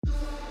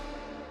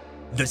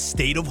The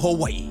state of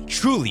Hawaii,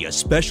 truly a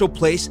special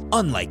place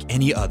unlike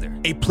any other.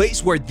 A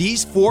place where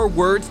these 4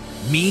 words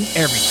mean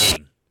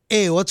everything.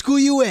 Hey, what school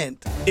you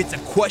went? It's a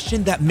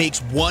question that makes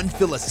one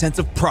feel a sense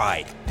of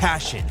pride,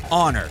 passion,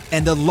 honor,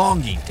 and a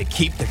longing to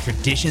keep the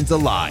traditions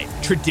alive.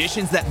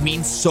 Traditions that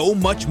mean so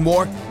much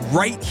more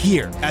right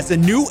here as a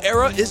new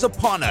era is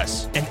upon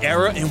us. An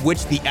era in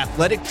which the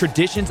athletic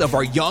traditions of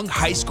our young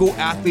high school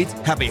athletes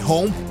have a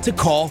home to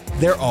call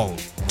their own.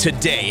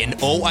 Today, an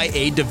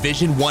OIA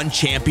Division I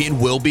champion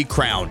will be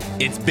crowned.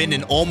 It's been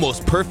an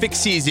almost perfect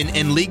season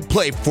in league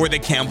play for the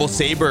Campbell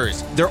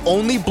Sabres. Their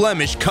only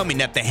blemish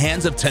coming at the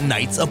hands of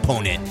tonight's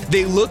opponent.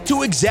 They look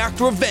to exact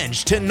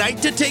revenge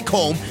tonight to take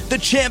home the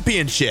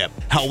championship.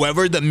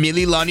 However, the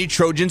Mililani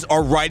Trojans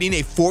are riding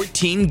a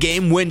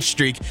 14-game win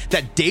streak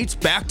that dates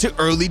back to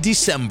early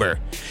December.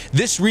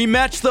 This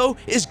rematch, though,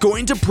 is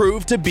going to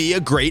prove to be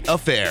a great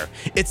affair.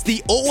 It's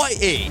the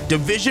OIA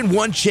Division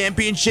I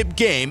championship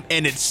game,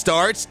 and it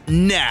starts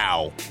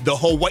now. The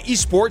Hawaii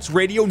Sports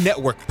Radio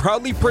Network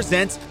proudly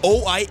presents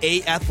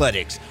OIA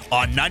Athletics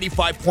on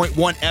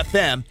 95.1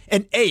 FM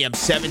and AM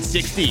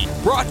 760.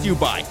 Brought to you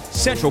by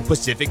Central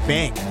Pacific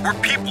Bank, where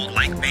people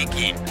like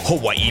banking.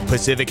 Hawaii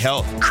Pacific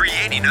Health,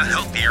 creating a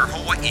healthier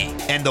Hawaii.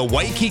 And the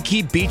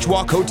Waikiki Beach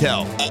Walk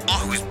Hotel,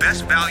 Oahu's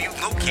best value,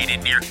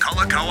 located near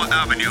Kalakaua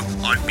Avenue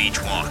on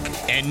Beach Walk.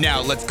 And now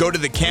let's go to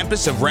the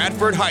campus of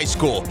Radford High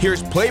School.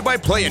 Here's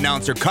play-by-play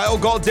announcer Kyle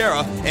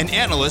Galdera and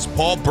analyst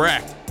Paul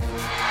Brecht.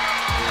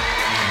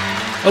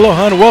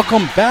 Aloha and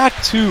welcome back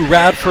to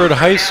Radford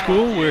High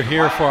School. We're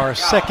here for our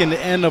second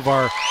end of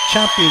our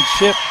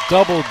championship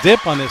double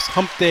dip on this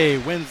Hump Day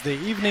Wednesday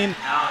evening.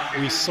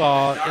 We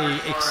saw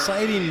an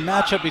exciting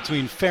matchup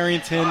between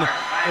Farrington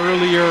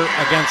earlier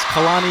against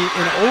Kalani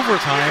in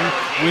overtime,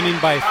 winning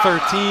by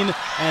 13.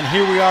 And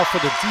here we are for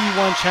the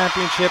D1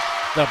 championship.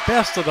 The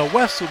best of the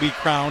West will be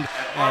crowned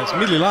as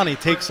Mililani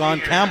takes on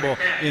Campbell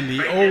in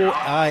the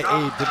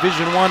OIA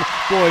Division I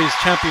Boys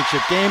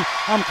Championship game.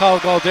 I'm Kyle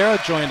Galdera,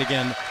 joined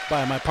again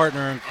by my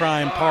partner in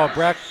crime, Paul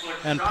Brecht.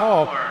 And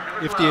Paul,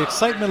 if the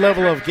excitement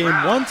level of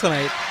Game 1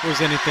 tonight was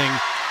anything,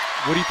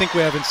 what do you think we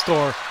have in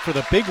store for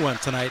the big one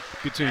tonight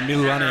between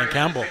Mililani and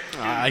Campbell?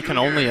 I can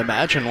only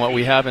imagine what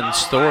we have in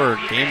store.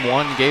 Game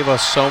 1 gave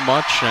us so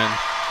much, and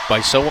by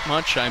so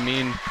much, I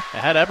mean, it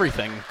had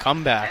everything.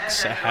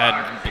 Comebacks, it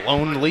had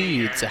blown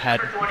leads, it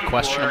had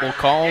questionable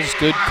calls,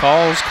 good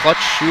calls,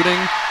 clutch shooting,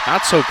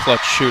 not so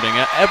clutch shooting.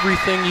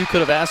 Everything you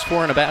could have asked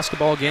for in a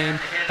basketball game,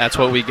 that's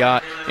what we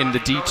got in the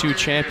D2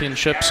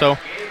 championship. So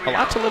a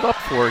lot to live up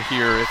for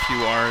here if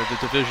you are the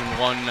Division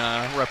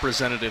I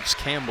representatives,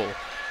 Campbell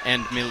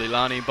and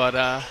Mililani. But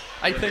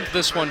I think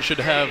this one should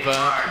have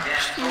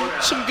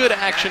some good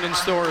action in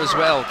store as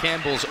well.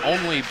 Campbell's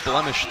only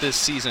blemish this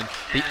season,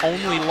 the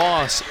only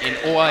loss in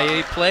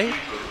OIA play,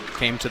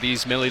 came to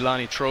these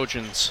Mililani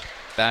Trojans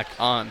back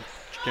on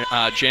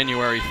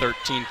January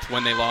 13th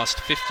when they lost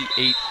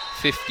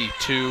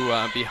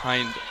 58-52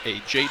 behind a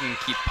Jaden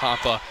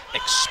Kipapa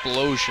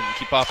explosion.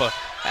 Kipapa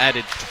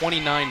added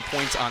 29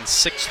 points on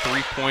 6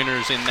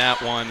 three-pointers in that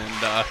one,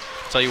 and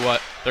tell you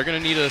what, they're going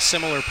to need a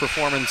similar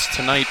performance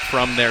tonight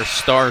from their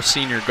star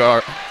senior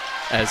guard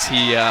as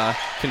he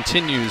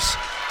continues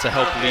to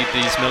help lead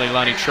these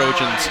Mililani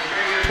Trojans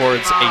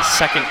towards a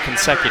second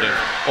consecutive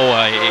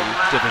OIA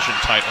division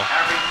title.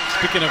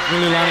 Speaking of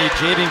Mililani,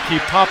 Jaden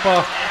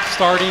Kipapa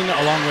starting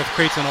along with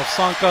Creighton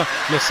Osanka,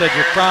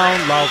 LeCedric Brown,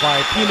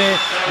 Lauvai Pine,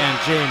 and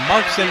Jay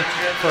Markson.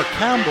 For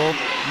Campbell,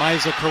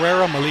 Maiza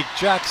Carrera, Malik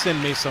Jackson,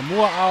 Mesa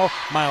Mua'au,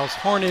 Miles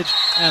Hornage,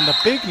 and the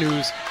big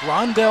news,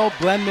 Rondell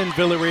Blenman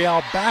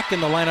Villarreal back in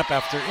the lineup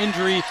after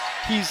injury.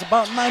 He's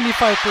about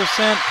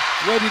 95%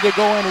 ready to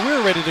go, and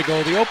we're ready to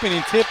go. The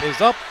opening tip is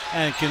up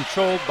and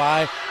controlled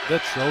by the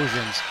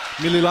Trojans.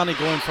 Mililani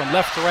going from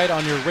left to right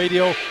on your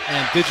radio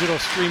and digital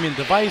streaming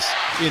device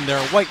in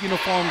their white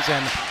uniforms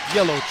and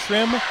yellow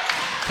trim,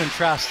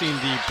 contrasting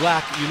the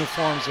black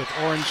uniforms with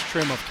orange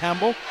trim of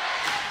Campbell.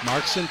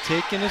 Markson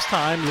taking his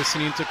time,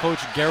 listening to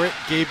Coach Garrett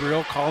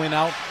Gabriel calling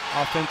out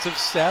offensive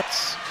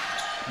sets.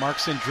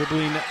 Markson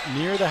dribbling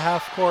near the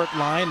half-court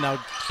line, now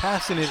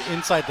passing it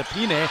inside the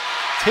Pine,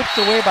 tipped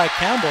away by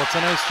Campbell. It's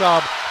a nice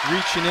job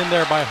reaching in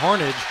there by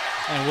Hornage,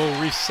 and we'll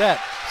reset.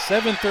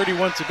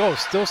 7:31 to go,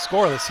 still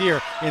scoreless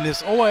here in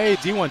this OIA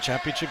D1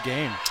 championship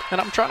game.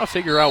 And I'm trying to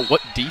figure out what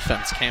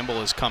defense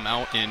Campbell has come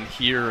out in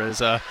here. As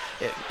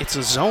it's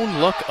a zone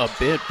look a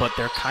bit, but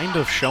they're kind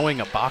of showing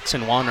a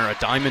box-and-one or a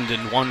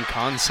diamond-in-one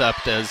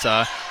concept as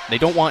they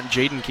don't want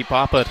Jaden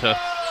Kipapa to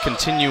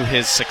continue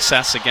his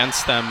success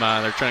against them.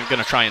 They're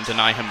going to try and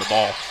deny him the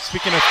ball.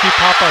 Speaking of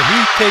Kipapa,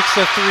 he takes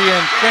a three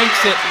and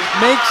cranks it,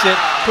 makes it,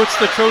 puts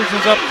the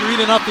Trojans up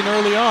 3-0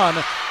 early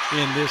on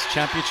in this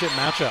championship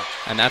matchup.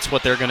 And that's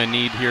what they're going to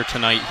need here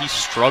tonight. He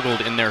struggled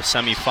in their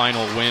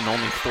semifinal win,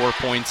 only 4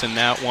 points in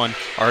that one,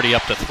 already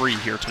up to 3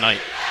 here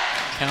tonight.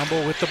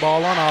 Campbell with the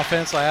ball on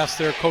offense. I asked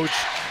their coach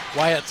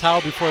Wyatt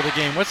Tao before the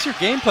game, what's your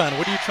game plan?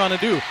 What are you trying to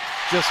do?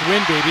 Just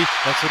win, baby.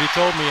 That's what he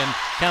told me. And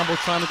Campbell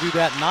trying to do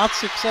that. Not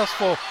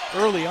successful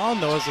early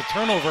on, though, as the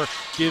turnover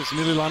gives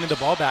Mililani the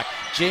ball back.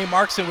 Jay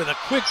Markson with a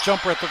quick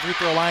jumper at the free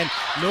throw line.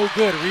 No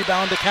good.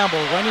 Rebound to Campbell.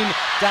 Running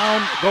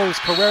down goes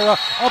Carrera.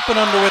 Up and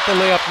under with the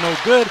layup. No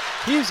good.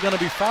 He's going to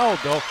be fouled,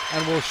 though,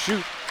 and will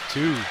shoot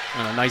two.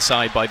 And a nice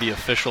eye by the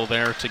official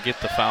there to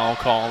get the foul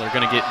call. They're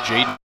going to get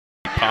Jaden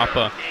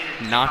Papa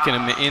knocking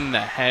him in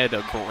the head.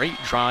 A great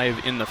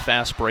drive in the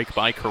fast break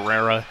by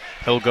Carrera.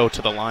 He'll go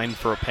to the line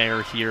for a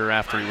pair here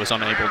after he was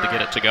unable to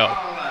get it to go.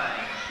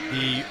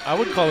 I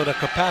would call it a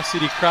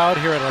capacity crowd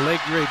here at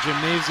Alegre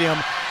Gymnasium.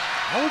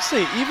 I would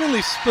say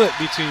evenly split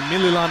between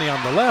Mililani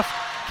on the left,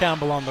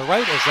 Campbell on the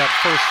right, as that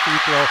first free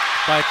throw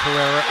by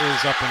Carrera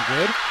is up and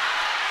good.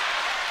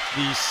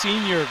 The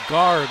senior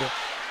guard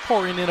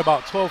pouring in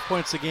about 12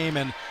 points a game,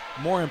 and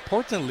more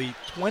importantly,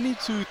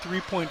 22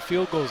 three-point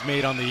field goals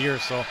made on the year.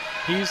 So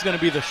he's going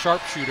to be the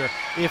sharpshooter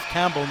if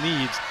Campbell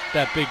needs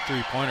that big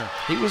three-pointer.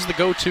 He was the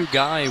go-to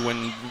guy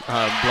when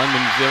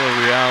Blenman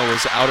Villarreal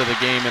was out of the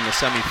game in the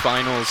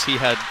semifinals. He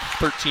had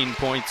 13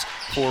 points,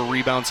 4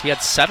 rebounds. He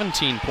had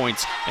 17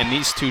 points in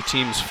these two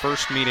teams'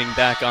 first meeting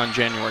back on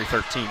January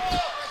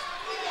 13th.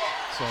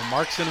 So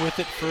Markson with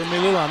it for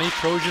Mililani.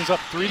 Trojans up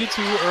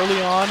 3-2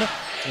 early on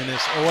in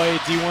this OIA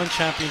D1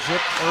 championship.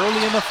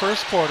 Early in the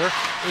first quarter,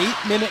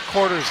 8-minute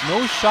quarters,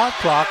 no shot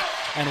clock,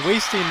 and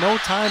wasting no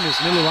time is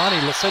Mililani.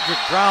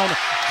 LeCedric Brown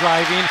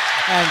driving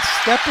and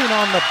stepping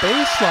on the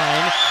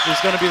baseline is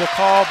going to be the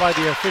call by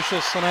the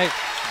officials tonight.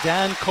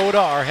 Dan Koda,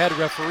 our head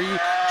referee,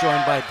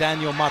 joined by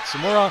Daniel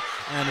Matsumura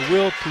and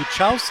Will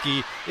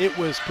Puchowski. It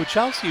was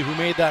Puchowski who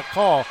made that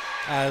call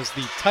as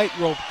the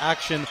tightrope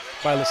action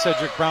by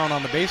LeCedric Brown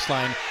on the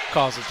baseline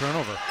caused a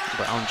turnover.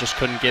 Brown just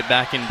couldn't get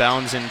back in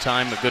bounds in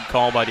time. A good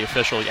call by the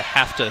official. You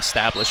have to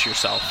establish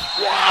yourself.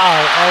 Wow,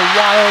 a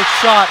wild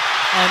shot.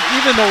 And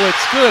even though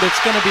it's good,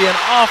 it's going to be an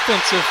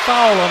offensive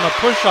foul on the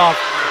push-off.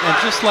 And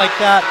just like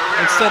that,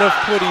 instead of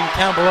putting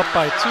Campbell up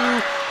by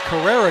 2,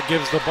 Carrera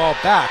gives the ball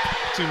back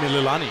to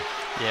Mililani.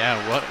 Yeah,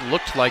 what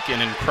looked like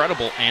an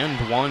incredible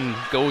and one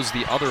goes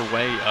the other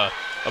way.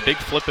 A big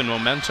flip in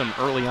momentum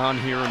early on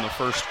here in the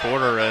first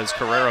quarter as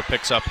Carrera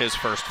picks up his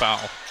first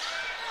foul.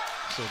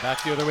 So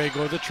back the other way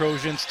go the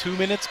Trojans. 2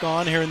 minutes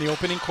gone here in the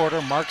opening quarter.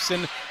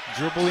 Markson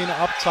dribbling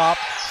up top,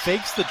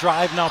 fakes the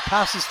drive, now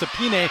passes to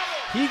Pine.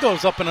 He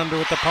goes up and under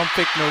with the pump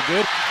fake, no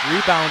good.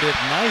 Rebounded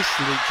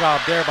nicely,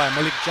 job there by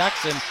Malik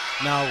Jackson.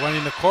 Now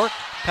running the court,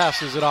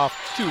 passes it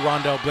off to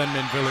Rondell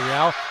Blenman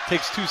Villarreal.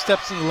 Takes 2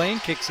 steps in the lane,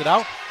 kicks it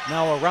out.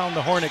 Now around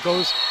the horn it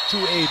goes to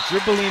a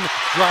dribbling,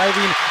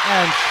 driving,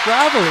 and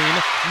traveling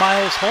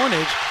Miles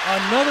Hornage.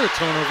 Another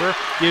turnover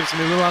gives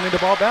Mililani the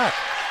ball back.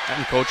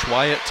 And Coach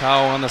Wyatt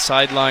Tao on the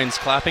sidelines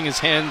clapping his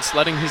hands,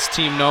 letting his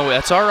team know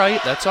that's all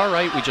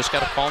right, we just got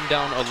to calm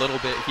down a little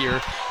bit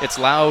here. It's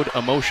loud,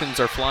 emotions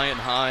are flying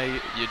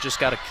high, you just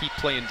got to keep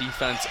playing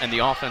defense and the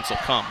offense will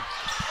come.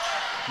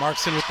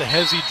 Markson with the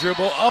hezzy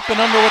dribble, up and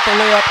under with the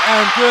layup,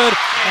 and good.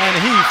 And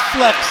he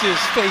flexes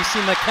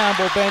facing the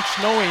Campbell bench,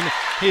 knowing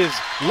his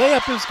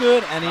layup is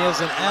good, and he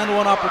has an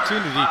and-one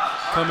opportunity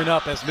coming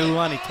up as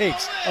Mililani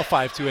takes a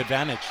 5-2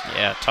 advantage.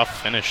 Yeah,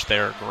 tough finish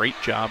there. Great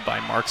job by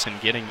Markson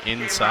getting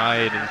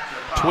inside and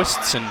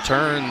twists and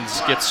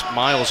turns, gets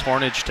Miles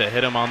Hornage to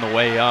hit him on the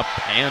way up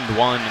and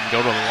one and go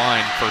to the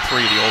line for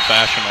 3 the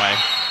old-fashioned way.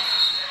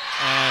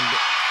 And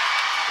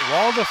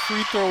while the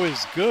free throw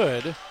is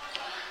good,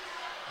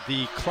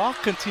 the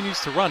clock continues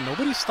to run.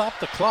 Nobody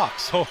stopped the clock,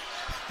 so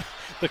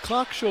the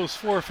clock shows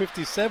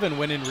 4:57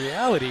 when in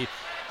reality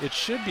it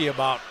should be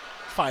about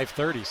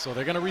 5:30. So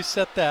they're going to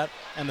reset that.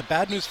 And the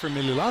bad news for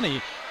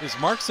Mililani is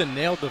Markson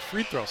nailed the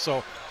free throw.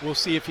 So we'll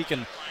see if he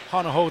can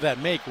hana-ho that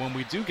make when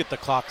we do get the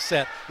clock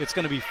set. It's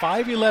going to be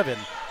 5:11.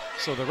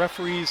 So the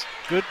referees,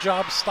 good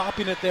job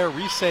stopping it there,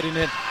 resetting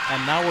it.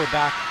 And now we're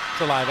back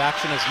to live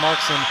action as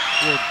Markson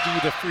will do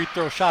the free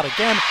throw shot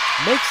again.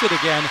 Makes it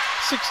again.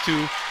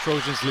 6-2,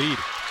 Trojans lead.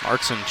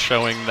 Markson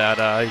showing that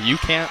you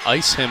can't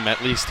ice him,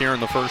 at least here in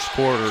the first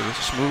quarter.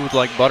 Smooth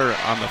like butter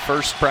on the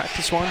first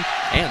practice one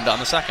and on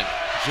the second.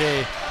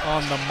 Jay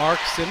on the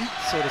Markson,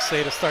 so to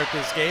say, to start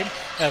this game,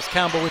 as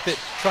Campbell with it,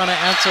 trying to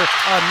answer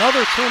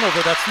another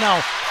turnover. That's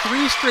now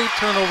 3 straight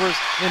turnovers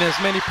in as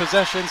many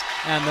possessions,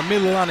 and the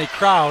Mililani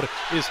crowd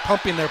is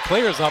pumping their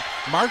players up.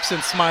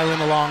 Markson smiling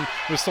along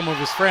with some of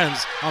his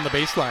friends on the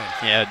baseline.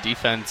 Yeah,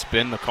 defense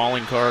been the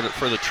calling card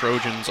for the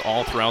Trojans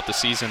all throughout the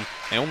season.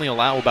 They only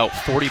allow about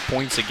 40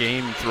 points a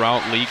game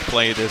throughout league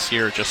play this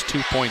year, just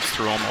 2 points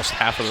through almost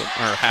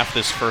half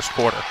this first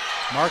quarter.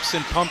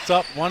 Markson pumped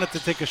up, wanted to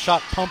take a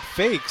shot, pump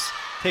fakes,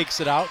 takes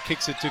it out,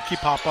 kicks it to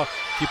Kipapa.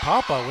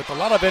 Kipapa with a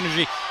lot of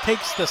energy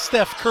takes the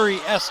Steph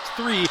Curry-esque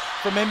 3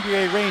 from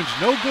NBA range.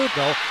 No good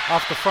though,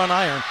 off the front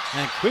iron,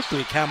 and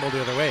quickly Campbell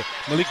the other way.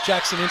 Malik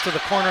Jackson into the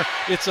corner.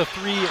 It's a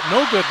 3,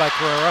 no good by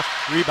Carrera,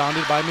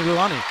 rebounded by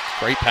Mililani.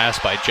 Great pass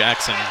by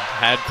Jackson.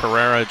 Had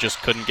Carrera,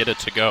 just couldn't get it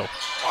to go.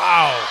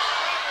 Wow.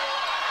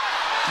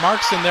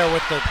 Markson there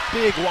with the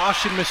big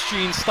washing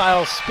machine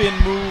style spin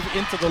move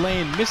into the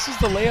lane. Misses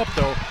the layup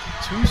though.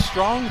 Too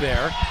strong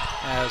there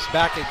as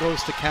back it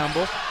goes to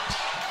Campbell.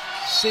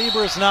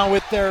 Sabres now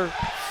with their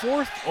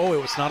fourth. Oh,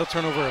 it was not a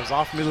turnover. It was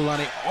off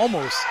Mililani.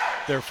 Almost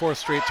their fourth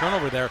straight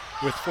turnover there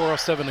with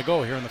 4:07 to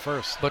go here in the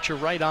first. But you're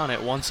right on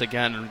it once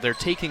again. They're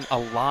taking a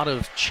lot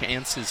of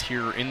chances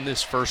here in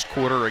this first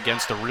quarter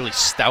against a really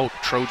stout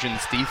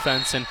Trojans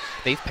defense, and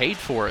they've paid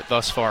for it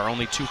thus far.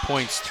 Only 2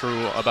 points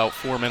through about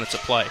 4 minutes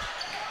of play.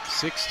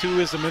 6-2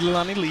 is the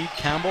Mililani lead.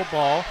 Campbell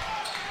ball.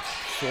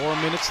 4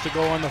 minutes to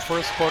go on the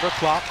first quarter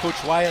clock.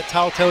 Coach Wyatt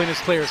Tao telling his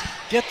players,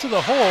 get to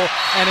the hole,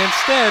 and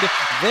instead,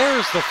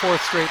 there's the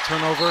fourth straight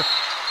turnover.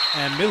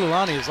 And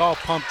Mililani is all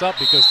pumped up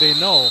because they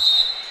know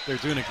they're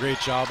doing a great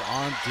job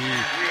on D.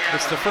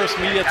 It's the first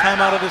media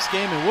timeout of this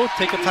game, and we'll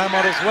take a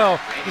timeout as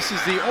well. This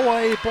is the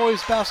OIA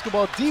Boys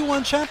Basketball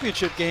D1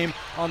 Championship game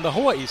on the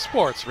Hawaii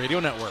Sports Radio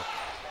Network.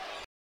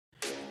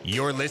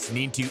 You're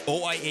listening to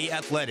OIA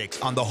Athletics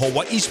on the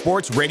Hawaii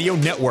Sports Radio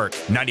Network,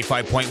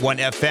 95.1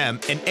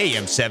 FM and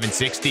AM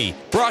 760.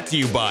 Brought to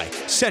you by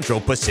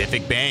Central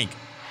Pacific Bank.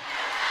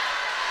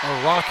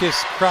 A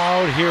raucous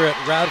crowd here at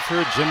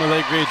Radford Jim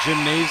Allegre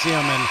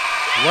Gymnasium, and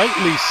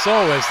rightly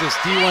so, as this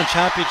D1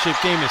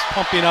 championship game is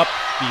pumping up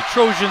the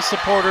Trojan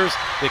supporters,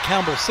 the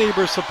Campbell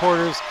Sabres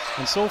supporters,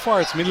 and so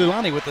far it's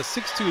Mililani with a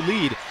 6-2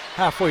 lead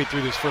halfway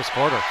through this first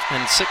quarter.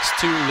 And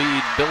 6-2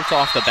 lead built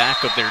off the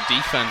back of their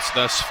defense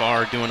thus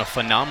far, doing a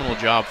phenomenal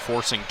job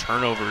forcing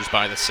turnovers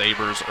by the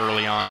Sabres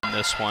early on in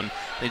this one.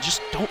 They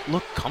just don't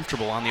look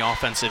comfortable on the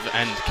offensive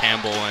end,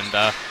 Campbell,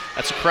 and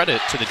that's a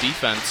credit to the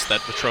defense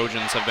that the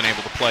Trojans have been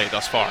able to play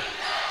thus far.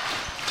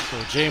 So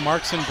Jay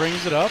Markson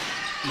brings it up,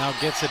 now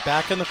gets it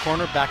back in the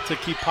corner, back to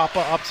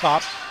Kipapa up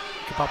top.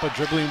 Kipapa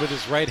dribbling with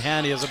his right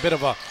hand. He has a bit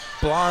of a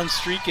blonde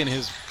streak in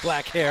his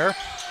black hair.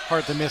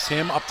 Hard to miss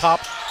him. Up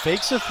top,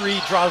 fakes a three,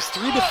 draws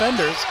three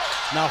defenders.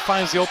 Now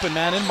finds the open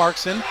man in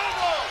Markson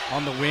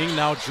on the wing.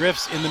 Now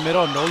drifts in the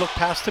middle. No look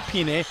pass to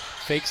Pine.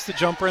 Fakes the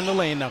jumper in the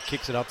lane. Now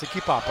kicks it out to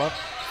Kipapa.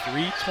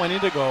 3:20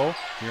 to go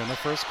here in the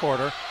first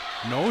quarter.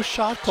 No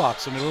shot clock,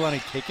 so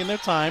Mililani taking their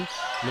time,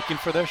 looking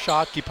for their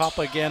shot.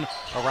 Kipapa again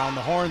around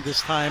the horn,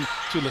 this time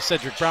to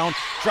LeCedric Brown.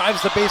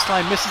 Drives the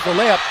baseline, misses the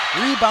layup.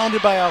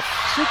 Rebounded by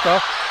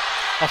Afsanka,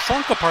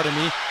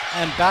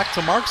 and back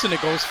to Markson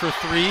it goes for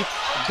three.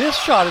 This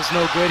shot is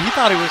no good. He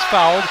thought he was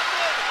fouled.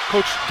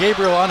 Coach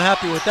Gabriel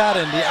unhappy with that,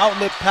 and the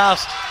outlet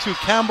pass to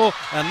Campbell.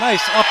 A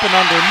nice up and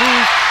under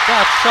move.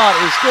 That shot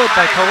is good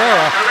by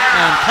Carrera,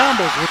 and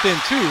Campbell's within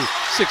two,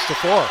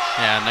 6-4.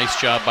 Yeah, nice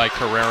job by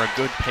Carrera.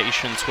 Good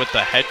patience with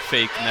the head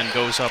fake, and then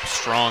goes up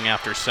strong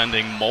after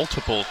sending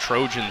multiple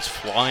Trojans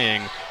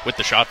flying with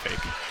the shot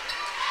fake.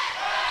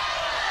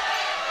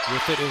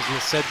 With it is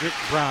LeCedric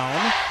Brown.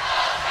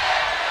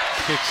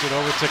 Kicks it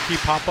over to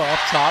Kipapa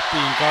up top,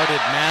 being guarded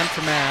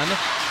man-to-man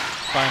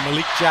by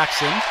Malik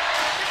Jackson.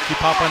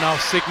 Kipapa now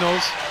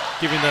signals,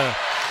 giving the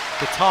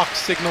talk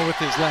signal with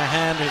his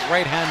hand, his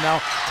right hand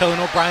now, telling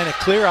O'Brien to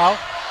clear out.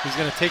 He's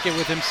going to take it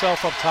with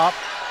himself up top.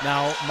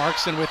 Now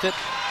Markson with it,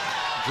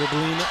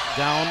 dribbling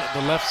down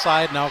the left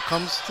side, now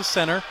comes to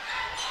center,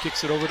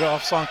 kicks it over to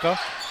Afsanka,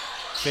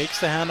 fakes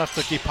the handoff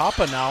to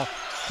Kipapa now.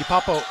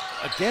 Kipapa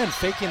again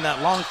faking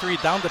that long three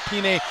down to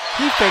Pine.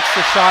 He fakes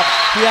the shot.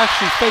 He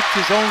actually faked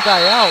his own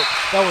guy out.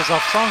 That was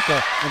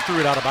Afsanka and threw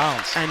it out of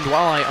bounds. And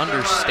while I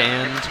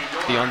understand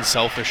the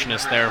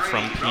unselfishness there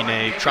from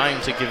Pine,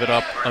 trying to give it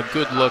up a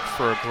good look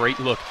for a great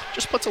look,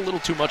 just puts a little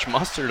too much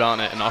mustard on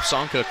it, and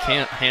Afsanka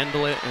can't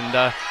handle it. And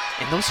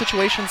in those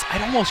situations,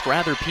 I'd almost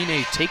rather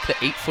Pine take the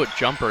 8-foot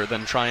jumper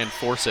than try and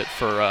force it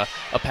for a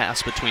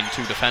pass between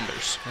two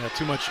defenders. Yeah,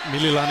 too much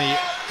Mililani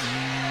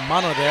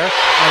mano there.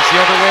 As the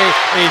other way,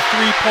 a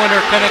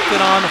three-pointer connected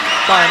on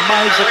by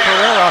Maiza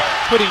Carrera,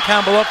 putting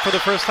Campbell up for the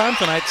first time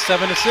tonight,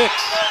 7-6.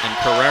 And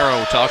Carrera,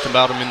 we talked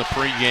about him in the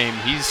pregame.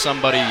 He's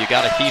somebody you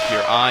got to keep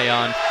your eye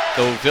on.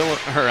 Though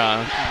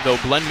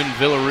Blenman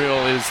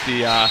Villarreal is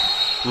the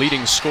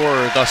leading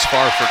scorer thus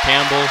far for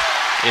Campbell,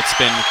 it's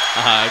been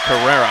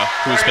Carrera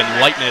who's been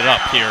lighting it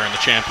up here in the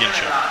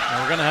championship.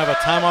 Now we're going to have a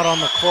timeout on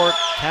the court.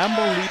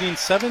 Campbell leading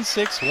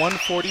 7-6,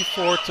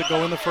 1:44 to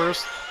go in the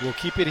first. We'll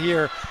keep it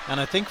here. And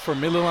I think for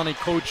Mililani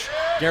coach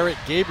Garrett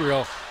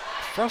Gabriel,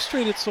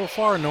 frustrated so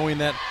far knowing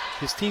that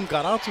his team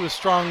got out to a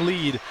strong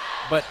lead,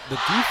 but the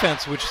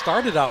defense, which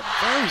started out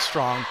very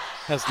strong,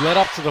 has led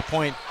up to the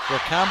point where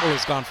Campbell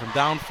has gone from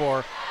down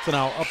 4 to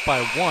now up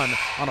by 1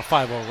 on a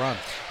 5-0 run.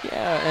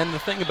 Yeah, and the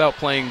thing about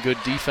playing good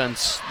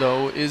defense,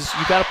 though, is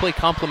you got to play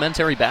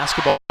complementary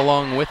basketball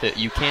along with it.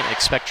 You can't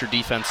expect your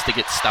defense to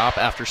get stop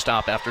after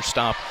stop after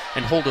stop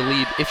and hold a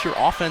lead if your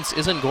offense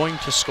isn't going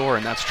to score,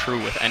 and that's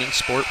true with any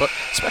sport, but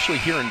especially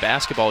here in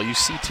basketball, you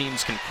see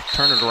teams can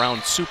turn it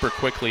around super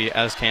quickly,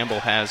 as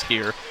Campbell has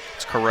here.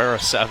 It's Carrera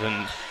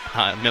 7,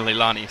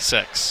 Mililani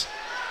 6.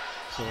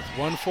 So with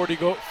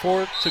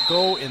 1:44 to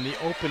go in the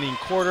opening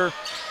quarter,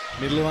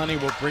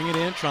 Mililani will bring it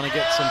in, trying to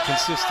get some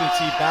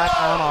consistency back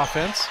on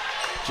offense.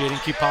 Jaden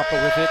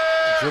Kipapa with it,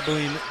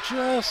 dribbling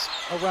just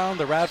around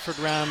the Radford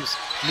Rams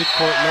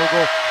midcourt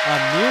logo.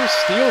 A near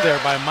steal there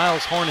by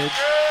Miles Hornage.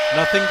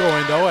 Nothing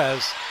going though,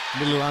 as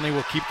Mililani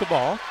will keep the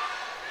ball.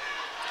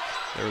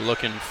 They're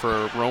looking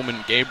for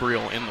Roman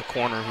Gabriel in the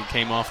corner, who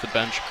came off the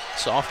bench.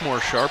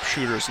 Sophomore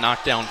sharpshooters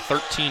knocked down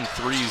 13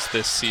 threes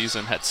this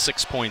season, had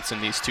 6 points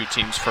in these two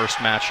teams' first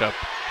matchup.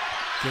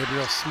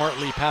 Gabriel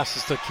smartly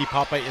passes to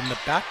Kipapa in the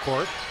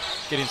backcourt,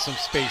 getting some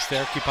space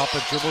there.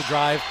 Kipapa dribble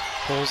drive,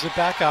 pulls it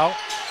back out,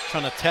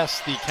 trying to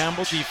test the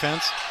Campbell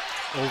defense.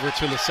 Over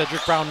to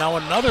LeCedric Brown. Now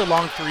another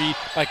long three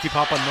by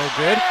Kipapa, no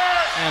good.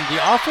 And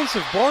the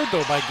offensive board,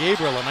 though, by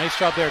Gabriel. A nice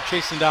job there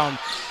chasing down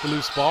the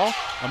loose ball.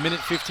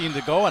 1:15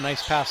 to go. A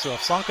nice pass to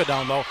Afsanka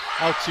down low.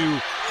 Out to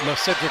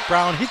LeCedric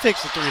Brown. He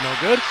takes the three, no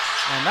good.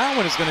 And that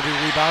one is going to be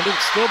rebounded.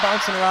 Still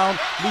bouncing around.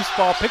 Loose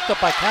ball picked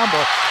up by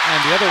Campbell. And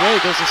the other way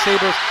goes the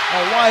Sabres.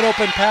 A wide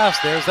open pass.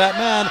 There's that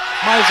man.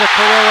 Maiza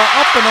Carrera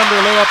up and under.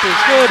 Layup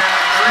is good.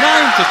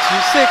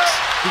 9-6.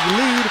 The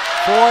lead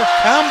for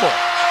Campbell.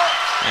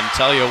 And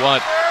tell you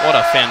what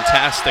a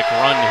fantastic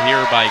run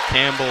here by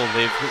Campbell.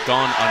 They've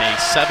gone on a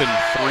 7-3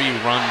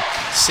 run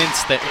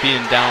since that being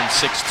down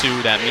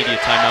 6-2. That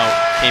media timeout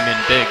came in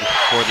big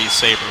for these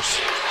Sabres.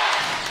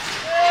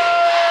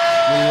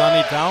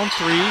 Mililani down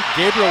 3.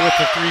 Gabriel with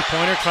the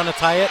three-pointer, trying to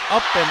tie it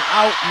up and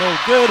out, no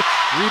good.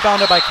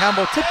 Rebounded by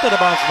Campbell, tipped to the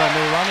bounce by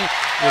Mililani.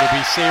 It'll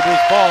be Sabres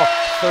ball.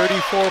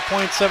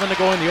 34.7 to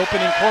go in the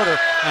opening quarter,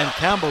 and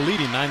Campbell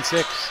leading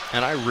 9-6.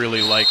 And I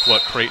really like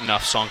what Creighton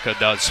Afsanka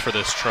does for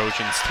this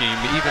Trojans team.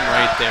 Even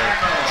right there,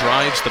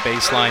 drives the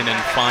baseline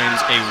and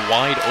finds a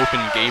wide open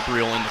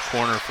Gabriel in the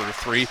corner for a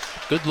three.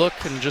 Good look,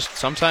 and just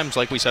sometimes,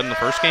 like we said in the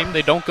first game,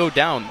 they don't go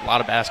down. A lot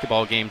of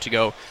basketball game to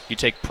go. You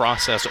take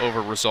process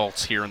over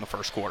results here in the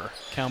first quarter.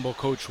 Campbell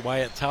coach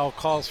Wyatt Towle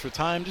calls for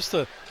time just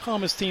to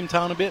calm his team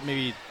down a bit,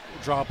 maybe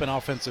drop an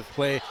offensive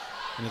play.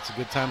 And it's a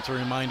good time to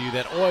remind you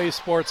that Hawaii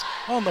Sports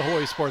on the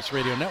Hawaii Sports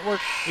Radio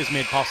Network is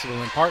made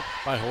possible in part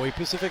by Hawaii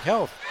Pacific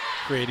Health,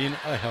 creating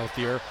a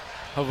healthier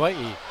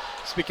Hawaii.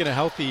 Speaking of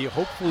healthy,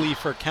 hopefully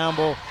for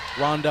Campbell,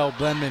 Rondell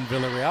Blenman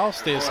Villarreal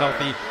stays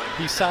healthy.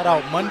 He sat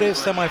out Monday's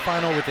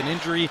semifinal with an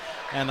injury,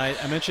 and I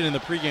mentioned in the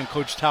pregame,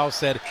 Coach Towle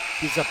said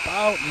he's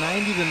about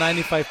 90 to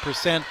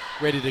 95%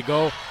 ready to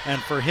go.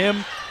 And for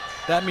him,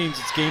 that means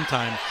it's game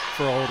time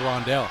for old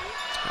Rondell.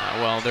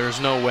 Well, there's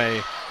no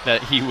way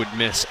that he would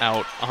miss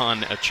out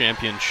on a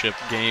championship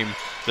game.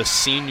 The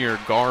senior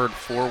guard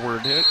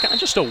forward, kind of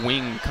just a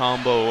wing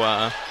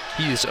combo.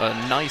 He's a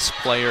nice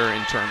player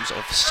in terms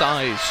of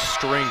size,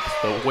 strength,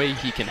 the way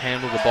he can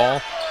handle the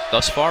ball.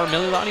 Thus far,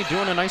 Mililani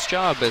doing a nice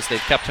job as they've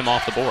kept him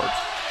off the board.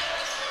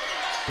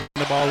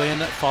 The ball in,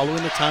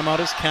 following the timeout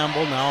is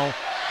Campbell. Now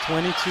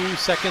 22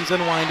 seconds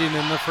and winding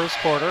in the first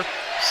quarter.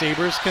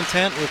 Sabres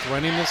content with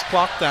running this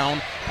clock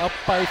down, up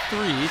by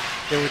 3.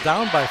 They were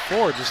down by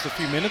 4 just a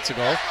few minutes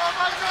ago.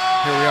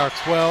 Here we are,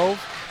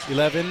 12,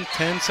 11,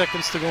 10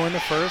 seconds to go in the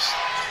first.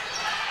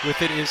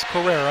 With it is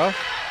Carrera,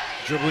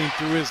 dribbling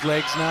through his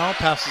legs now,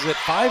 passes it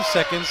 5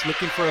 seconds,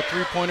 looking for a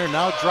three-pointer.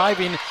 Now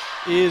driving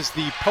is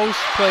the post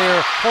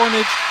player,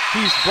 Hornage.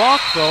 He's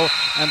blocked, though,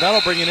 and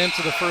that'll bring it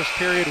into the first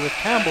period with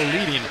Campbell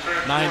leading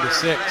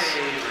 9-6.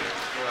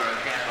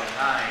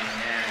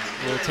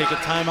 We'll take a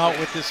timeout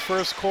with this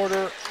first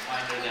quarter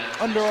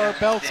under our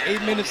belts.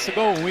 8 minutes to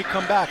go when we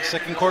come back.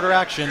 Second quarter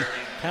action.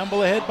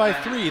 Campbell ahead by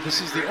 3.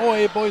 This is the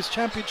OA Boys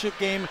Championship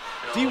game,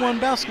 D1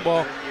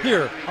 basketball,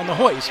 here on the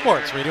Hawaii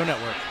Sports Radio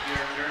Network.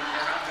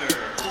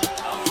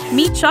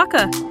 Meet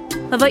Shaka,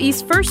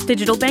 Hawaii's first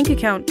digital bank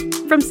account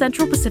from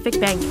Central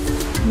Pacific Bank.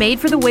 Made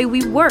for the way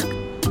we work,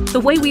 the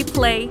way we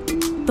play,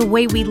 the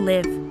way we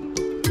live.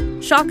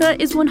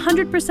 Shaka is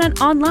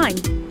 100% online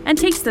and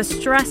takes the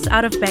stress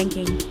out of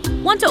banking.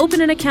 Want to open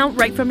an account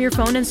right from your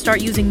phone and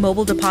start using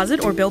mobile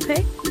deposit or bill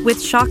pay?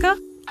 With Shaka,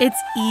 it's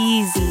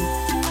easy.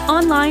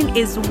 Online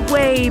is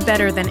way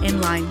better than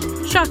inline.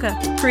 Shaka,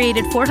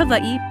 created for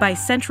Hawaii by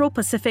Central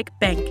Pacific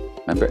Bank.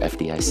 Member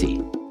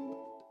FDIC.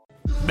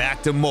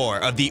 Back to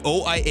more of the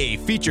OIA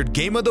featured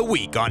Game of the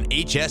Week on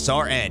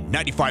HSRN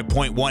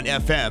 95.1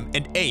 FM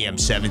and AM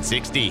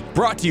 760.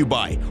 Brought to you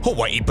by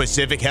Hawaii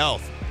Pacific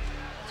Health.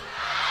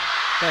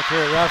 Back here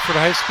at Radford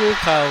High School,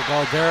 Kyle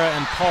Galdera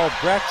and Paul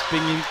Brecht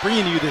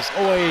bringing you this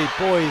OIA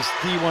Boys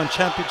D1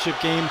 Championship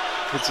game.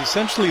 It's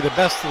essentially the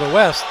best of the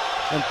West.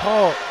 And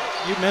Paul,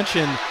 you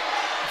mentioned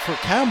for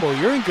Campbell,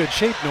 you're in good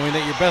shape knowing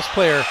that your best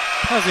player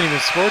hasn't even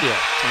scored yet.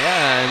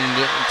 Yeah,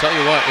 and I'll tell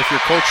you what, if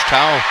you're Coach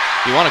Towle,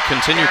 you want to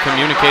continue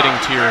communicating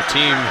to your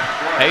team,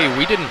 hey,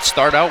 we didn't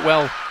start out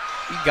well.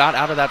 We got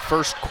out of that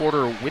first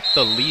quarter with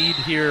the lead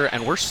here,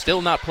 and we're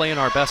still not playing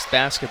our best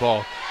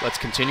basketball. Let's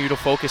continue to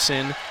focus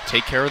in,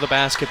 take care of the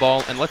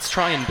basketball, and let's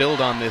try and build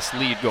on this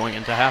lead going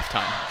into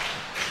halftime.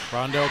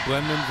 Rondell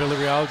Blenman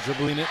Villarreal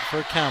dribbling it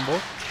for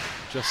Campbell.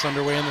 Just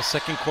underway in the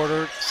second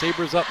quarter.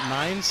 Sabres up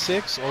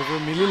 9-6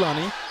 over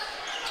Mililani.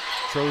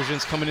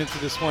 Trojans coming into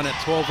this one at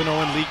 12-0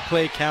 in league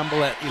play.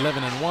 Campbell at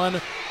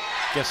 11-1.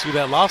 Guess who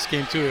that lost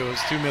game to? It was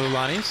to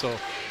Mililani, so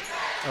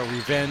a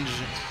revenge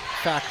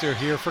factor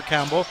here for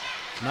Campbell.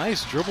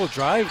 Nice dribble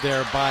drive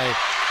there by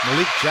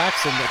Malik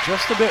Jackson, but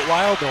just a bit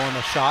wild though on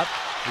the shot.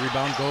 The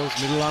rebound goes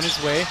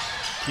Mililani's way.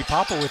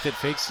 Kipapa with it,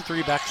 fakes the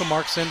three, back to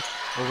Markson.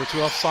 Over to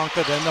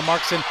Afsanka, then to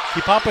Markson.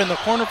 Kipapa in the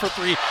corner for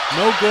three.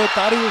 No good.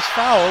 Thought he was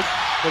fouled,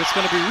 but it's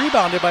going to be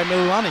rebounded by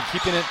Mililani.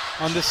 Keeping it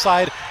on this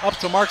side. Up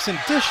to Markson.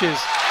 Dishes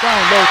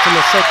down low to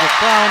LeCedric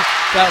Brown.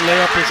 That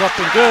layup is up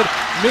and good.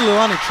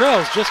 Mililani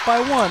trails just by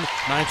 1,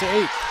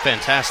 9-8.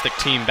 Fantastic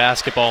team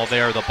basketball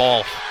there. The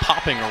ball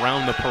popping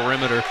around the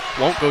perimeter.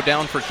 Won't go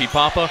down for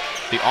Kipapa.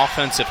 The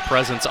offensive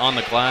presence on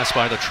the glass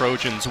by the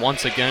Trojans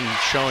once again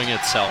showing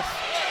itself.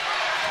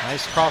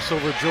 Nice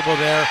crossover dribble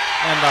there,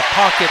 and the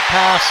pocket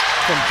pass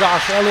from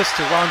Josh Ellis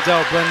to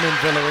Rondell Brennan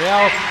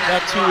Villarreal.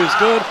 That too is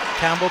good.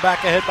 Campbell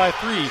back ahead by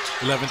 3,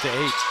 11-8.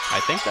 I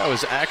think that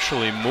was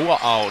actually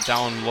Mua'au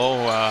down low,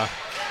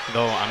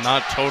 though I'm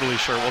not totally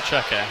sure. We'll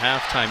check at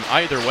halftime.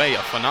 Either way,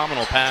 a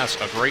phenomenal pass,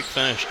 a great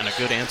finish, and a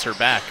good answer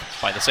back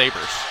by the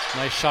Sabres.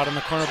 Nice shot in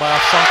the corner by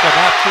Afsanka.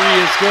 That three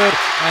is good,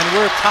 and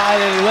we're tied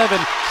at 11.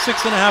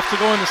 6.5 to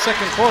go in the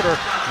second quarter,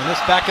 and this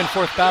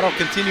back-and-forth battle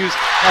continues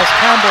as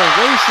Campbell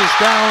races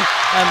down,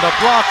 and the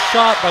block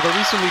shot by the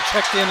recently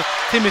checked-in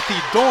Timothy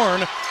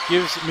Dorn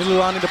gives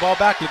Mililani the ball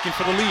back, looking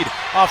for the lead.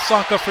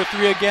 Afsanka for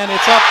three again.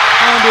 It's up,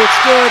 and it's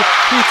good.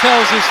 He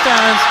tells his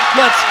fans,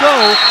 let's go.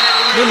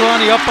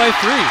 Mililani up by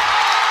 3.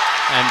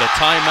 And a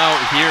timeout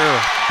here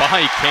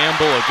by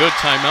Campbell, a good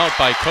timeout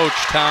by Coach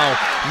Tao.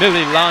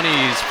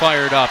 Mililani is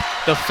fired up,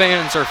 the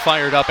fans are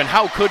fired up, and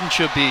how couldn't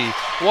you be?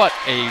 What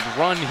a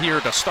run here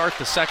to start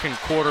the second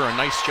quarter. A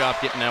nice job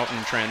getting out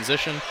in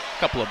transition. A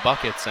couple of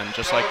buckets, and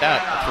just like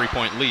that, a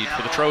 3-point lead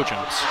for the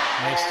Trojans.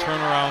 Nice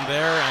turnaround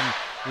there, and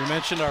we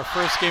mentioned our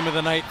first game of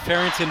the night,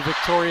 Farrington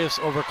victorious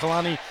over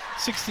Kalani,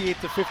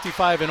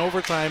 68-55 in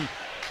overtime.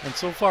 And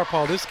so far,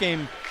 Paul, this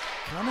game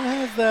kind of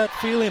has that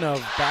feeling of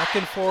back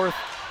and forth.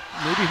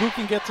 Maybe who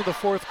can get to the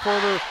fourth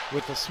quarter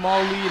with a small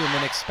lead and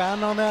then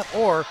expand on that,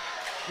 or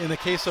in the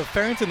case of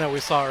Farrington that we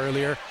saw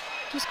earlier,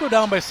 just go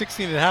down by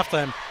 16 at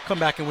halftime, come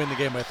back and win the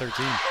game by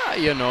 13.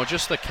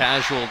 Just a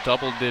casual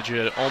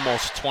double-digit,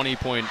 almost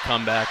 20-point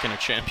comeback in a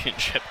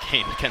championship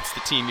game against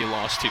the team you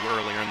lost to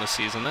earlier in the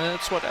season.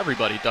 That's what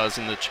everybody does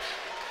in the...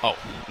 Oh,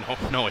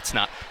 no, it's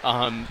not.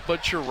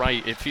 But you're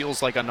right. It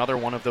feels like another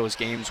one of those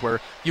games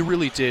where you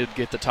really did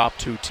get the top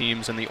two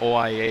teams in the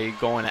OIA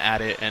going at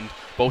it, and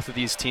both of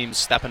these teams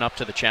stepping up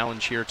to the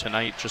challenge here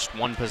tonight. Just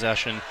one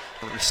possession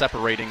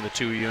separating the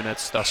two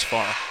units thus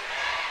far.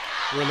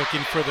 We're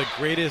looking for the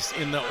greatest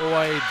in the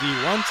OIA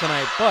D1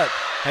 tonight, but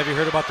have you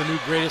heard about the new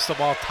greatest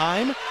of all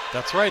time?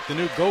 That's right, the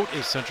new GOAT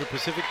is Central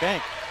Pacific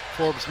Bank.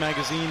 Forbes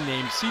magazine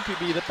named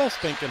CPB the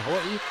best bank in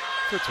Hawaii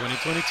for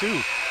 2022.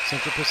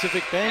 Central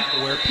Pacific Bank,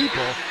 where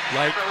people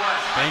like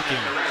banking.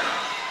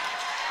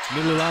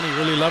 Mililani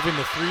really loving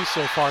the three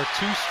so far.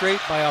 2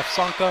 straight by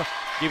Afsanka,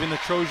 giving the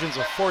Trojans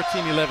a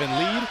 14-11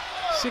 lead.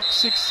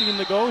 6:16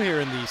 to go here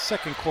in the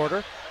second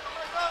quarter.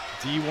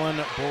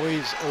 D1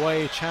 Boys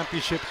OIA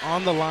Championship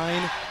on the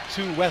line.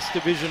 2 West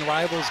Division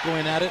rivals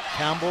going at it.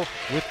 Campbell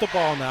with the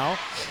ball now,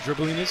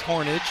 dribbling his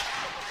Hornage.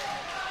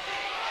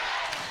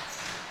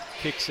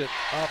 Kicks it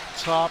up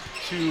top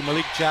to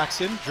Malik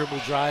Jackson.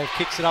 Dribble drive,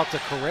 kicks it out to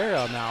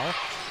Carrera now.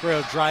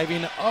 Carrera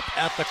driving up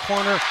at the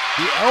corner.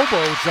 The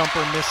elbow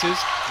jumper misses.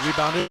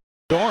 Rebounded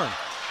Dorn.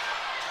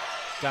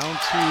 Down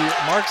to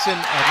Markson.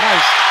 A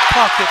nice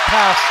pocket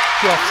pass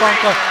to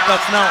Afsanka.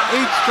 That's now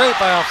 8 straight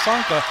by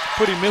Afsanka,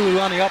 putting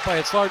Mililani up by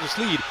its largest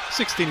lead,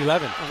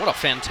 16-11. What a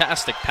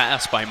fantastic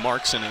pass by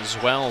Markson as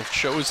well.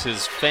 Shows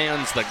his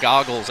fans the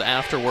goggles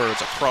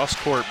afterwards. A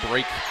cross-court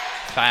break.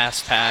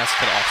 Fast pass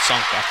to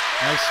Afsanka.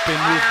 Nice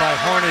spin move by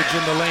Hornage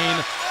in the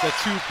lane. The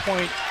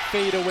 2-point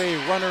fadeaway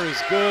runner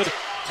is good.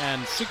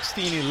 And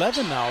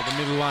 16-11 now, the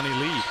Mililani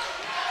lead.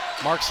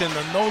 Markson,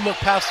 the no-look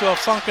pass to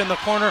Afsanka in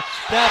the corner.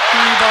 That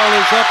 3-ball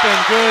is up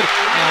and good.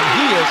 And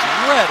he is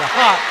red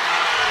hot.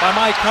 By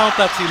my count,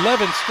 that's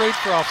 11 straight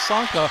for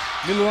Afsanka.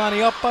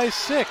 Mililani up by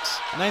 6,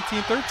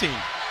 19-13.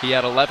 He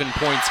had 11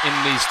 points in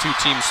these two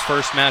teams'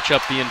 first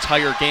matchup the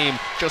entire game.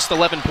 Just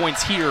 11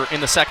 points here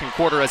in the second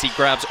quarter as he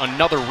grabs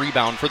another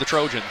rebound for the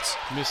Trojans.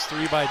 Missed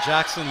 3 by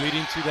Jackson,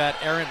 leading to that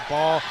errant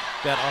ball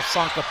that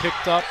Afsanka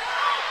picked up.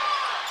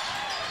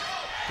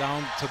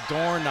 Down to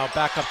Dorn, now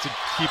back up to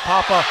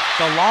Kipapa.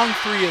 The long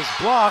 3 is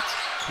blocked.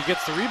 He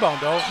gets the rebound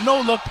though. No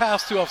look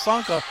pass to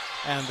Afsanka,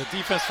 and the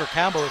defense for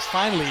Campbell is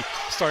finally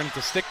starting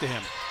to stick to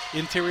him.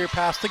 Interior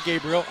pass to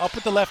Gabriel, up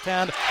with the left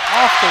hand,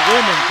 off the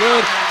rim and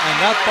good, and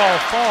that ball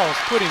falls,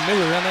 putting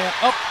Mililani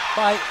up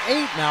by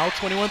 8 now,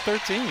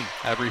 21-13.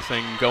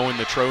 Everything going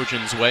the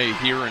Trojans' way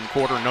here in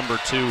quarter number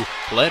 2,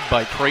 led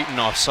by Creighton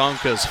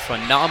Afsanka's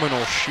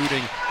phenomenal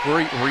shooting,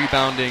 great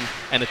rebounding,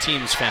 and the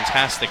team's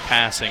fantastic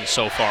passing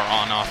so far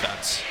on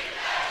offense.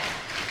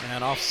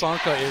 And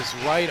Afsanka is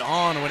right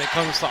on when it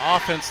comes to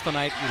offense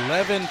tonight.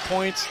 11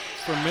 points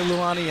for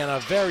Mililani in a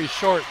very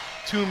short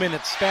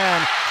 2-minute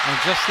span, and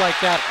just like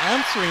that,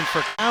 answering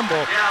for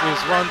Campbell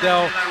is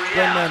Rondell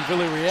Brennan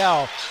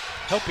Villarreal.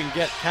 helping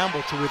get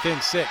Campbell to within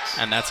 6.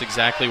 And that's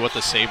exactly what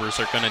the Sabres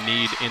are going to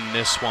need in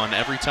this one.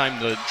 Every time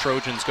the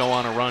Trojans go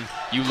on a run,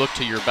 you look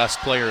to your best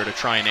player to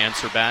try and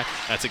answer back.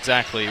 That's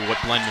exactly what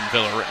Blendon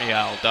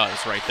Villarreal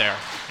does right there.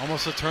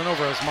 Almost a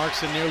turnover as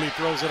Markson nearly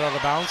throws it out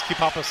of bounds.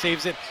 Kipapa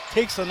saves it,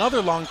 takes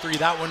another long three.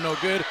 That one no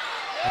good.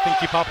 I think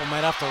Kipapa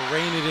might have to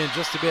rein it in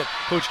just a bit.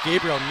 Coach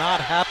Gabriel not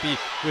happy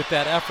with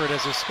that effort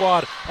as his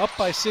squad up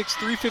by 6,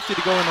 3:50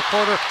 to go in the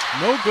quarter.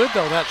 No good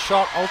though. That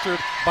shot altered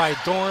by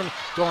Dorn.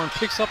 Dorn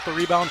picks up the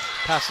rebound,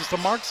 passes to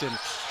Markson,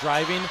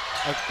 driving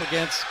up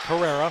against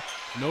Carrera.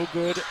 No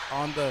good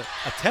on the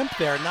attempt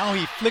there. Now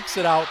he flicks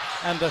it out,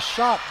 and the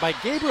shot by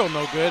Gabriel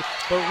no good,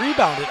 but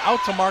rebounded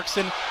out to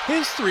Markson.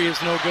 His three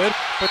is no good,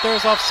 but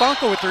there's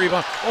Ovsanko with the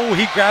rebound. Oh,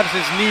 he grabs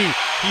his knee.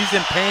 He's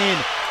in pain.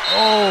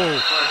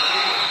 Oh.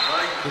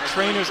 The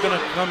trainer's going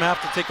to come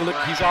have to take a look.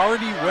 He's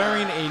already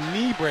wearing a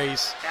knee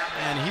brace,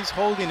 and he's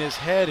holding his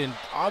head in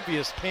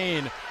obvious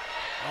pain.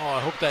 Oh,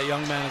 I hope that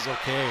young man is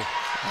okay.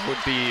 It would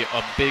be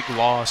a big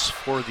loss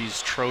for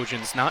these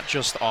Trojans, not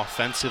just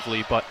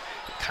offensively, but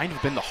kind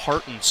of been the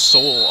heart and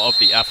soul of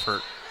the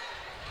effort.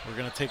 We're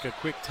going to take a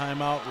quick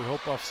timeout. We hope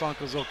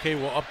Ovsanko's okay.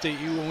 We'll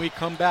update you when we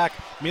come back.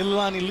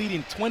 Mililani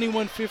leading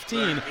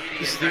 21-15.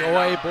 This is the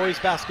OIA Boys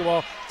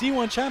Basketball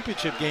D1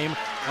 Championship game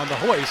on the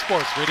Hawaii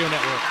Sports Radio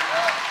Network.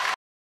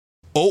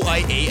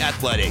 OIA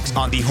Athletics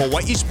on the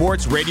Hawaii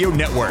Sports Radio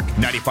Network,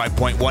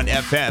 95.1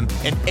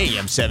 FM and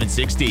AM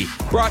 760.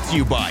 Brought to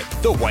you by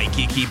the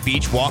Waikiki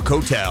Beach Walk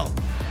Hotel.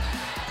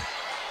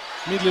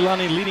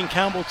 Mililani leading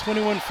Campbell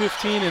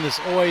 21-15 in this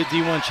OIA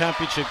D1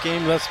 Championship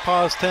game. Let's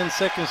pause 10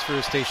 seconds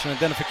for station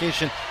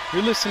identification.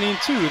 You're listening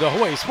to the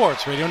Hawaii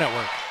Sports Radio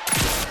Network.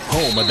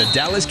 Home of the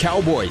Dallas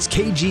Cowboys,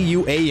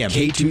 KGU AM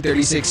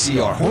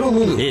K236CR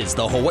Honolulu is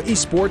the Hawaii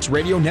Sports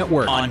Radio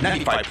Network on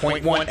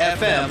 95.1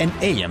 FM and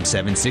AM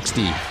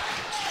 760.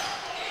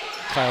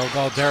 Kyle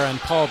Galdera and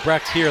Paul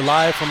Brecht here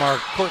live from our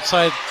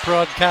courtside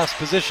broadcast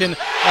position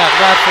at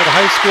Radford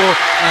High School.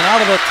 And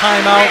out of the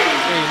timeout,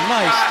 a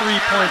nice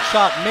three-point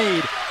shot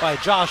made by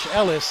Josh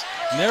Ellis,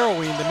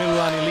 narrowing the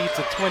Mililani lead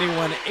to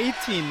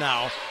 21-18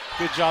 now.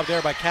 Good job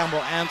there by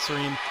Campbell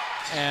answering.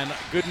 And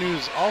good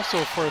news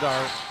also for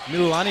our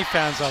Mililani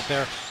fans out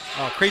there.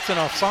 Creighton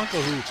Ovsanko,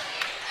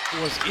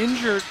 who was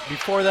injured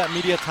before that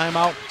media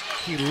timeout,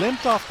 he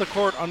limped off the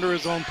court under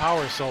his own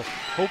power. So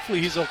hopefully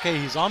he's okay.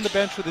 He's on the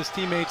bench with his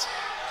teammates,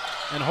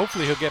 and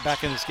hopefully he'll get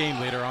back in this game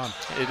later on.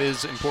 It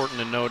is important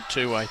to note,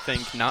 too, I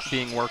think, not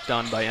being worked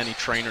on by any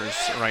trainers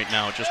right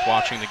now, just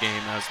watching the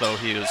game as though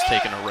he is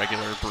taking a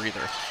regular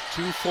breather.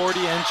 2:40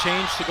 and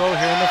change to go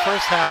here in the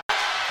first half.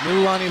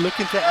 Mililani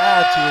looking to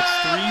add to its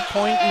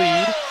 3-point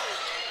lead.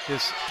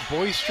 This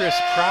boisterous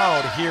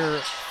crowd here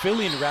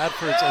filling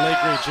Radford's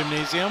Allegre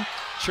Gymnasium,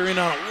 cheering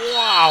on.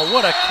 Wow,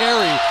 what a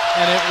carry!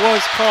 And it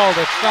was called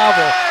a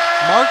travel.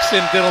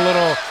 Markson did a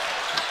little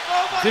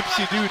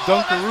dipsy-do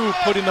dunkaroo,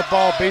 putting the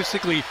ball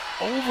basically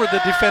over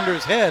the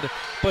defender's head,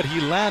 but he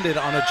landed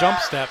on a jump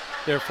step,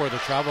 therefore the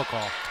travel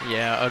call.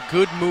 Yeah, a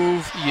good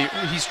move.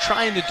 He's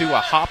trying to do a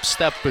hop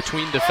step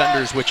between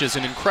defenders, which is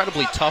an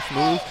incredibly tough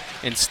move.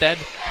 Instead,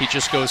 he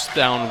just goes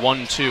down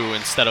 1-2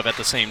 instead of at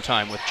the same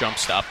time with jump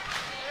stop.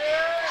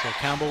 So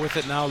Campbell with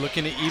it now,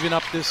 looking to even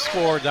up this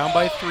score, down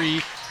by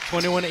 3,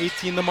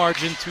 21-18 the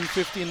margin,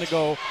 2:15 to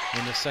go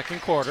in the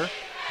second quarter.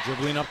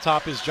 Dribbling up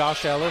top is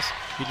Josh Ellis.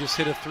 He just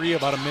hit a 3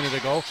 about a minute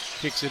ago,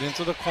 kicks it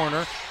into the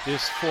corner.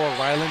 This for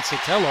Rylan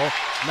Sotelo.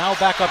 Now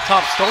back up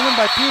top, stolen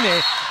by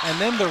Pine, and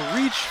then the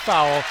reach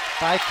foul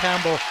by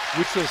Campbell,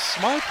 which was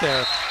smart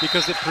there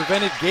because it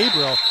prevented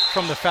Gabriel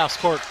from the fast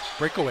court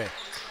breakaway.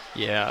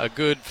 Yeah, a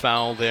good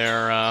foul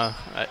there.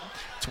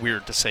 It's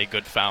weird to say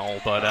good foul,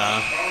 but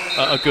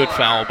a good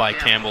foul by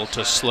Campbell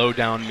to slow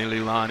down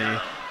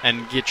Mililani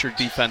and get your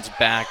defense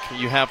back.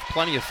 You have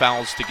plenty of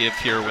fouls to give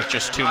here with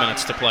just 2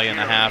 minutes to play in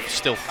the half.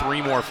 Still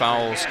 3 more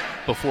fouls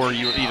before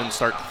you even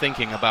start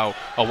thinking about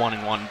a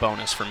 1-and-1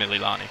 bonus for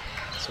Mililani.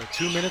 So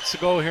 2 minutes to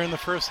go here in the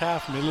first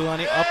half.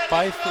 Mililani up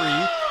by 3.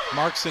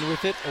 Markson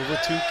with it over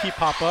to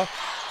Kipapa.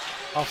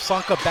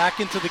 Ovsanko back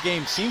into the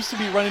game. Seems to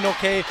be running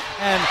okay,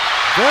 and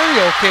very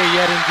okay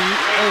yet indeed,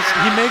 as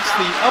he makes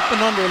the up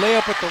and under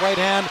layup with the right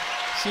hand.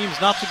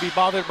 Seems not to be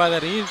bothered by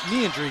that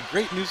knee injury.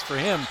 Great news for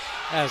him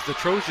as the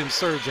Trojans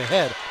surge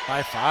ahead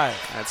by 5.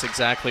 That's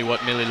exactly what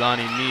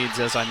Mililani needs.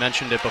 As I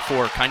mentioned it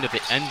before, kind of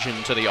the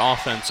engine to the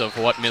offense of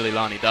what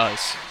Mililani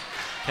does.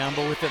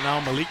 Campbell with it now.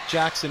 Malik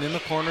Jackson in the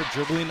corner,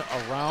 dribbling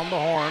around the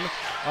horn.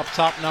 Up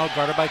top now,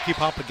 guarded by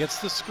Kipapa, gets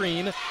the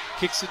screen,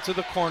 kicks it to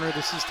the corner.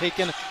 This is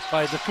taken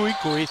by the Kui.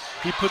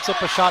 He puts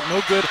up a shot,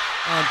 no good,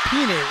 and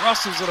Pine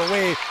wrestles it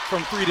away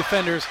from 3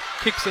 defenders,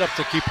 kicks it up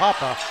to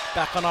Kipapa.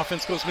 Back on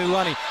offense goes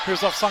Mililani. Here's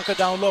Ovsanko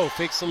down low,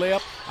 fakes the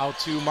layup, out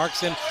to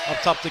Markson,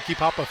 up top to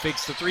Kipapa,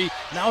 fakes the 3,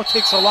 now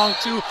takes a long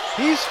 2,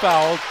 he's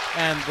fouled,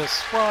 and the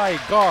spry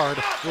guard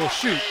will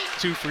shoot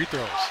 2 free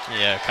throws.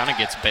 Yeah, kind of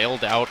gets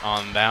bailed out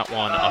on that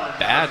one. A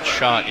bad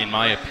shot, in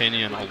my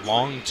opinion, a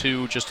long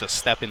 2, just a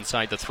step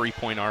inside the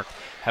 3-point arc,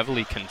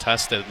 heavily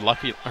contested.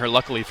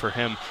 Luckily for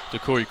him, the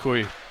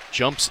Kui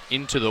jumps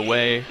into the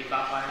way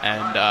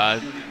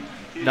and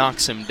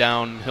knocks him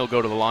down. He'll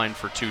go to the line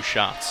for 2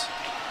 shots.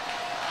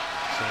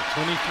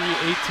 So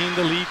 23-18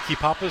 the lead.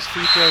 Kipapa's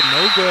free throw,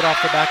 no good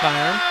off the back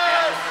iron.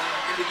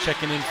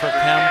 Checking in for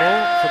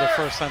Campbell for the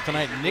first time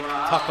tonight, Nick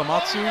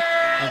Takamatsu.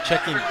 And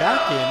checking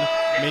back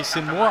in,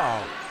 Mason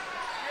Moa'au.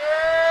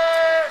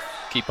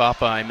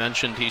 Kipapa, I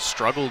mentioned he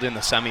struggled in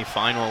the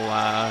semifinal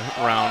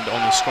round,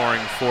 only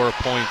scoring 4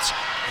 points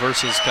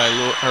versus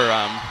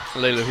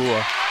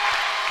Leilehua.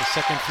 The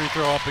second free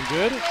throw up and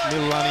good.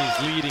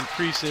 Mililani's lead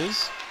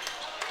increases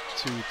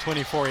to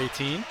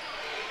 24-18.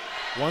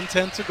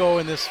 1:10 to go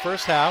in this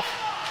first half.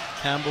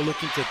 Campbell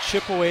looking to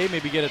chip away,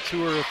 maybe get a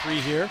 2 or a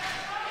 3 here.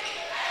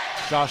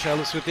 Josh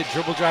Ellis with it,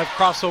 dribble drive,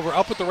 crossover,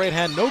 up with the right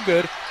hand, no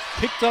good.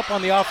 Picked up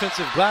on the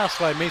offensive glass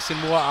by Mason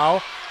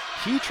Moa'au.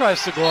 He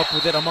tries to go up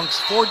with it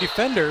amongst 4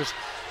 defenders,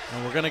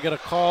 and we're going to get a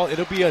call.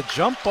 It'll be a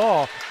jump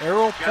ball,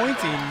 arrow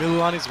pointing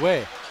Mililani's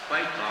way.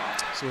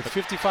 So with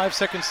 55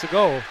 seconds to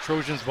go,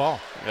 Trojans ball.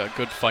 A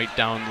good fight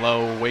down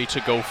low, way to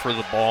go for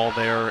the ball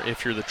there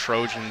if you're the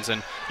Trojans,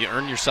 and you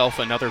earn yourself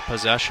another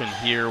possession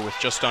here with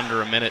just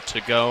under a minute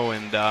to go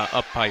and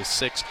up by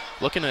 6.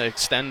 Looking to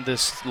extend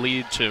this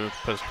lead to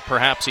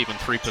perhaps even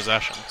 3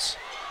 possessions.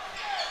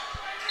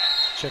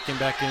 Checking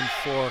back in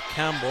for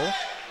Campbell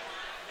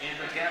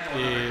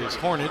is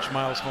Hornage,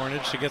 Miles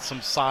Hornage, to get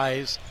some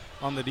size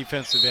on the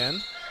defensive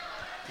end.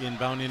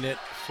 Inbounding it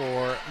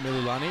for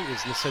Mililani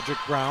is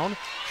LeCedric Brown.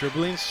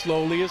 Dribbling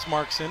slowly is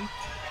Markson.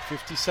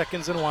 50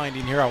 seconds and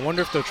winding here. I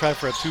wonder if they'll try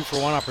for a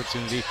 2-for-1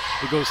 opportunity.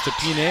 It goes to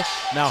Pine,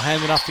 now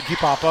handing off to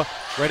Kipapa.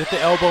 Right at the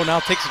elbow, now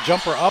takes a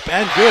jumper up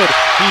and good.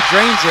 He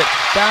drains it.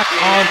 Back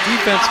on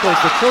defense goes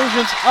the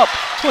Trojans, up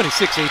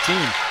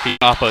 26-18.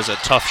 Kipapa is a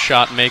tough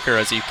shot maker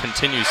as he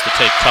continues to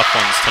take tough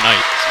ones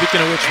tonight.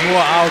 Speaking of which,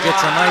 Moa'au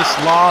gets a nice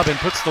lob and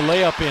puts the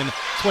layup in.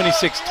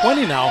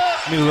 26-20 now.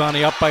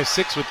 Mililani up by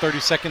 6 with 30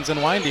 seconds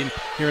and winding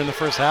here in the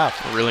first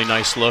half. A really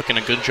nice look and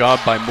a good job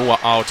by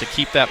Moa'au to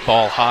keep that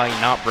ball high,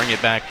 not bring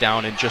it back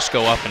down, and just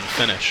go up and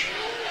finish.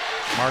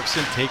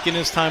 Markson taking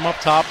his time up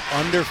top.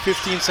 Under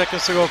 15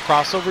 seconds to go.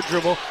 Crossover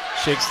dribble.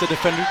 Shakes the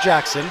defender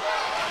Jackson.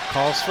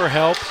 Calls for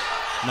help.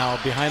 Now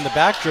behind the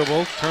back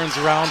dribble. Turns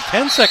around.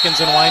 10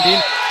 seconds and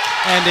winding.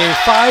 And a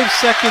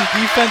 5-second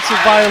defensive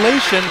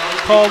violation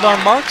called on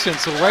Markson.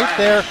 So right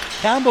there,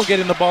 Campbell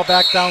getting the ball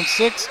back down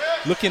 6.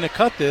 Looking to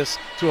cut this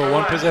to a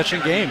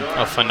 1-possession game.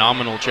 A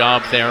phenomenal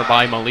job there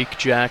by Malik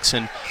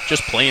Jackson.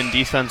 Just playing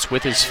defense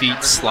with his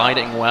feet,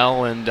 sliding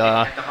well, and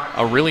a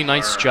really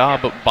nice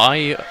job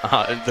by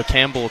the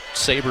Campbell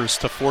Sabres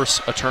to force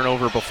a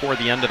turnover before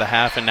the end of the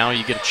half, and now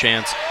you get a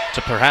chance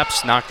to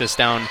perhaps knock this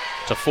down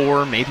to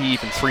 4, maybe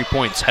even 3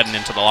 points heading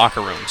into the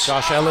locker rooms.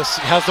 Josh Ellis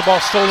has the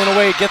ball stolen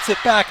away, gets it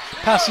back,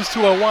 passes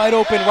to a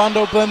wide-open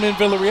Rondo Blemlin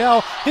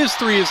Villarreal. His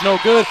 3 is no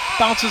good,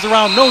 bounces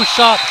around, no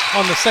shot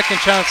on the second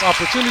chance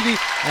opportunity,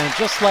 and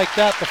just like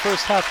that, the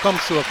first half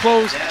comes to a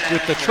close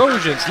with the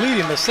Trojans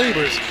leading the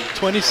Sabres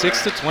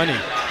 26-20.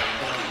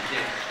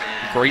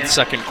 Great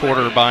second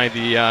quarter by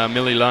the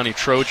Mililani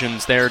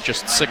Trojans there.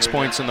 Just 6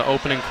 points in the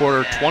opening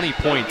quarter, 20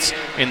 points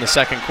in the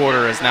second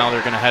quarter, as now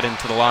they're going to head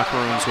into the locker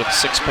rooms with a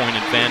 6-point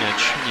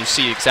advantage. You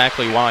see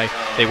exactly why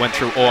they went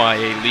through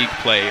OIA League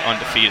play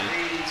undefeated.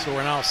 So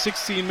we're now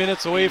 16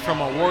 minutes away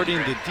from awarding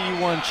the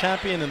D1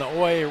 champion in the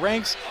OIA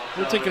ranks.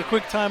 We'll take a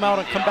quick time out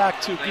and come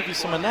back to give you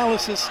some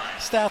analysis,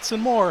 stats,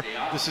 and more.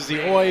 This is the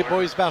OIA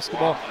Boys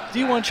Basketball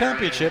D1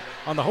 Championship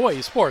on the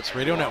Hawaii Sports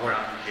Radio Network.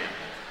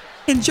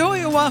 Enjoy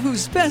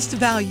Oahu's best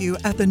value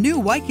at the new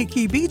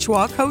Waikiki Beach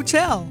Walk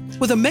Hotel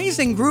with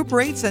amazing group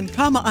rates and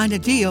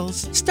Kama'aina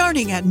deals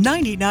starting at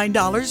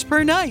 $99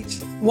 per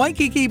night.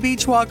 Waikiki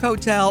Beach Walk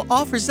Hotel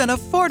offers an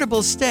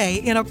affordable stay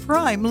in a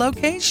prime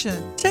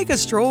location. Take a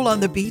stroll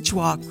on the beach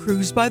walk,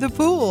 cruise by the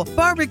pool,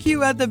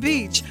 barbecue at the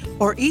beach,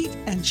 or eat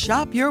and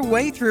shop your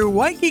way through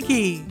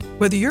Waikiki.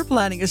 Whether you're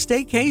planning a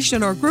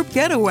staycation or group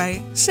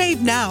getaway,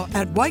 save now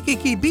at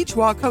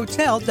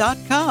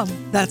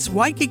WaikikiBeachWalkHotel.com. That's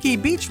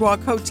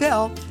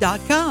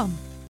WaikikiBeachWalkHotel.com.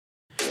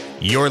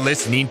 You're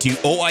listening to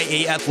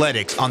OIA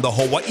Athletics on the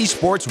Hawaii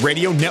Sports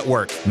Radio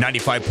Network,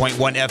 95.1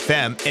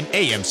 FM and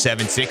AM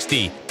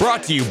 760.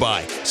 Brought to you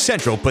by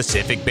Central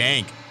Pacific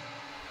Bank.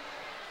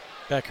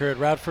 Back here at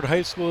Radford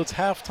High School, it's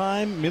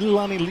halftime.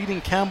 Mililani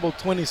leading Campbell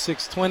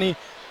 26-20.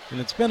 And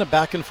it's been a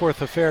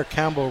back-and-forth affair,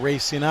 Campbell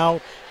racing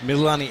out,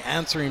 Mililani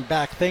answering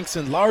back, thanks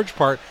in large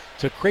part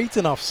to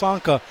Creighton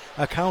Ofsanka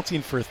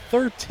accounting for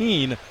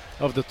 13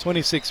 of the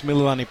 26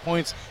 Mililani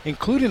points,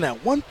 including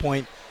at one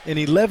point an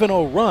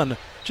 11-0 run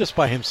just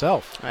by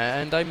himself.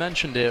 And I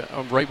mentioned it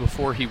right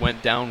before he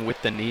went down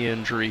with the knee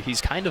injury. He's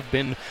kind of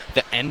been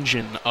the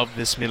engine of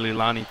this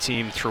Mililani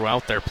team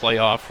throughout their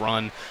playoff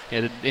run.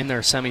 In their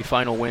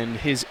semifinal win,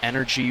 his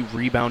energy,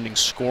 rebounding,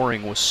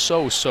 scoring was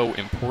so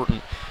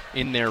important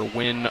in their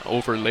win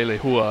over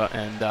Leilehua,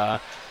 and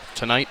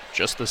tonight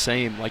just the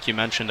same. Like you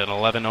mentioned, an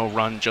 11-0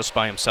 run just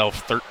by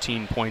himself,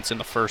 13 points in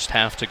the first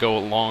half to go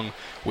along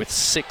with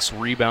 6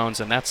 rebounds,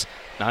 and that's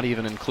not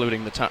even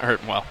including the time.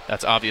 Well,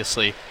 that's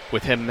obviously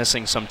with him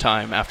missing some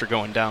time after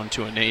going down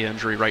to a knee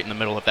injury right in the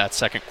middle of that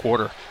second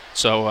quarter.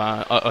 So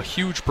a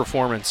huge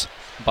performance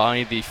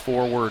by the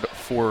forward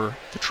for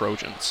the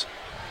Trojans.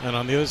 And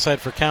on the other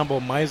side for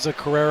Campbell, Maiza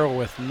Carrera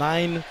with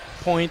 9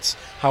 points.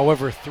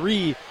 However,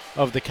 3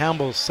 of the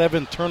Campbell's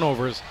 7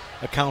 turnovers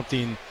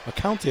accounted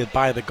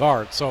by the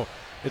guard. So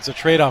it's a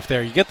trade-off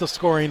there. You get the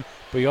scoring,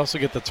 but you also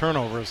get the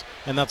turnovers,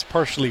 and that's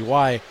partially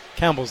why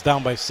Campbell's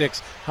down by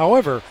 6.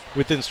 However,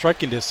 within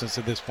striking distance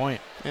at this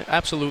point.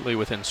 Absolutely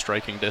within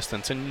striking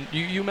distance, and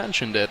you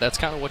mentioned it. That's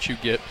kind of what you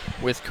get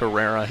with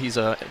Carrera. He's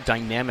a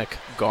dynamic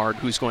guard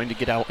who's going to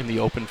get out in the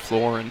open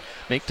floor and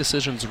make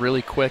decisions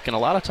really quick, and a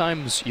lot of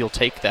times you'll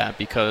take that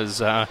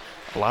because a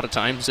lot of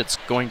times it's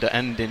going to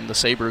end in the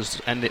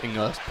Sabres ending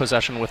a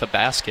possession with a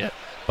basket.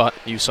 But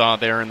you saw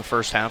there in the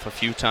first half a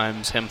few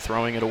times him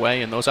throwing it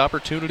away, and those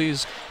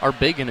opportunities are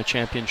big in a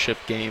championship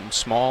game.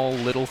 Small,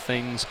 little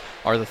things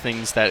are the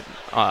things that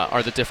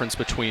are the difference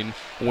between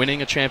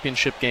winning a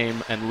championship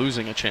game and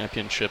losing a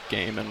championship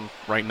game. And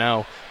right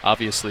now,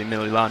 obviously,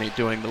 Mililani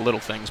doing the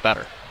little things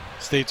better.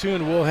 Stay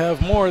tuned. We'll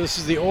have more. This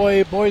is the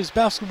OIA Boys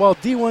Basketball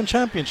D1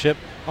 Championship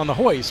on the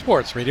Hawaii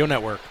Sports Radio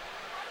Network.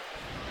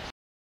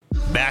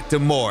 Back to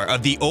more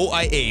of the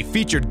OIA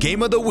featured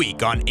Game of the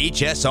Week on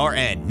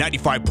HSRN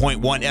 95.1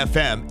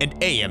 FM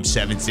and AM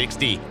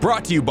 760.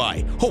 Brought to you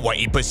by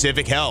Hawaii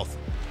Pacific Health.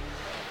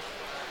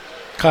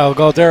 Kyle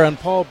Galdera and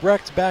Paul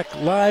Brecht back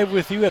live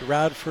with you at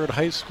Radford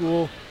High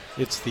School.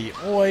 It's the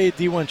OIA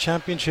D1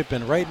 Championship,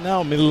 and right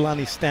now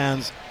Mililani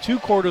stands 2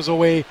 quarters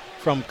away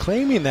from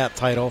claiming that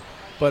title.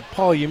 But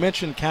Paul, you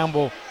mentioned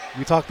Campbell.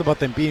 We talked about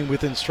them being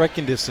within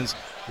striking distance.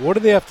 What do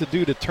they have to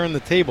do to turn the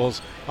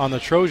tables on the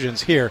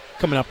Trojans here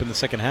coming up in the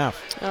second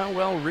half?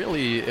 Well,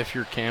 really, if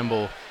you're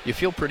Campbell, you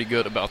feel pretty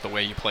good about the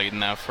way you played in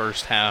that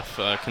first half,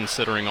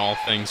 considering all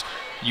things.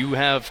 You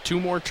have 2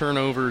 more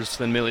turnovers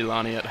than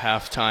Mililani at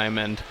halftime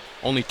and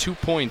only 2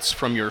 points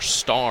from your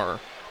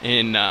star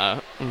in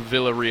Blenman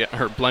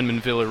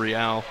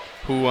Villarreal,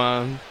 who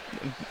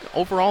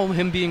overall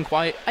him being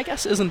quiet, I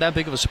guess, isn't that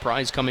big of a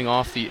surprise coming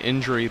off the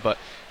injury, but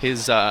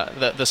his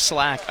the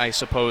slack, I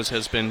suppose,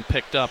 has been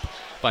picked up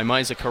by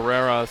Maiza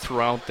Carrera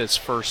throughout this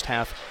first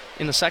half.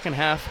 In the second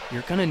half,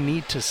 you're going to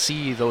need to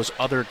see those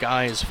other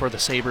guys for the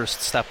Sabres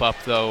step up,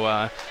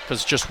 though,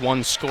 because just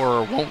one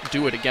scorer won't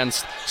do it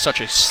against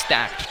such a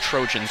stacked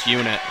Trojans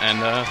unit.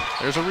 And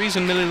there's a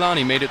reason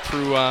Mililani made it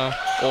through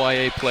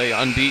OIA play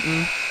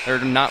unbeaten. They're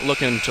not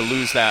looking to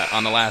lose that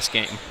on the last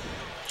game.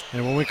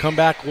 And when we come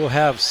back, we'll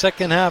have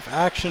second half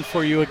action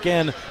for you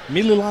again.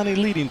 Mililani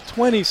leading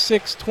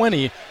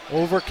 26-20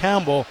 over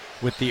Campbell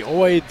with the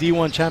OIA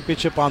D1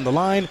 Championship on the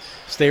line.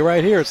 Stay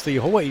right here. It's the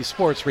Hawaii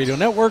Sports Radio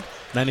Network,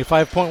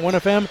 95.1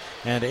 FM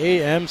and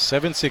AM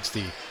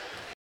 760.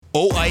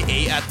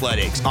 OIA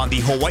Athletics on the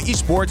Hawaii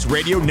Sports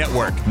Radio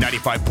Network,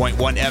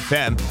 95.1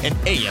 FM and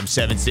AM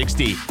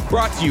 760.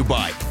 Brought to you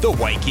by the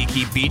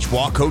Waikiki Beach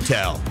Walk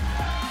Hotel.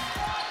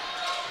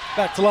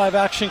 Back to live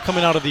action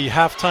coming out of the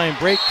halftime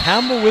break.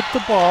 Campbell with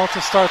the ball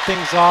to start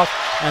things off,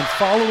 and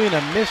following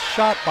a missed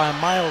shot by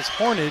Miles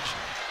Hornage,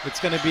 it's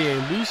going to be a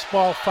loose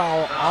ball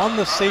foul on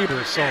the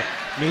Sabres. So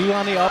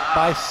Mililani up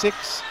by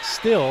 6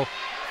 still,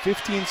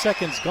 15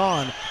 seconds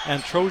gone,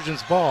 and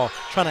Trojans ball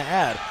trying to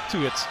add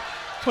to its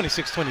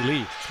 26-20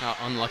 lead.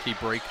 Unlucky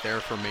break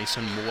there for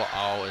Mason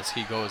Moa'au as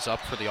he goes up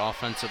for the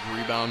offensive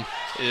rebound.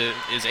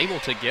 Is able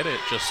to get it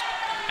just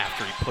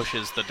after he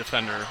pushes the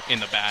defender in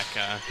the back.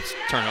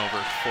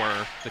 Turnover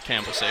for the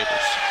Campbell Sabres.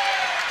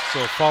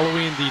 So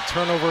following the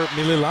turnover,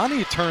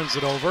 Mililani turns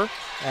it over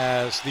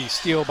as the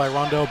steal by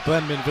Rondell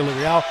Blenman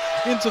Villarreal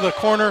into the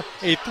corner.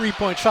 A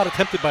 3-point shot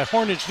attempted by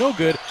Hornage, no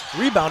good.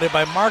 Rebounded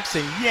by Marks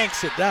and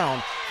yanks it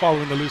down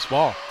following the loose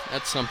ball.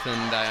 That's something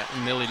that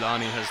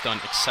Mililani has done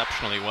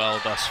exceptionally well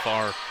thus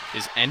far,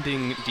 is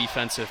ending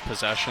defensive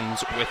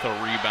possessions with a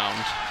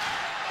rebound.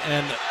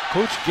 And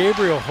Coach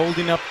Gabriel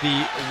holding up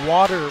the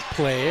water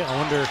play. I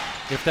wonder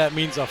if that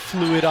means a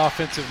fluid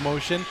offensive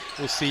motion.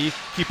 We'll see.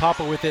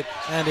 Kipapa with it,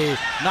 and a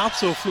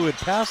not-so-fluid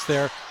pass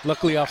there.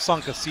 Luckily,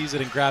 Ofsanka sees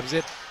it and grabs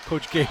it.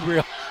 Coach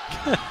Gabriel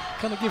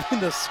kind of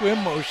giving the swim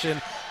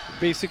motion,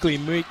 basically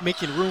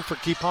making room for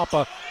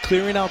Kipapa,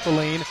 clearing out the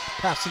lane,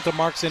 passing to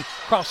Markson,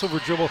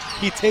 crossover dribble.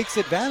 He takes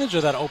advantage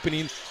of that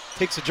opening,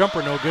 takes a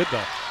jumper, no good,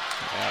 though.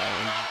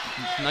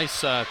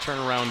 Nice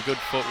turnaround, good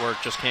footwork,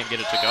 just can't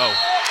get it to go.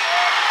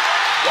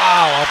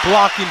 Wow, a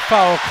blocking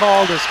foul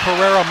called as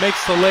Carrera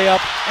makes the layup,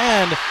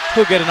 and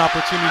he'll get an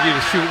opportunity to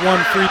shoot one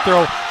free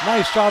throw.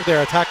 Nice job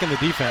there attacking the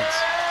defense.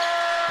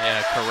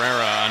 Yeah,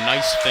 Carrera, a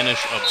nice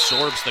finish,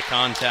 absorbs the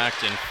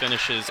contact and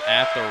finishes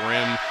at the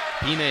rim.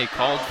 Pine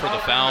called for the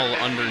foul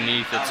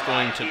underneath. It's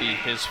going to be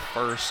his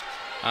first.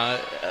 A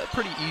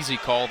pretty easy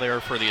call there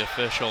for the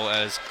official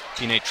as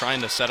Pine,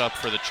 trying to set up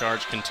for the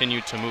charge,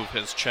 continued to move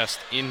his chest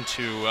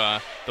into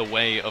the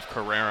way of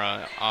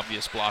Carrera.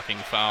 Obvious blocking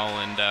foul,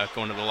 and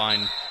going to the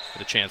line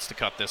with a chance to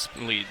cut this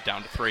lead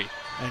down to 3.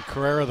 And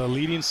Carrera, the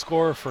leading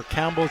scorer for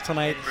Campbell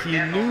tonight,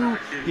 he knew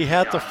he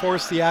had to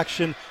force the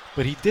action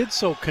but he did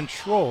so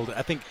controlled.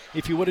 I think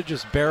if he would have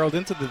just barreled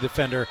into the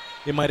defender,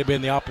 it might have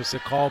been the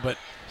opposite call, but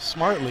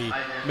smartly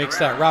makes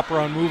that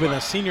wraparound move, and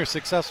a senior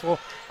successful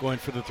going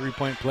for the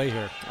three-point play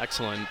here.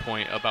 Excellent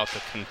point about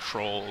the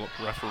control.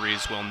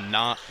 Referees will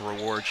not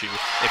reward you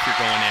if you're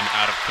going in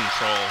out of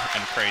control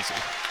and crazy.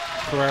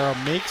 Carrera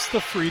makes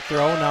the free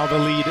throw. Now the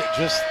lead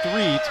just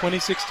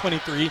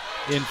 26-23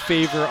 in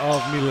favor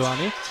of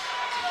Mililani.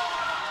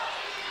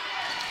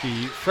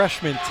 The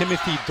freshman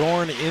Timothy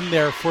Dorn in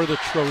there for the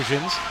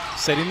Trojans,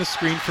 setting the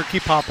screen for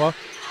Kipapa.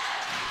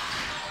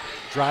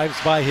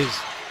 Drives by his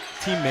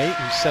teammate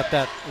who set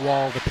that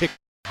wall to pick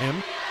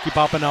him.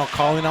 Kipapa now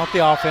calling out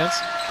the offense.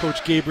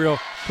 Coach Gabriel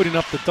putting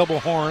up the double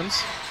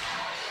horns.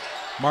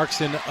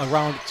 Markson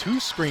around two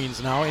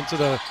screens now into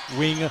the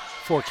wing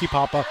for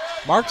Kipapa.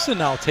 Markson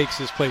now takes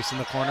his place in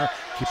the corner.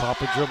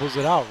 Kipapa dribbles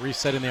it out,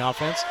 resetting the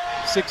offense.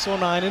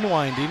 6:09 and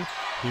winding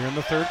here in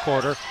the third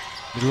quarter.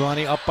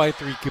 Mililani up by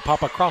 3.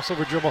 Kipapa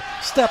crossover dribble,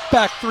 step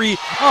back 3,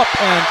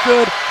 up and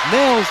good.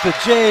 Nails the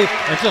J,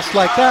 and just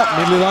like that,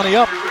 Mililani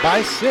up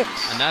by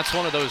 6. And that's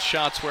one of those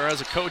shots where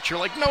as a coach you're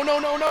like, no,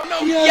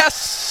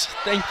 yes,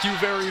 thank you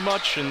very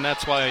much. And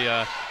that's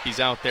why he's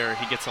out there.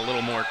 He gets a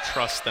little more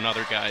trust than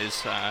other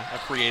guys. A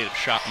creative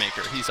shot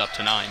maker. He's up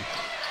to 9.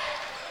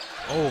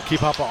 Oh,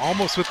 Kipapa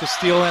almost with the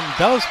steal and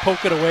does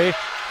poke it away.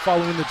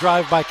 Following the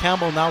drive by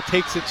Campbell, now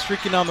takes it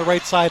streaking down the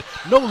right side.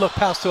 No look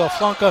pass to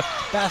Aflanka.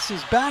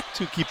 Passes back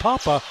to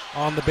Kipapa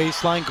on the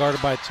baseline,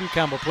 guarded by 2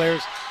 Campbell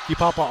players.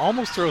 Kipapa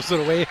almost throws it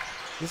away.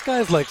 This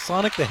guy's like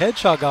Sonic the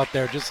Hedgehog out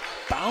there, just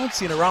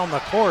bouncing around the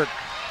court,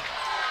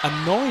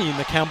 annoying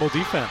the Campbell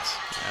defense.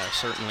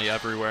 Certainly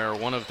everywhere.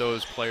 One of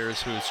those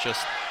players who's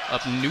just a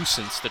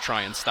nuisance to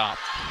try and stop.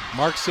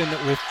 Markson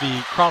with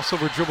the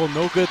crossover dribble,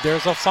 no good.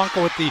 There's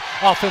Afsanka with the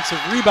offensive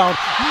rebound.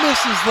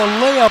 Misses the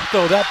layup,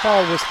 though. That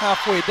ball was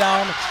halfway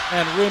down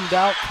and rimmed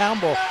out.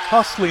 Campbell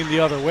hustling the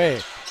other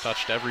way.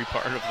 Touched every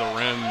part of the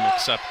rim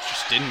except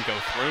just didn't go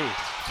through.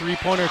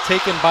 Three-pointer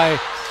taken by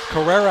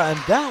Carrera, and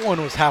that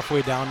one was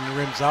halfway down and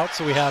rims out.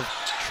 So we have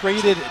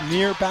traded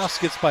near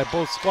baskets by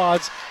both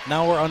squads.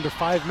 Now we're under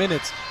 5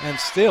 minutes, and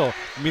still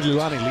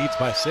Mililani leads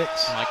by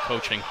 6. My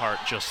coaching heart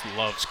just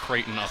loves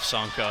Creighton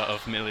Afsanka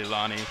of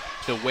Mililani.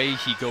 The way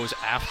he goes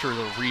after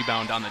the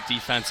rebound on the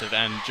defensive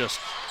end, just,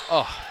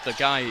 the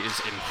guy is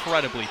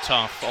incredibly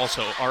tough.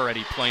 Also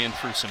already playing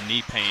through some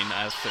knee pain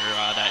after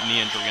that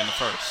knee injury in the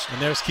first.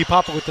 And there's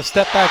Kipapa with the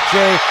step back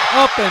J,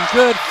 up and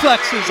good,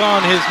 flexes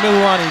on his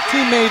Mililani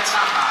teammates.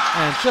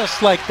 And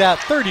just like that,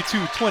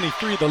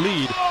 32-23 the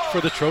lead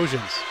for the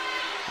Trojans.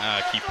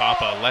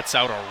 Kipapa lets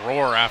out a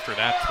roar after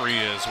that 3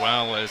 as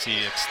well as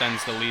he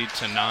extends the lead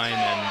to 9.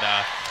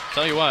 And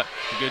tell you what,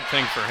 good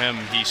thing for him,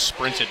 he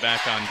sprinted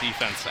back on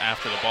defense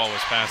after the ball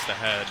was passed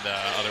ahead.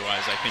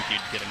 Otherwise, I think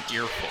you'd get an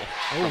earful.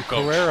 Oh,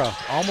 Carrera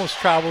almost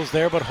travels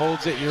there but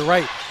holds it. You're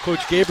right.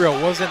 Coach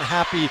Gabriel wasn't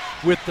happy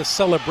with the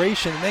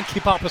celebration, and then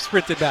Kipapa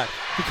sprinted back.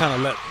 He kind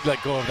of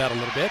let go of that a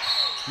little bit.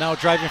 Now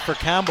driving for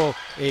Campbell,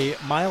 a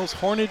Miles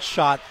Hornage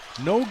shot,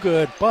 no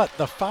good, but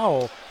the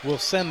foul will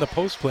send the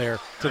post player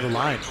to the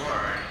line.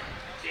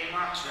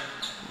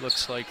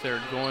 Looks like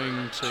they're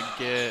going to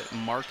get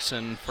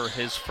Markson for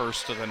his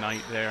first of the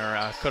night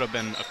there. Could have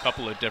been a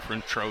couple of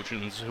different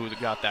Trojans who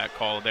got that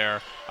call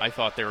there. I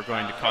thought they were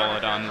going to call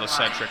it on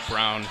LeCedric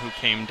Brown, who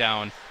came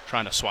down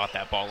trying to swat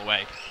that ball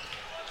away.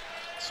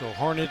 So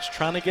Hornage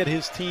trying to get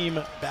his team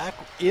back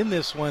in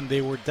this one.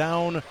 They were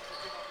down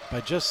by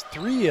just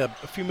 3 a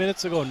few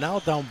minutes ago, now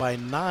down by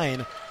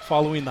 9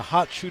 following the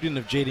hot shooting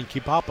of Jaden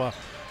Kipapa.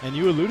 And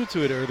you alluded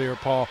to it earlier,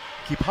 Paul.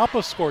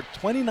 Kipapa scored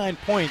 29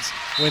 points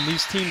when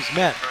these teams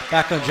met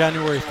back on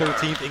January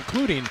 13th,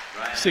 including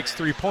 6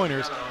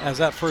 3-pointers, as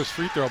that first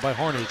free throw by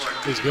Hornage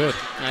is good.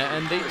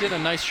 And they did a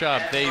nice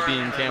job, they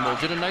being Campbell,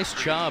 did a nice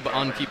job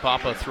on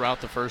Kipapa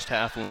throughout the first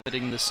half,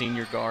 limiting the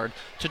senior guard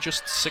to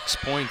just 6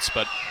 points.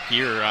 But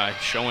here,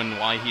 showing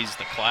why he's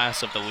the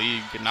class of the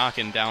league,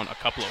 knocking down a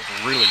couple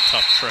of really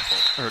tough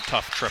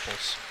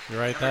triples. You're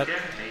right,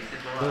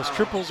 those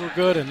triples were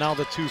good, and now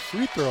the 2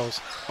 free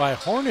throws by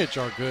Hornage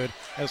are good,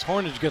 as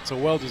Hornage gets a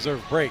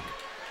well-deserved break.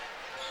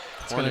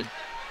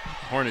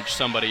 Hornage,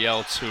 somebody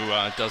else who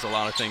does a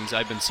lot of things.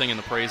 I've been singing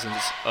the praises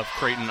of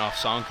Creighton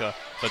Afsanka,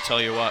 but tell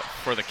you what,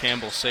 for the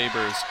Campbell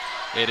Sabres,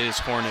 it is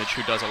Hornage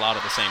who does a lot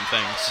of the same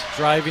things.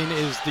 Driving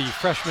is the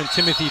freshman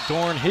Timothy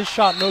Dorn. His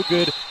shot no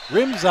good,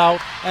 rims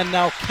out, and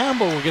now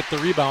Campbell will get the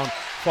rebound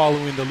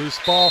following the loose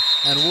ball,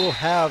 and we'll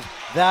have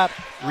that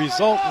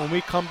result when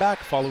we come back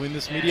following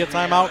this media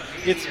timeout.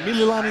 It's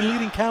Mililani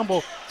leading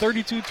Campbell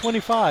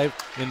 32-25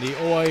 in the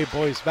OIA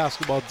Boys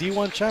Basketball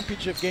D1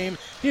 Championship game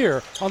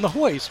here on the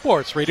Hawaii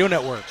Sports Radio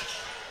Network.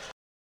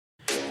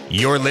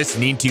 You're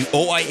listening to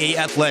OIA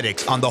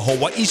Athletics on the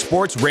Hawaii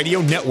Sports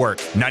Radio Network,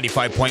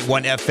 95.1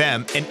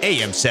 FM and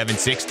AM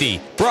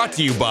 760. Brought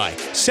to you by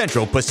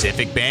Central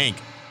Pacific Bank.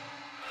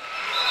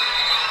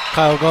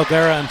 Kyle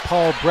Galdera and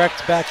Paul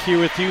Brecht back here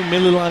with you.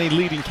 Mililani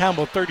leading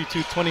Campbell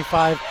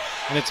 32-25.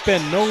 And it's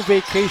been no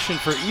vacation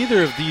for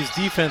either of these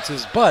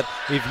defenses, but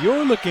if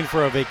you're looking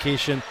for a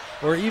vacation,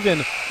 or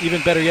even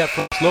better yet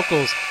for us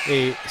locals,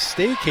 a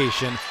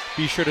staycation,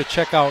 be sure to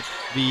check out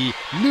the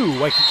new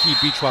Waikiki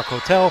Beach Walk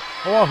Hotel,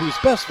 Oahu's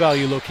best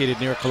value, located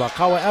near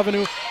Kalakaua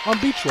Avenue on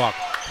Beach Walk,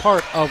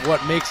 part of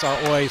what makes our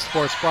Hawaii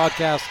Sports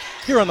broadcast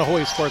here on the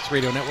Hawaii Sports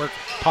Radio Network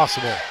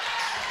possible.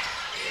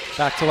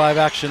 Back to live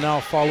action now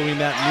following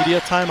that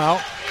media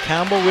timeout.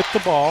 Campbell with the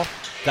ball,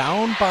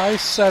 down by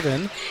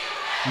 7,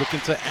 looking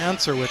to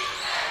answer with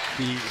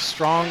the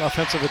strong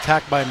offensive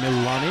attack by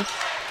Mililani.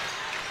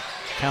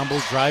 Campbell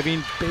driving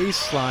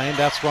baseline.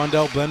 That's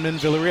Rondell Blenman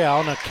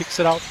Villarreal. Now kicks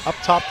it out up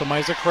top to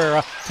Maiza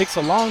Carrera. Takes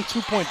a long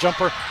 2-point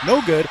jumper.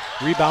 No good.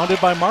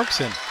 Rebounded by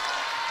Markson.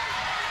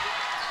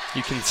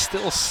 You can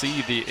still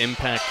see the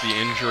impact the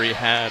injury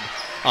had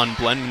on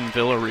Blenman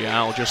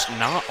Villarreal. Just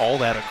not all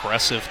that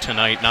aggressive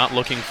tonight. Not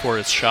looking for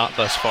his shot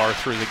thus far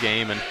through the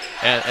game. And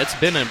it's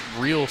been a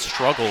real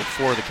struggle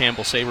for the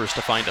Campbell Sabres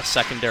to find a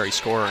secondary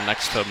scorer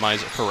next to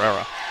Maiza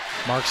Carrera.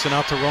 Markson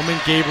out to Roman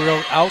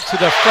Gabriel, out to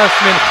the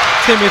freshman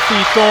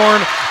Timothy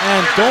Dorn,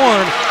 and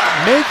Dorn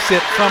makes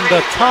it from the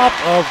top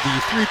of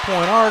the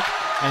three-point arc,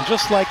 and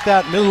just like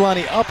that,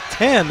 Mililani up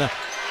 10.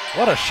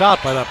 What a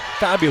shot by the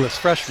fabulous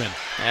freshman.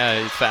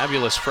 Yeah,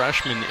 fabulous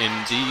freshman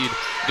indeed,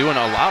 doing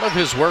a lot of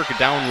his work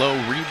down low,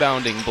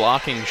 rebounding,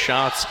 blocking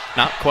shots,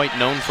 not quite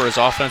known for his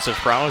offensive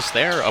prowess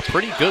there. A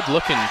pretty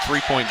good-looking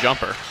three-point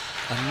jumper.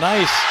 A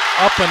nice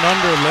up and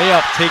under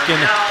layup taken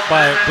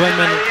by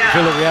Blenman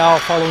Villarreal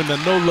following the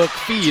no-look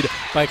feed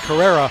by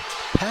Carrera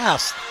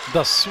past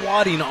the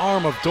swatting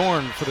arm of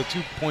Dorn for the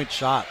 2-point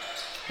shot.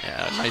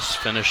 Yeah, nice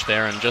finish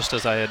there, and just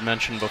as I had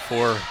mentioned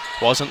before,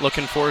 wasn't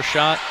looking for a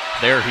shot.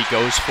 There he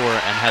goes for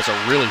it and has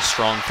a really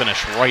strong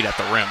finish right at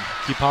the rim.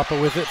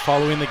 Kipapa with it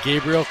following the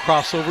Gabriel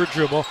crossover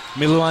dribble.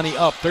 Mililani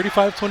up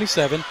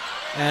 35-27,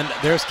 and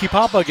there's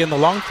Kipapa again, the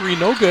long three,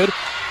 no good.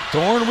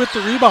 Dorn with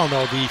the rebound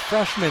though, the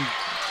freshman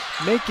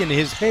making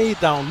his hay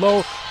down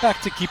low.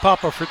 Back to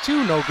Kipapa for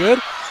 2, no good.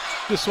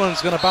 This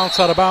one's going to bounce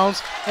out of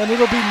bounds, and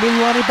it'll be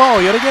Mililani ball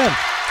yet again.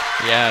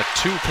 Yeah,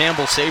 2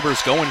 Campbell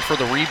Sabres going for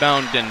the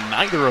rebound, and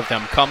neither of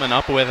them coming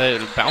up with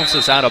it. It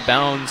bounces out of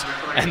bounds,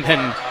 and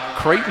then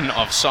Creighton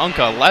of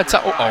Sanka lets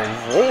out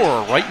a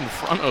roar right in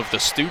front of the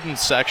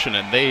students section,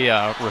 and they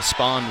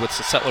respond with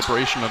a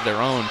celebration of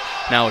their own.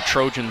 Now a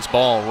Trojans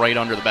ball right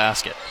under the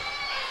basket.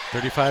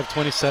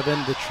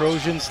 35-27, the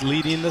Trojans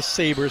leading the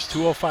Sabres,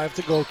 2:05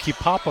 to go.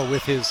 Kipapa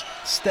with his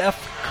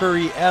Steph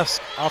Curry-esque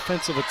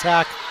offensive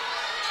attack,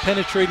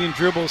 penetrating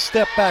dribbles,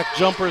 step-back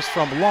jumpers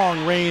from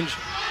long range.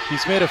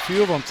 He's made a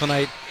few of them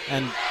tonight,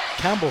 and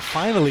Campbell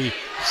finally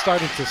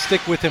starting to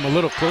stick with him a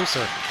little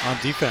closer on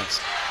defense.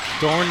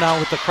 Dorn now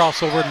with the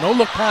crossover,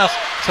 no-look pass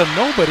to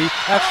nobody,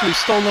 actually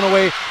stolen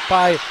away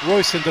by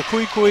Royson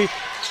DeKuikui,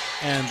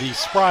 and the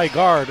spry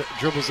guard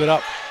dribbles it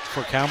up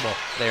for Campbell.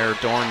 There,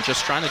 Dorn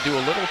just trying to do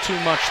a little too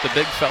much. The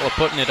big fella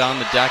putting it on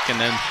the deck and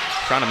then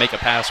trying to make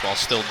a pass while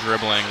still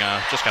dribbling.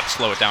 Just got to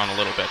slow it down a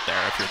little bit there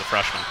if you're the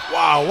freshman.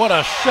 Wow, what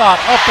a shot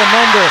up and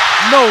under.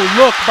 No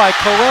look by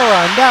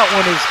Carrera, and that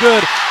one is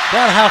good.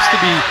 That has to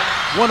be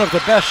one of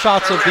the best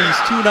shots of these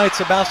 2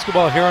 nights of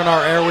basketball here on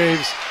our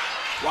airwaves.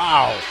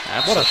 Wow,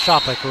 what a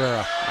shot by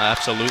Carrera.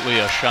 Absolutely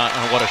a shot.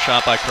 What a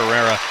shot by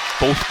Carrera.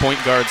 Both point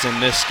guards in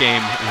this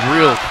game,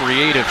 real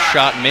creative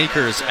shot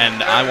makers,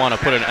 and I want to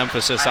put an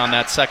emphasis on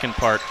that second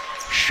part,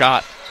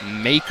 shot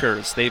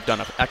makers. They've done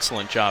an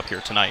excellent job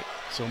here tonight.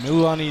 So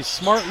Mililani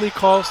smartly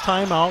calls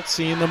timeout,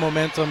 seeing the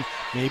momentum,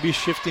 maybe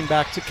shifting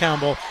back to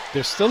Campbell.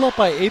 They're still up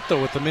by 8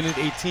 though with a minute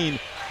 18.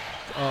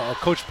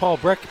 Coach Paul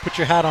Breck, put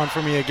your hat on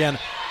for me again.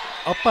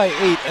 Up by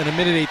 8 and a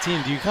minute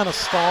 18. Do you kind of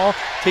stall,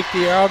 take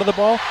the air out of the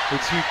ball, or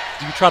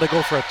do you try to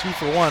go for a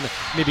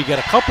 2-for-1, maybe get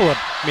a couple of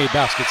made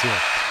baskets here?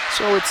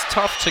 So it's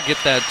tough to get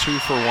that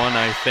 2-for-1,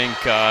 I think,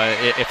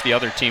 if the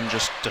other team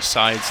just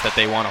decides that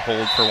they want to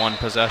hold for one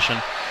possession.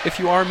 If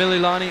you are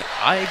Mililani,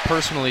 I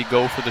personally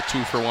go for the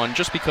 2-for-1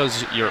 just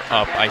because you're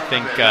up. I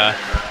think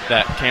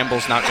that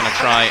Campbell's not going to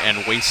try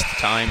and waste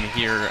time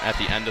here at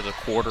the end of the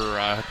quarter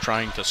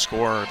trying to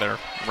score. They're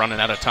running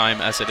out of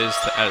time as it is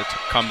to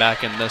come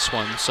back in this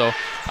one. So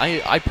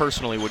I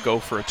personally would go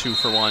for a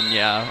 2-for-1,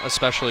 yeah,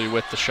 especially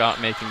with the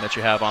shot making that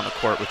you have on the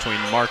court between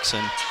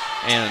Markson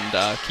and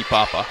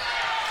Kipapa.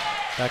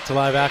 Back to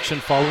live action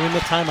following the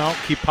timeout.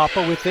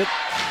 Kipapa with it.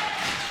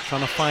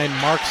 Trying to find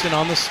Markson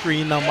on the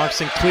screen. Now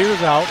Markson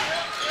clears out.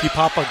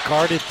 Kipapa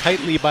guarded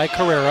tightly by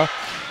Carrera.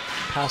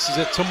 Passes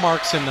it to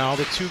Markson now.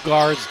 The 2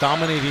 guards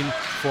dominating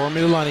for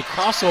Mililani.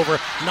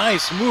 Crossover.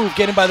 Nice move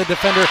getting by the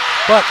defender,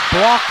 but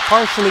blocked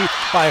partially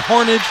by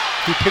Hornage,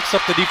 who picks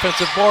up the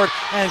defensive board.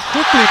 And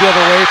quickly the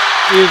other way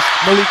is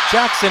Malik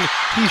Jackson.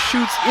 He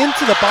shoots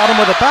into the bottom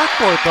of the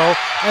backboard though,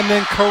 and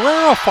then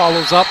Carrera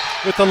follows up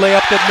with a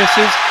layup that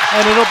misses,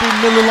 and it'll be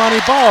Mililani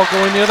ball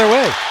going the other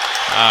way.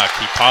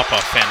 Kipapa,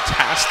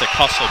 fantastic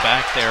hustle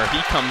back there. He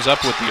comes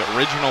up with the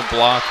original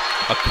block,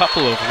 a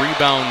couple of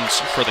rebounds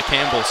for the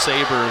Campbell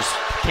Sabres.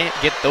 Can't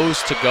get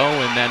those to go,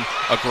 and then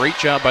a great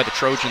job by the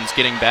Trojans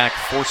getting back,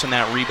 forcing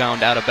that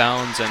rebound out of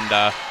bounds, and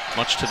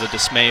much to the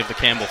dismay of the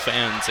Campbell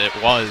fans, it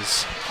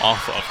was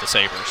off of the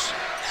Sabres.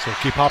 So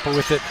Kipapa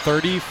with it,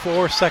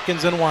 34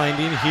 seconds and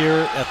winding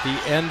here at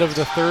the end of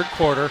the third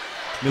quarter.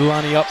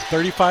 Mililani up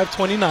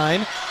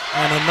 35-29,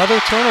 and another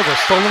turnover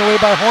stolen away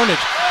by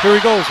Hornage. Here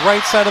he goes,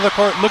 right side of the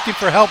court, looking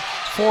for help,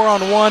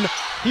 4-on-1.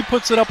 He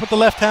puts it up with the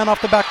left hand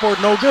off the backboard,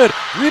 no good.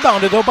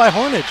 Rebounded though by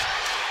Hornage.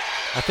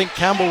 I think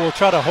Campbell will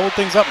try to hold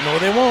things up. No,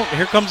 they won't.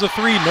 Here comes a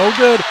three, no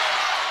good.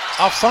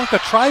 Afsanka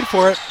tried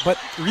for it, but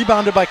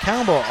rebounded by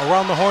Campbell.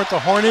 Around the horn to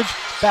Hornage,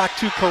 back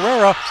to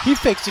Carrera. He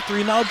fakes the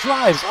three, now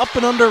drives, up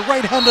and under,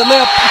 right-handed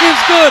layup, is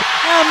good,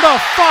 and the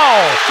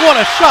foul. What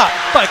a shot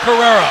by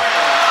Carrera.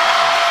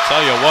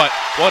 Tell you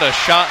what a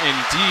shot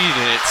indeed,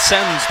 and it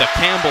sends the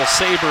Campbell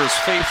Sabres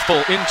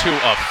faithful into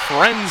a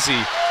frenzy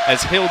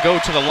as he'll go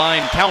to the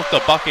line, count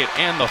the bucket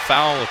and the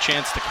foul, a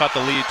chance to cut the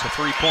lead to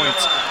 3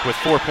 points with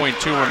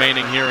 4.2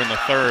 remaining here in the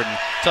third. And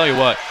tell you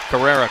what,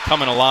 Carrera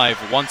coming alive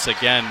once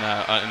again,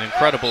 an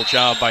incredible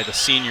job by the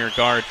senior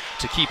guard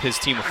to keep his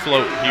team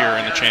afloat here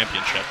in the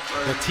championship.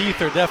 The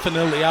teeth are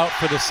definitely out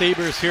for the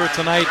Sabres here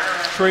tonight,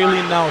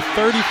 trailing now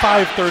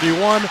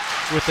 35-31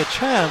 with a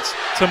chance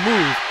to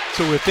move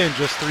to within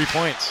just 3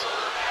 points.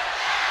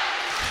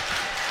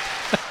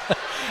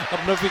 I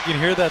don't know if you can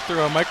hear that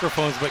through our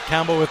microphones, but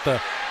Campbell with the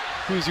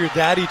 "Who's your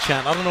daddy"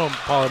 chant. I don't know,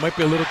 Paul, it might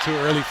be a little too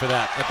early for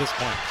that at this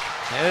point.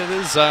 It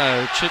is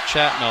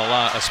chit-chatting a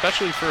lot,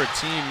 especially for a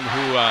team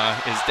who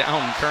is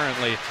down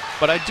currently.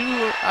 But I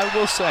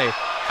will say,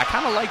 I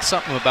kind of like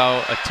something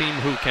about a team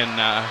who can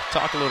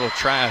talk a little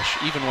trash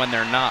even when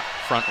they're not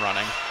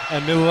front-running.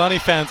 And Mililani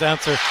fans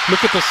answer,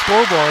 look at the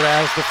scoreboard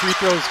as the free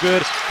throw is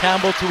good.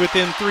 Campbell to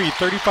within 3,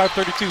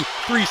 35-32,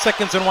 3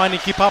 seconds and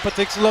winding. Kipapa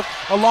takes a look,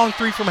 a long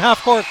three from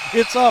half court.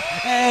 It's up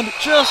and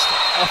just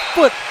a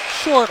foot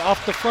short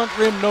off the front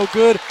rim, no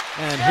good.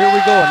 And here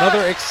we go,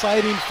 another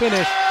exciting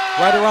finish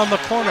right around the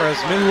corner as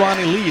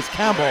Mililani leads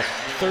Campbell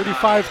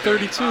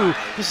 35-32.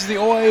 This is the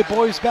OIA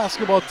Boys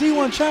Basketball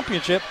D1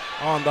 Championship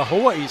on the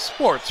Hawaii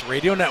Sports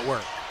Radio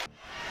Network.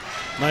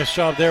 Nice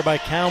job there by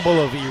Campbell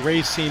of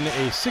erasing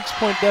a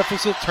 6-point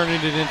deficit, turning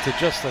it into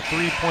just a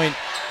 3-point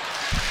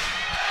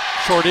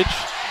shortage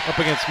up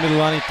against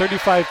Mililani.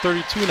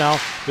 35-32 now.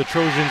 The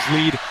Trojans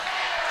lead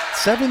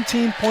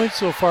 17 points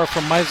so far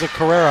from Maiza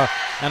Carrera.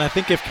 And I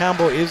think if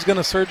Campbell is going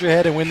to surge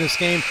ahead and win this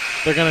game,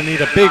 they're going to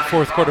need a big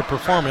fourth quarter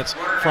performance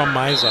from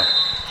Maiza.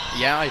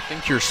 Yeah, I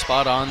think you're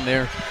spot on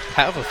there.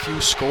 Have a few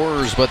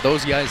scorers, but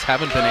those guys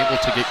haven't been able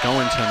to get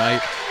going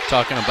tonight.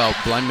 Talking about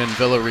Blendman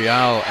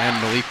Villarreal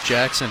and Malik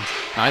Jackson,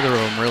 neither of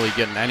them really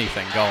getting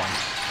anything going.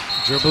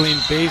 Dribbling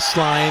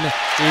baseline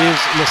is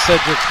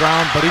LeCedric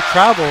Brown, but he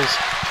travels,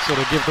 so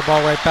to give the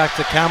ball right back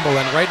to Campbell.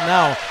 And right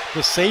now,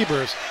 the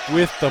Sabres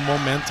with the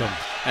momentum.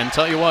 And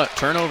tell you what,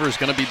 turnover is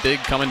going to be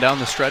big coming down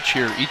the stretch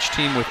here. Each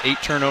team with 8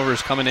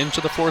 turnovers coming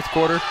into the fourth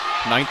quarter.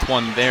 9th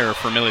one there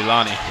for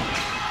Mililani.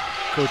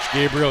 Coach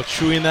Gabriel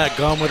chewing that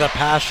gum with a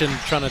passion,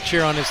 trying to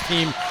cheer on his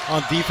team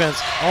on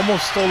defense.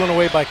 Almost stolen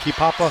away by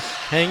Kipapa.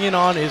 Hanging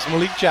on is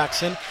Malik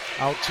Jackson.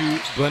 Out to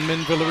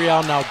Blendman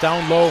Villarreal, now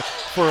down low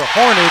for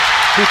Hornage,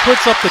 who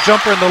puts up the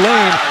jumper in the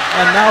lane.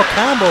 And now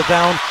Campbell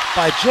down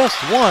by just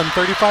one,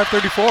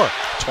 35-34.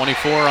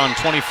 24 on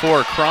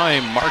 24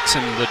 crime.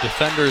 Markson, the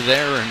defender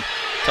there, and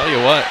tell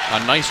you what,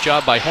 a nice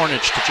job by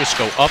Hornage to just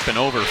go up and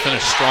over,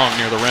 finish strong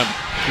near the rim.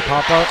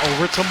 Kipapa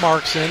over to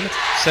Markson,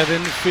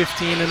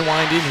 7:15 and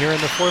winding here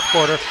in the fourth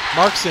quarter.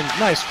 Markson,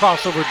 nice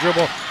crossover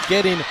dribble,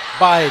 getting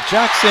by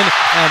Jackson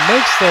and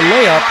makes the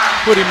layup,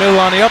 putting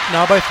Mililani up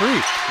now by 3.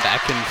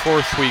 Back and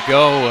forth we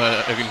go.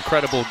 An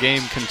incredible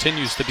game,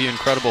 continues to be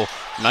incredible.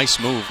 Nice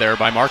move there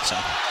by Markson.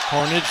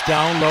 Hornage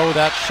down low,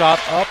 that shot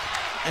up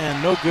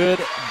and no good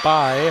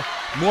by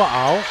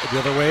Mua'au. The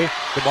other way,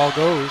 the ball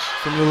goes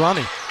from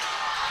Mililani.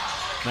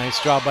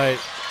 Nice job by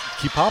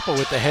Kipapa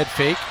with the head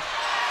fake.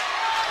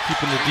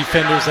 Keeping the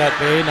defenders at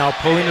bay. Now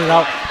pulling it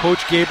out.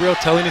 Coach Gabriel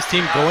telling his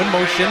team, go in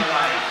motion.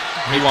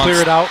 Clear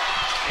it out.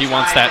 He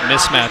wants that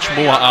mismatch.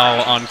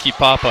 Mua'au on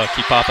Kipapa.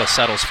 Kipapa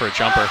settles for a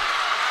jumper.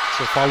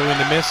 So following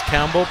the miss,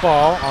 Campbell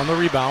ball on the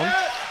rebound.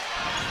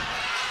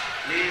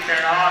 Please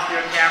turn off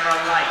your camera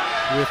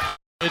light. With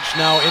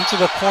now into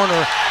the corner.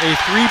 A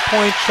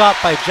 3-point shot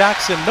by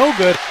Jackson. No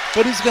good,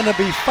 but he's going to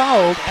be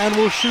fouled and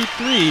will shoot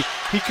 3.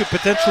 He could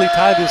potentially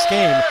tie this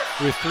game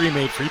with 3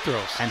 made free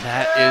throws. And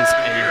that is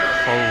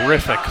a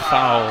horrific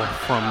foul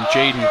from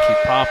Jaden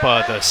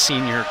Kipapa, the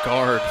senior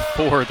guard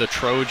for the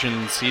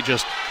Trojans. He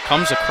just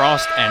comes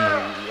across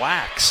and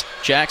whacks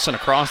Jackson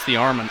across the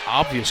arm. An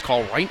obvious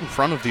call right in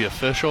front of the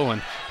official,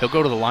 and he'll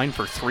go to the line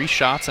for 3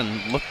 shots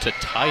and look to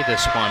tie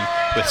this one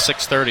with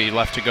 6:30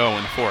 left to go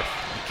in the fourth.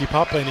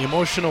 Kipapa, an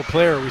emotional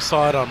player. We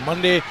saw it on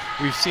Monday.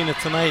 We've seen it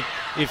tonight.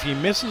 If he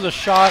misses a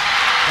shot,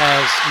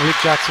 as Malik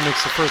Jackson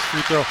makes the first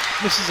free throw,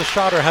 misses a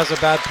shot or has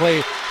a bad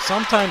play,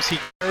 sometimes he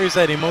carries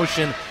that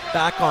emotion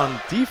back on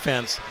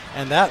defense,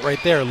 and that right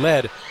there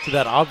led to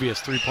that obvious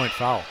 3-point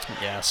foul.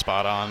 Yeah,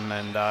 spot on,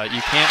 and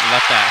you can't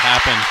let that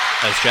happen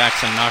as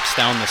Jackson knocks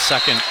down the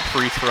second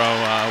free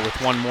throw with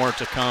 1 more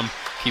to come.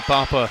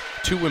 Kipapa,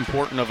 too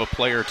important of a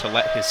player to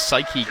let his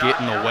psyche get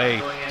in the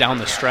way down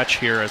the stretch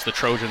here as the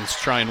Trojans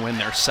try and win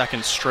their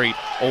second straight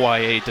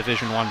OIA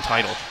Division I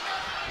title.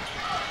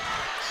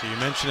 So you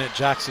mentioned it,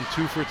 Jackson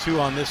 2 for 2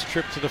 on this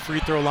trip to the free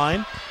throw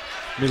line.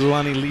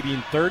 Mililani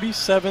leading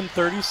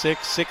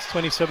 37-36,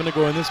 6:27 to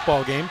go in this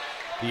ball game.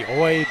 The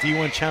OIA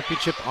D1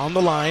 championship on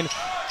the line.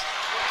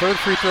 Third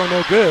free throw,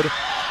 no good.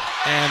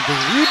 And the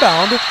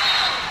rebound,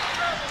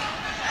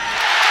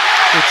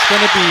 it's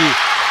going to be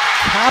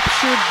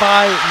captured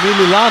by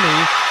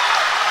Mililani.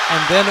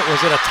 And then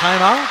was it a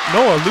timeout?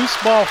 No, a loose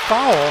ball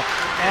foul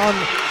on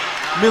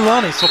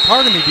Mililani. So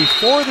pardon me,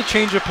 before the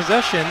change of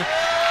possession,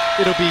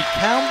 it'll be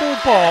Campbell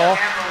ball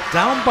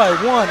down by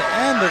 1,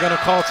 and they're going to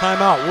call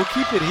timeout. We'll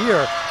keep it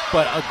here,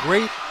 but a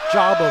great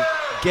job of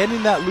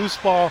getting that loose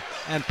ball,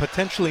 and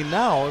potentially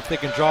now, if they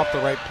can draw up the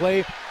right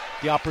play,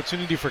 the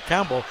opportunity for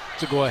Campbell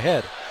to go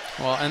ahead.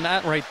 Well, and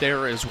that right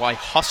there is why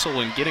hustle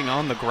and getting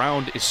on the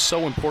ground is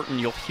so important.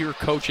 You'll hear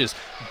coaches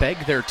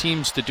beg their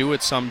teams to do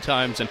it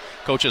sometimes, and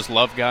coaches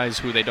love guys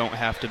who they don't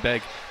have to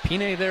beg.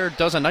 Pine there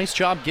does a nice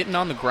job getting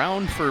on the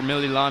ground for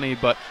Mililani,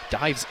 but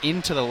dives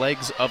into the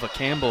legs of a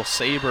Campbell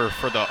Sabre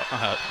for the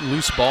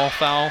loose ball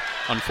foul.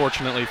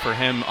 Unfortunately for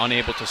him,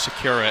 unable to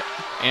secure it.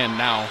 And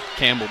now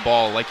Campbell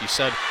ball, like you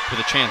said, with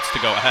a chance to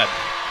go ahead.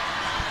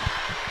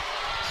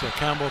 So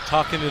Campbell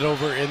talking it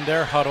over in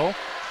their huddle.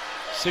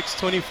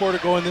 6:24 to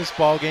go in this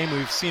ball game.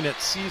 We've seen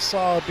it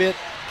seesaw a bit.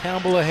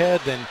 Campbell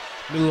ahead, then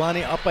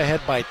Mililani up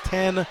ahead by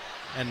 10,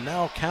 and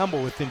now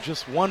Campbell within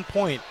just 1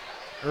 point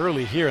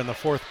early here in the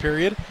fourth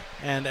period.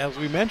 And as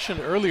we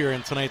mentioned earlier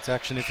in tonight's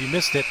action, if you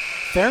missed it,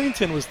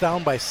 Farrington was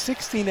down by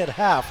 16 at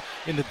half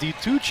in the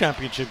D2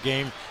 championship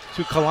game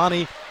to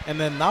Kalani, and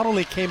then not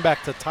only came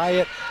back to tie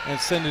it and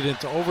send it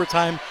into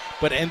overtime,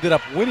 but ended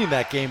up winning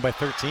that game by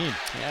 13.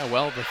 Yeah,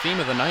 well, the theme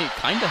of the night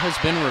kind of has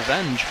been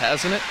revenge,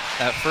 hasn't it?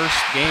 That first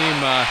game,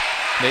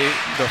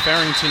 the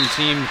Farrington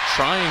team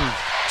trying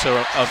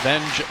to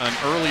avenge an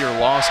earlier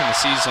loss in the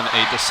season,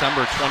 a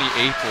December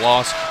 28th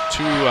loss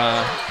to,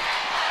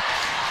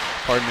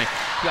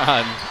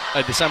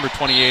 a December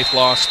 28th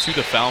loss to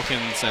the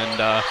Falcons,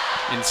 and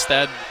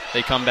instead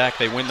they come back,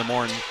 they win the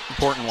more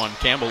important one.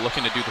 Campbell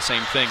looking to do the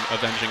same thing,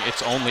 avenging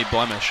its only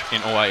blemish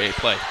in OIA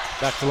play.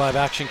 Back to live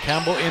action.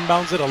 Campbell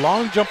inbounds it. A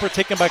long jumper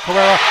taken by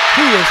Carrera.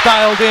 He is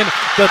dialed in.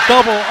 The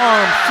double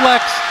arm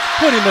flex,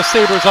 putting the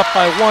Sabres up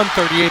by 1,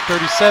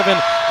 38-37.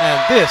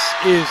 And this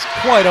is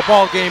quite a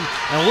ball game.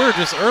 And we're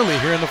just early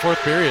here in the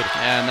fourth period.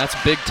 And that's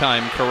big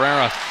time.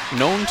 Carrera,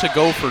 known to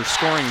go for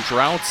scoring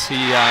droughts.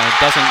 He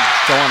doesn't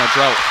go on a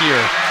drought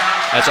here,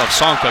 as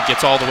Ovsanka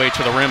gets all the way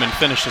to the rim and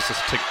finishes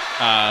to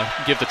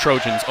give the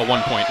Trojans a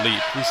 1 point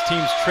lead. These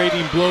teams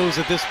trading blows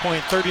at this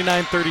point.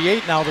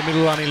 39-38 now the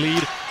Mililani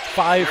lead.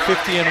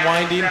 5:50 and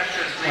winding.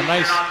 A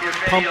nice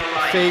pump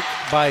fake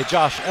by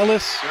Josh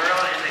Ellis.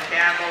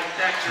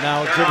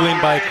 Now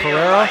dribbling by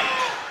Carrera.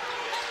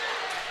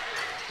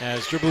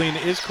 As dribbling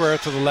is Carrera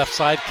to the left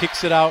side.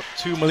 Kicks it out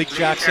to Malik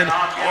Jackson.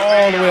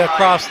 All the way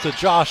across to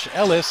Josh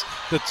Ellis.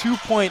 The 2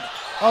 point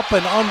up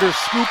and under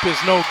scoop is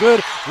no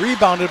good.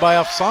 Rebounded by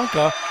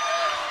Ovsanka.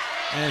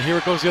 And here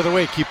it goes the other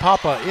way.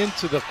 Kipapa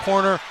into the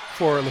corner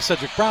for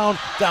LeCedric Brown.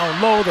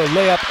 Down low, the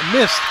layup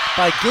missed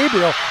by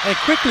Gabriel. And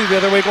quickly the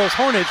other way goes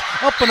Hornage.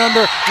 Up and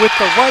under with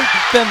the right,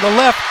 then the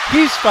left.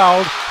 He's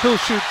fouled. He'll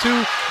shoot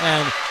 2.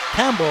 And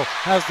Campbell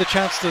has the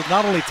chance to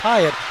not only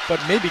tie it,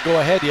 but maybe go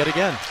ahead yet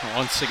again.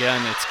 Once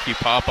again, it's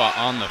Kipapa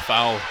on the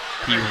foul.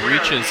 He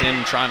reaches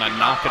in trying to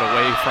knock it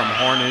away from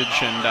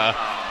Hornage, and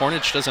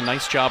Hornage does a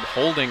nice job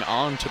holding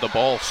on to the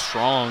ball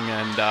strong,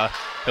 and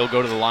he'll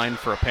go to the line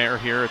for a pair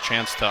here, a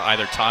chance to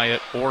either tie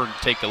it or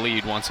take the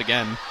lead once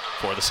again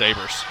for the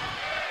Sabres.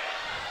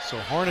 So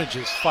Hornage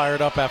is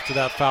fired up after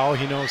that foul.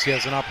 He knows he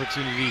has an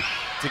opportunity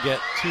to get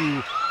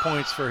 2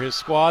 points for his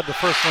squad. The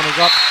first one is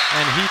up,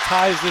 and he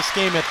ties this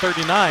game at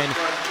 39.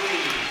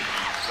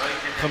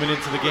 Coming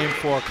into the game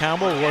for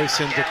Campbell,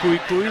 Royson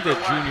Dukuikui, the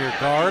junior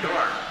guard,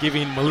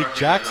 giving Malik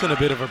Jackson a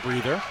bit of a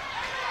breather.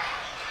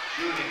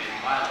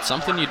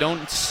 Something you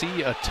don't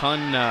see a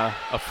ton,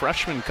 a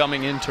freshman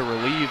coming in to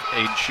relieve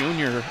a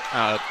junior.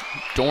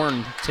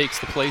 Dorn takes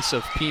the place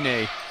of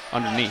Pine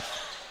underneath.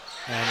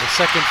 And the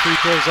second free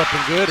throw is up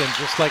and good, and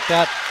just like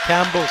that,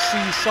 Campbell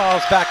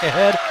seesaws back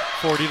ahead,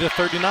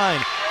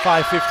 40-39.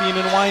 5:15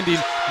 and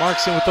winding.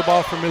 Markson with the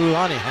ball for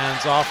Mililani.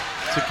 Hands off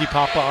to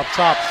Kipapa up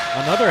top.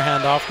 Another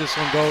handoff. This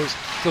one goes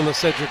to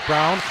LeCedric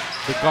Brown.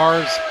 The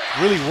guards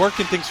really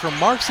working things for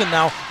Markson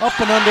now. Up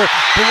and under.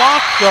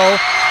 Blocked, though,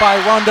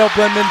 by Rondell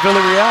Blenman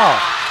Villarreal.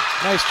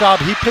 Nice job.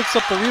 He picks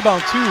up the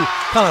rebound, too.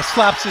 Kind of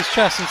slaps his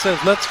chest and says,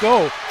 let's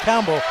go.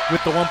 Campbell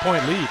with the 1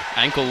 point lead.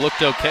 Ankle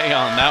looked okay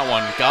on that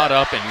one. Got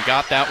up and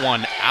got that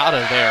one out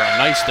of there. A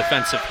nice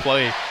defensive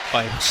play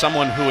by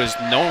someone who is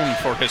known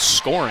for his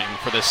scoring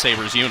for this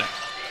Sabres unit.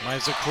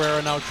 Maiza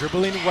Carrera now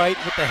dribbling right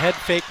with the head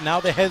fake. Now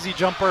the hezzy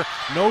jumper.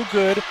 No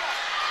good.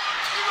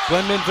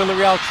 Blenman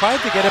Villarreal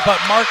tried to get it, but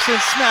Markson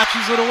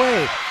snatches it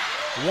away.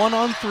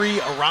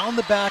 1-on-3 around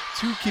the back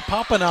to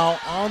Kipapa now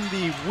on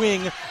the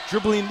wing,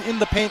 dribbling in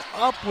the paint,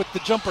 up with the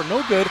jumper,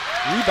 no good,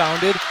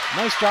 rebounded.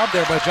 Nice job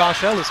there by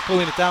Josh Ellis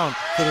pulling it down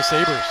for the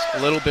Sabres.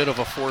 A little bit of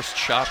a forced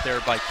shot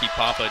there by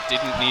Kipapa.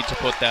 Didn't need to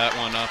put that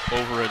one up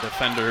over a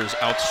defender's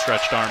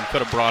outstretched arm.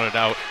 Could have brought it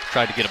out,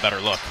 tried to get a better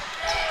look.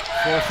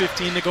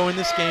 4:15 to go in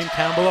this game.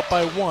 Campbell up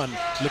by 1,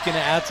 looking to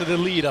add to the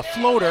lead. A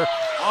floater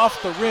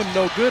off the rim,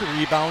 no good,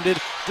 rebounded,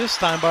 this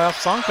time by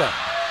Ofsanka.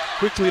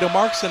 Quickly to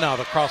Markson now,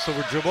 the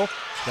crossover dribble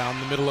down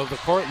the middle of the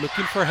court,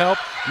 looking for help,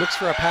 looks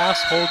for a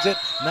pass, holds it.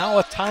 Now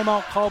a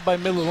timeout called by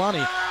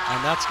Mililani,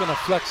 and that's going to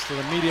flex to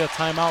the media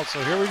timeout.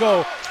 So here we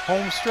go,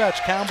 home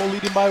stretch. Campbell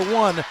leading by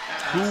 1.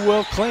 Who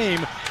will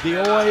claim the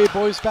OIA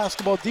Boys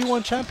Basketball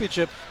D1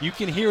 Championship? You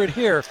can hear it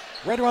here,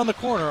 right around the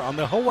corner on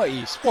the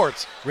Hawaii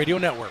Sports Radio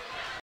Network.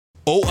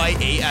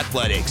 OIA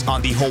Athletics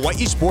on the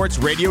Hawaii Sports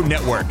Radio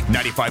Network,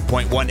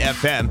 95.1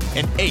 FM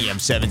and AM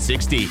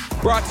 760.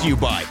 Brought to you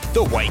by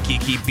the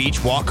Waikiki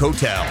Beach Walk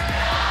Hotel.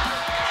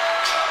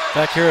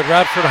 Back here at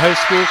Radford High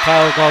School,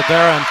 Kyle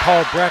Galdera and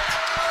Paul Brecht.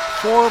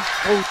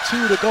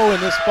 4:02 to go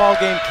in this ball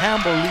game.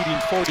 Campbell leading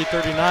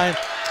 40-39,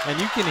 and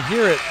you can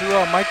hear it through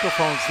our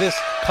microphones. This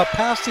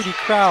capacity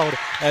crowd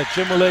at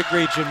Jim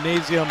Allegre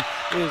Gymnasium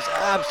is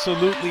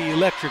absolutely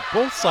electric.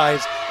 Both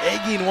sides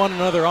egging one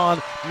another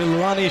on.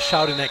 Mililani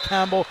shouting at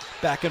Campbell.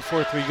 Back and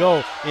forth we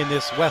go in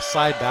this west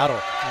side battle.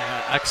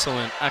 Yeah,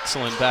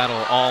 excellent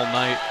battle all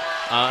night.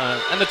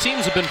 And the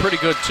teams have been pretty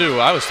good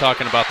too. I was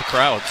talking about the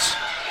crowds.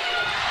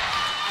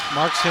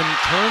 Markson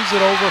turns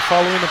it over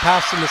following the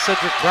pass to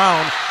Cedric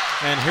Brown.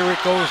 And here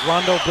it goes.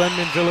 Rondo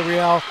Blendman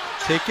Villarreal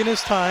taking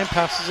his time,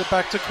 passes it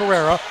back to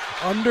Carrera.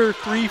 Under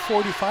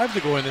 3:45 to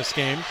go in this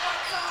game.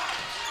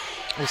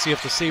 We'll see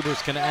if the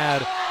Sabres can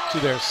add to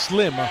their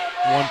slim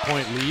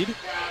 1-point lead.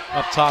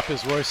 Up top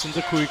is Royson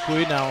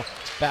DeKuikui. Now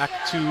back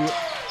to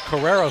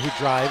Carrera, who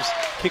drives,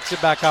 kicks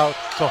it back out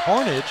to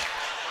Hornage.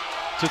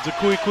 To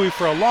DeKuikui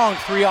for a long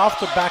 3 off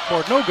the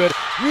backboard, no good.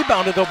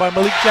 Rebounded though by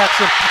Malik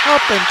Jackson,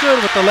 up and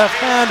good with the left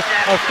hand.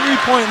 A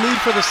 3-point lead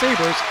for the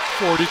Sabres,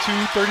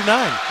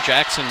 42-39.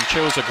 Jackson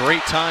chose a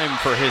great time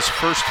for his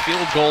first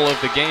field goal of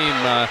the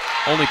game.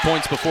 Only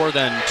points before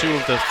then, 2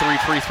 of the 3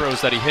 free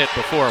throws that he hit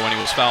before when he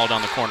was fouled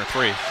on the corner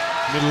 3.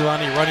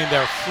 Mililani running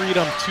their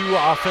Freedom 2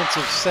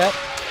 offensive set.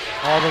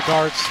 All the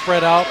guards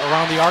spread out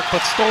around the arc,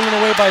 but stolen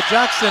away by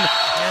Jackson,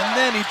 and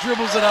then he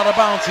dribbles it out of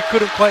bounds. He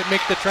couldn't quite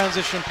make the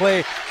transition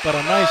play, but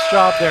a nice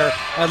job there,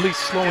 at least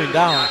slowing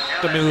down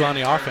the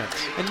Mililani offense.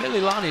 And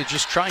Mililani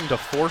just trying to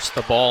force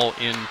the ball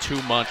in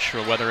too much,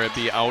 or whether it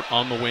be out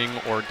on the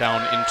wing or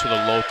down into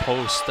the low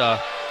post.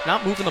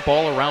 Not moving the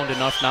ball around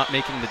enough, not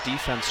making the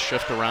defense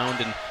shift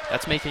around, and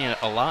that's making it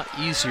a lot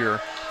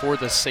easier for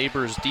the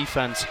Sabres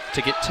defense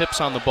to get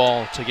tips on the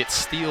ball, to get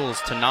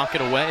steals, to knock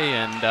it away,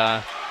 and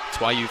that's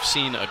why you've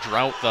seen a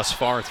drought thus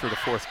far through the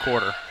fourth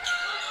quarter.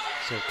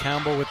 So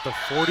Campbell with the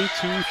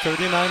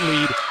 42-39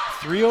 lead.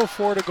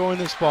 3:04 to go in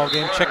this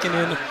ballgame. Checking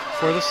in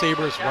for the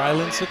Sabres,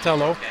 Rylan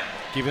Sotelo,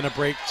 giving a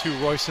break to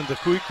Royson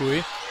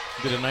DeKuikui.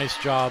 Did a nice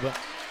job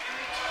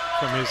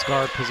from his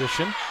guard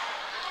position.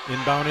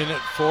 Inbounding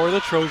it for the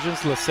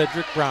Trojans,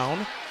 Cedric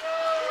Brown,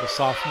 the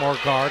sophomore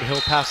guard. He'll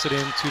pass it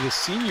in to the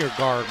senior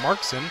guard,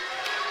 Markson.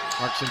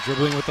 Markson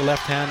dribbling with the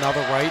left hand, now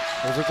the right,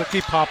 over to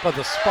Kipapa,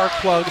 the spark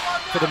plug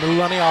for the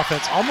Mililani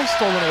offense. Almost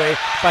stolen away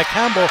by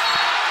Campbell,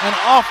 and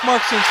off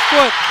Markson's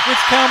foot,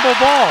 it's Campbell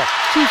ball.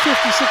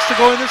 2:56 to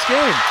go in this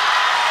game.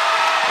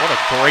 What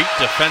a great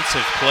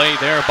defensive play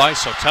there by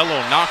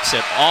Sotelo. Knocks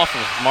it off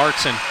of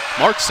Markson.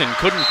 Markson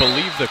couldn't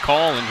believe the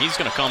call, and he's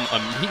going to come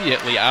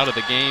immediately out of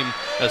the game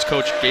as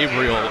Coach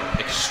Gabriel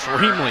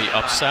extremely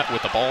upset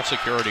with the ball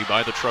security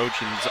by the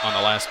Trojans on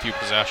the last few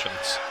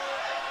possessions.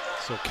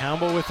 So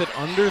Campbell with it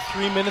under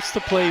 3 minutes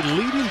to play,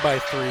 leading by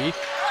 3.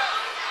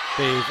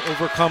 They've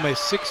overcome a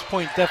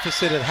 6-point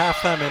deficit at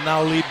halftime and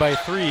now lead by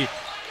 3.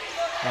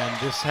 And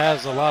this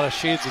has a lot of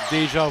shades of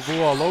deja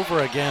vu all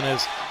over again,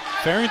 as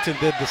Farrington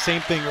did the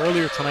same thing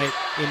earlier tonight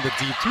in the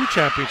D2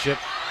 championship,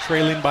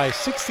 trailing by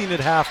 16 at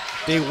half.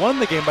 They won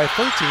the game by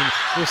 13.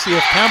 We'll see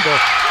if Campbell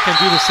can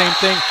do the same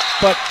thing.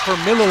 But for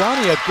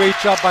Mililani, a great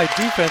job by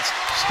defense,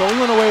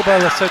 stolen away by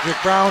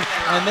Cedric Brown,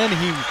 and then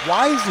he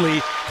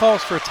wisely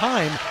calls for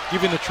time,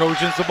 giving the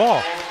Trojans the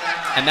ball.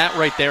 And that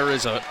right there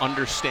is an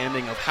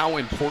understanding of how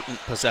important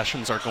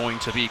possessions are going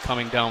to be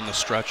coming down the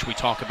stretch. We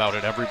talk about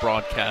it every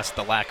broadcast,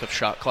 the lack of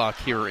shot clock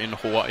here in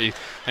Hawaii.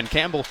 And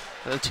Campbell,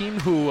 a team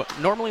who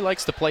normally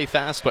likes to play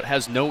fast but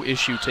has no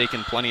issue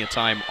taking plenty of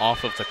time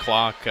off of the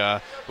clock.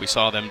 We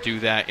saw them do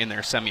that in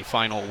their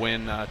semifinal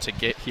win to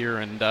get here.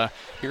 And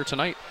here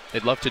tonight,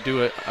 they'd love to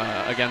do it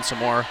again some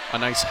more. A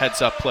nice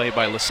heads-up play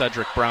by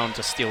Cedric Brown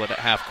to steal it at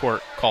half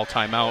court, call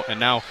timeout, and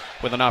now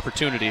with an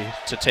opportunity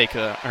to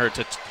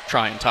to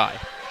try and tie.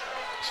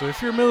 So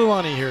if you're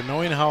Mililani here,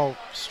 knowing how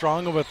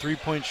strong of a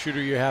three-point shooter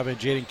you have in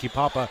Jaden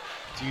Kipapa,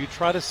 do you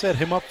try to set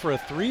him up for a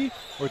 3,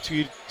 or do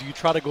you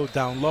try to go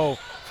down low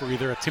for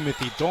either a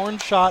Timothy Dorn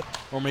shot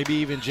or maybe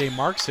even Jay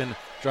Markson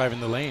driving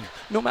the lane.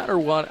 No matter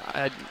what,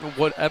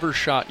 whatever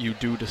shot you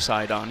do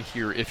decide on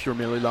here, if you're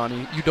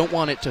Mililani, you don't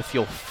want it to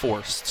feel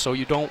forced. So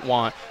you don't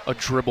want a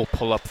dribble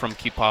pull-up from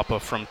Kipapa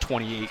from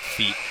 28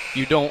 feet.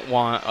 You don't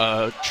want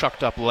a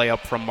chucked-up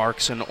layup from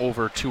Markson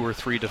over 2 or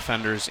 3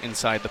 defenders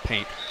inside the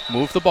paint.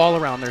 Move the ball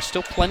around. There's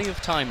still plenty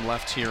of time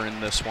left here in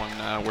this one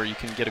where you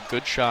can get a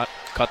good shot,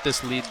 cut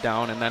this lead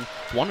down, and then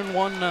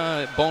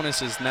 1-and-1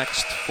 bonus is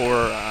next for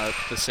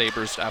the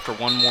Sabres after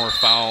one more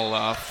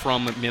foul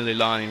from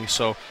Mililani.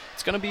 So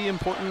it's going to be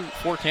important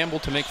for Campbell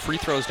to make free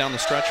throws down the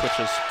stretch, which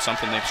is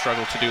something they've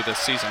struggled to do this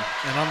season.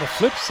 And on the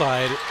flip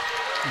side,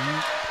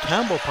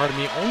 Campbell,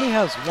 only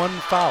has 1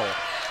 foul.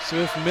 So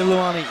if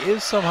Mililani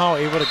is somehow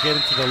able to get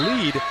into the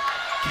lead,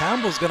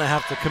 Campbell's going to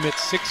have to commit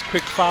 6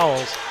 quick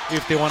fouls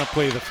if they want to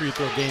play the free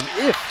throw game,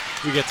 if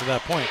we get to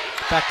that point.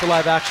 Back to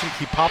live action,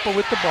 Kipapa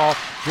with the ball,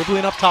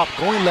 dribbling up top,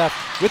 going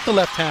left with the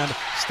left hand,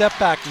 step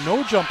back,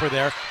 no jumper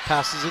there,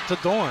 passes it to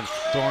Dorn.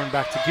 Dorn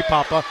back to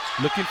Kipapa,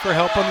 looking for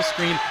help on the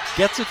screen,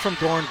 gets it from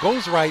Dorn,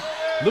 goes right,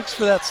 looks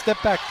for that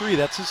step back 3,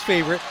 that's his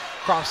favorite,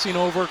 crossing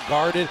over,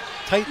 guarded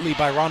tightly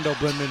by Rondo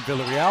Blendman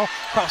Villarreal,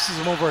 crosses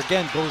him over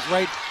again, goes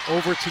right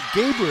over to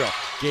Gabriel.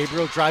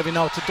 Gabriel driving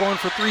out to Dorn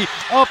for 3,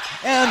 up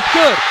and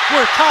good.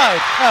 We're tied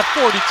at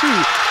 42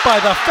 by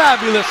the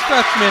fabulous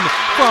freshman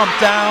from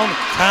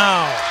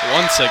downtown.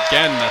 Once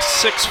again, the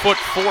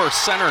 6'4"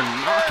 center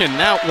knocking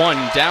that one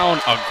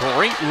down. A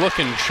great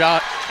looking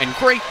shot and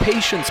great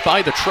patience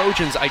by the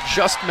Trojans. I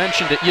just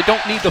mentioned it. You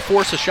don't need to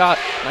force a shot.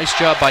 Nice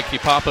job by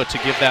Kipapa to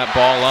give that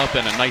ball up,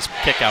 and a nice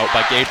kick out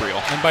by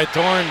Gabriel. And by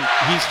Dorn,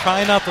 he's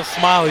trying not to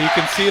smile. You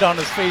can see it on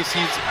his face.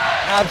 He's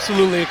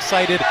absolutely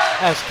excited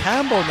as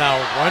Campbell now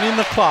running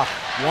the clock.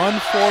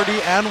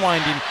 140 and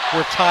winding.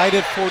 We're tied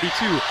at 42.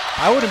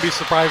 I wouldn't be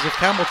surprised if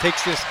Campbell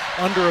takes this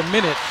under a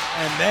minute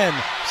and then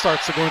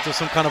starts to go into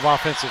some kind of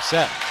offensive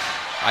set.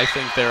 I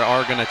think they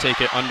are going to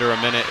take it under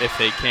a minute if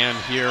they can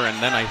here,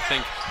 and then I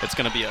think it's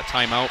going to be a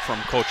timeout from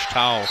Coach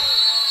Tao.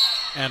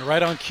 And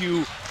right on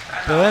cue,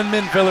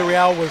 Blendman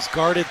Villarreal was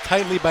guarded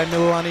tightly by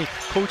Mililani.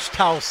 Coach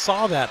Tao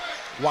saw that,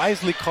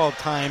 wisely called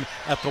time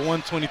at the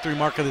 1:23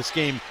 mark of this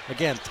game.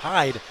 Again,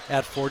 tied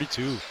at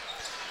 42.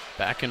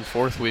 Back and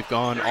forth we've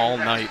gone all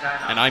night,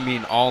 and I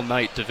mean all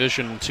night.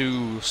 Division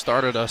II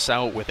started us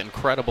out with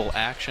incredible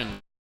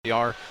action. They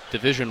are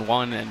Division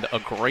I, and a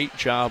great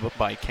job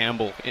by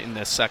Campbell in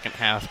this second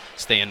half,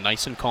 staying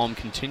nice and calm,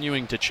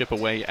 continuing to chip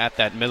away at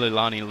that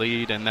Mililani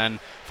lead, and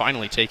then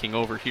finally taking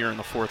over here in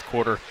the fourth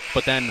quarter.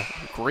 But then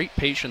great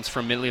patience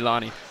from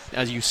Mililani.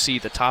 As you see,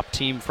 the top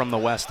team from the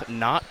West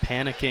not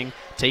panicking,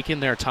 taking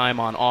their time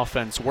on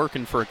offense,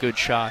 working for a good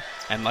shot,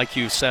 and like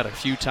you said a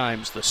few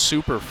times, the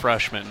super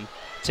freshman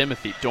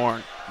Timothy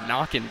Dorn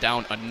knocking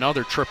down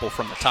another triple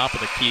from the top of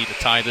the key to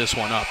tie this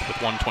one up with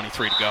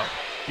 1:23 to go.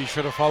 Be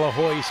sure to follow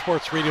Hawaii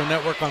Sports Radio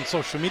Network on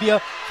social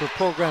media for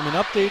programming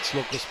updates,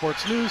 local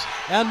sports news,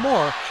 and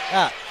more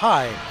at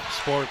High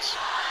Sports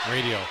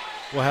Radio.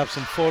 We'll have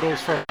some photos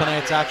for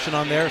tonight's action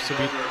on there, so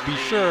be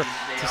sure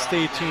to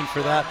stay tuned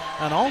for that.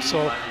 And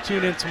also,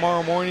 tune in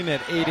tomorrow morning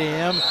at 8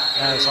 a.m.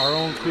 as our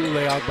own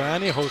Kulule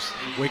Agbayani hosts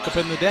Wake Up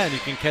in the Den. You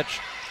can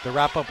catch the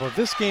wrap-up of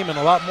this game and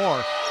a lot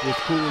more with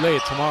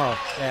Kulule tomorrow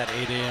at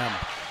 8 a.m.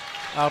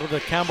 Out of the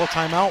Campbell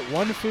timeout,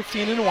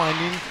 1:15 and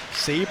winding.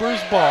 Sabres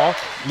ball,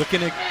 looking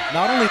to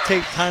not only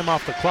take time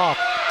off the clock,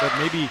 but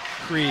maybe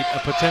create a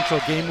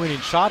potential game-winning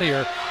shot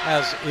here,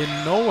 as in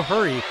no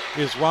hurry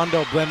is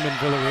Rondo Blendman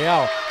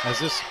Villarreal, as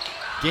this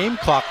game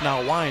clock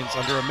now winds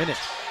under a minute.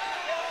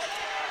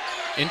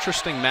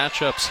 Interesting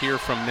matchups here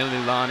from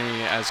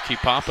Mililani as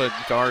Kipapa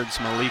guards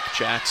Malik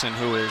Jackson,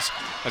 who is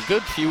a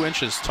good few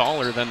inches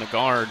taller than the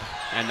guard,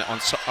 and on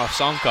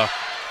Osonka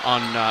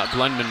on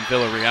Blendman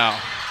Villarreal.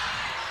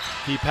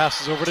 He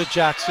passes over to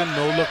Jackson,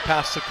 no look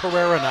pass to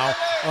Carrera now,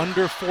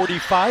 under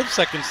 45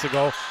 seconds to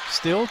go,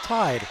 still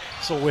tied.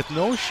 So with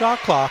no shot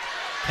clock,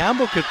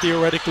 Campbell could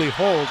theoretically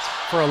hold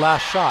for a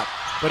last shot.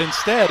 But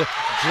instead,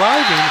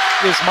 driving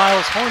is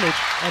Miles Hornage,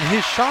 and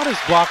his shot is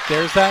blocked.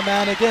 There's that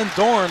man again,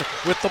 Dorn,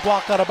 with the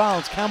block out of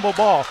bounds. Campbell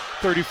ball,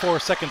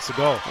 34 seconds to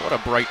go. What a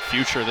bright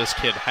future this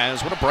kid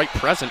has. What a bright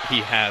present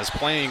he has,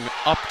 playing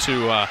up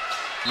to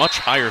much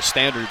higher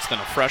standards than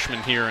a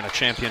freshman here in a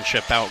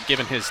championship bout,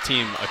 giving his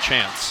team a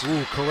chance.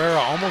 Ooh, Carrera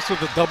almost with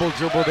a double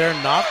dribble there,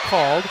 not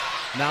called.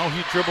 Now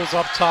he dribbles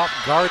up top,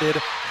 guarded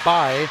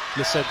by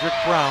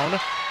LeCedric Brown.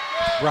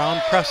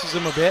 Brown presses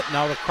him a bit.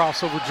 Now the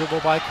crossover dribble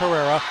by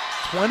Carrera.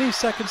 20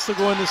 seconds to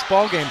go in this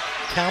ballgame.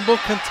 Campbell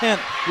content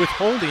with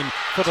holding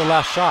for the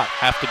last shot.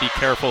 Have to be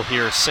careful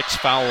here. 6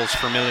 fouls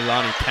for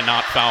Mililani.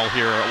 Cannot foul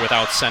here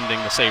without sending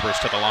the Sabres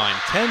to the line.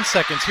 10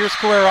 seconds. Here's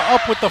Carrera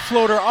up with the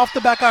floater. Off the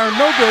back iron.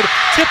 No good.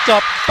 Tipped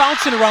up.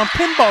 Bouncing around.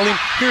 Pinballing.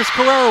 Here's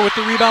Carrera with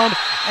the rebound.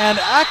 And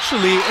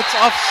actually, it's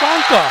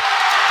Afsanka.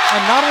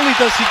 And not only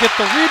does he get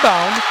the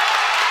rebound,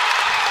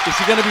 is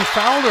he going to be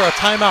fouled or a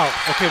timeout?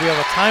 Okay, we have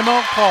a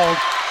timeout called.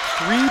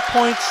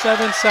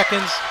 3.7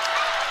 seconds.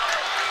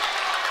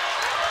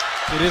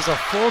 It is a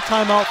full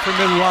timeout for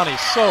Mililani.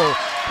 So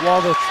while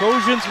the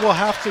Trojans will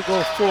have to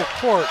go full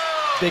court,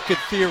 they could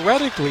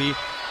theoretically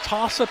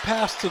toss a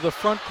pass to the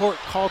front court,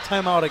 call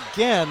timeout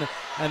again,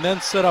 and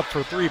then set up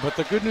for three. But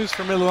the good news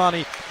for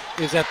Mililani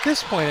is at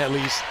this point at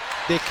least,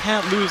 they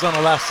can't lose on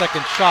a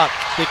last-second shot.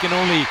 They can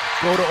only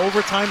go to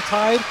overtime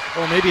tied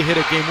or maybe hit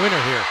a game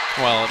winner here.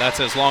 Well, that's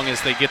as long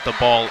as they get the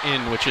ball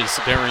in, which is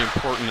very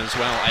important as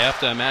well. I have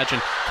to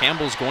imagine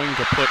Campbell's going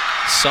to put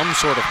some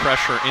sort of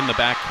pressure in the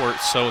backcourt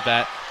so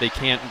that they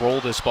can't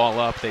roll this ball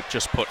up. They've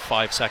just put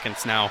 5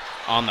 seconds now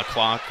on the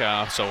clock,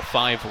 so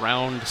 5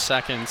 round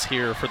seconds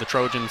here for the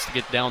Trojans to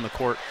get down the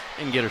court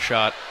and get a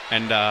shot.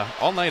 And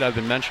all night I've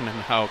been mentioning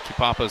how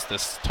Kipapa's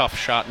this tough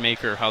shot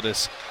maker, how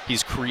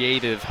he's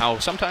creative, how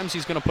sometimes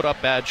he's going to put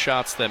up bad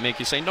shots that make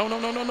you say, no,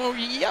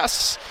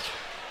 yes!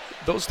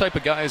 Those type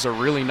of guys are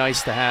really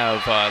nice to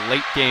have.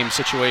 Late game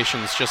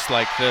situations just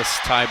like this,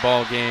 tie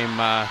ball game.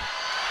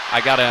 I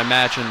got to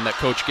imagine that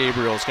Coach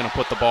Gabriel is going to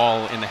put the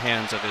ball in the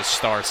hands of his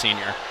star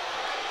senior.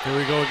 Here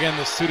we go again,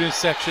 the student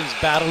sections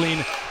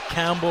battling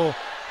Campbell,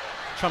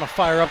 trying to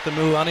fire up the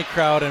Mililani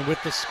crowd, and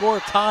with the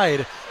score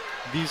tied,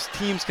 these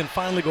teams can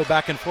finally go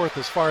back and forth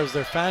as far as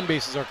their fan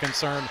bases are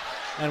concerned.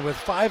 And with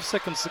 5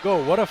 seconds to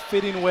go, what a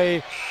fitting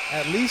way.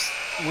 At least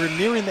we're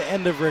nearing the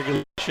end of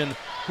regulation.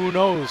 Who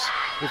knows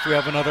if we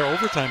have another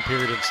overtime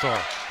period in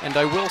store. And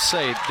I will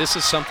say, this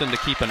is something to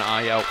keep an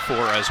eye out for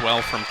as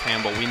well from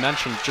Campbell. We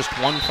mentioned just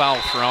one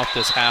foul throughout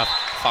this half,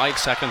 5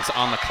 seconds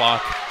on the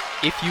clock.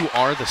 If you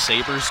are the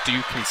Sabres, do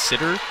you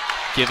consider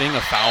giving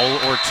a foul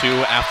or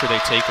two after they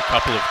take a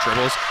couple of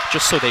dribbles,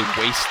 just so they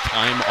waste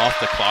time off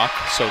the clock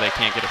so they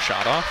can't get a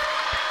shot off?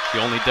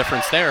 The only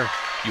difference there,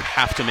 you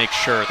have to make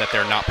sure that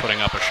they're not putting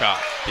up a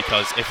shot,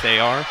 because if they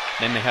are,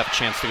 then they have a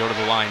chance to go to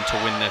the line to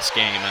win this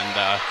game, and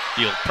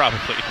you'll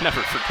probably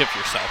never forgive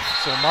yourself.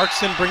 So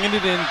Markson bringing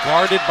it in,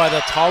 guarded by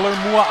the taller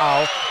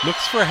Mua'au,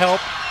 looks for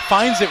help,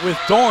 finds it with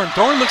Dorn.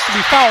 Dorn looks to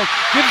be fouled,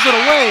 gives it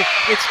away.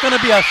 It's going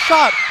to be a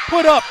shot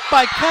put up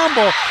by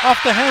Campbell off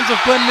the hands of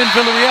Glenman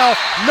Villarreal.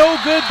 No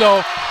good,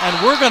 though, and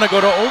we're going to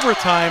go to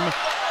overtime.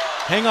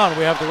 Hang on,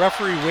 we have the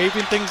referee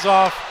waving things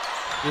off.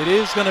 It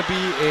is going to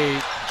be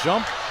a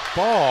jump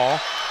ball,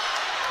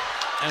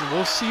 and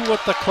we'll see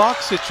what the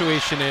clock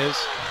situation is.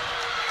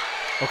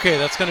 Okay,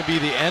 that's going to be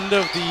the end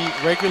of the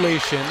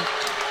regulation,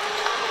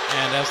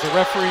 and as the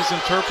referees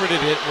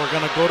interpreted it, we're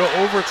going to go to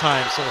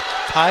overtime. So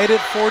tied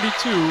at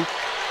 42,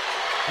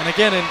 and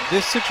again, in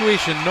this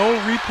situation, no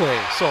replay,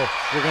 so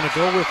we're going to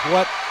go with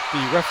what the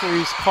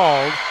referees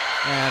called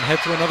and head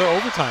to another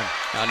overtime.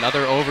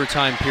 Another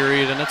overtime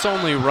period, and it's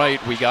only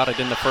right. We got it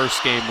in the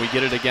first game. We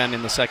get it again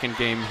in the second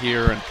game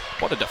here, and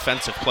what a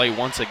defensive play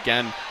once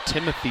again.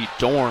 Timothy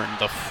Dorn,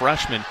 the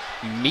freshman,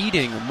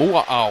 meeting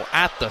Mua'au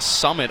at the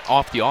summit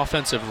off the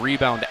offensive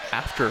rebound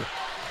after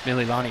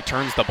Mililani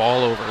turns the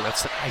ball over.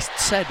 I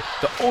said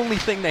the only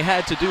thing they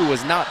had to do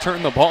was not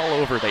turn the ball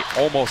over. They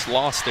almost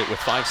lost it with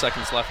 5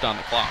 seconds left on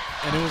the clock.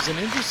 And it was an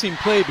interesting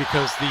play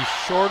because the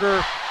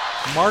shorter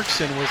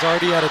Markson was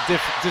already at a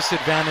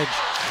disadvantage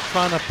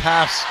trying to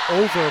pass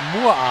over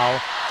Mua'au,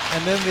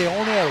 and then they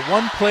only had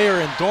one player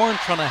in Dorn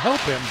trying to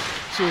help him,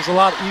 so it was a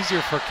lot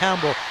easier for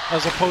Campbell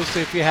as opposed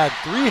to if he had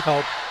 3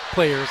 help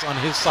players on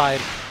his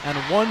side and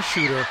 1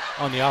 shooter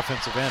on the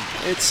offensive end.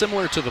 It's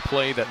similar to the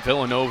play that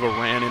Villanova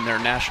ran in their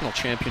national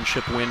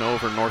championship win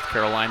over North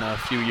Carolina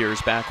a few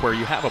years back, where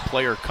you have a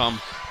player come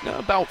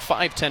about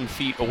 5-10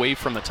 feet away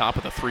from the top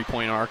of the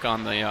three-point arc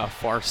on the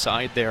far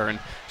side there, and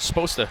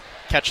supposed to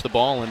catch the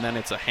ball, and then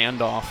it's a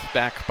handoff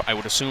back, I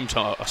would assume,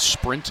 to a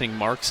sprinting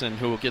Markson,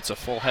 who gets a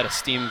full head of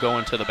steam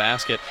going to the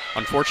basket.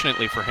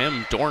 Unfortunately for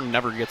him, Dorn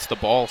never gets the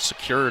ball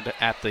secured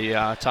at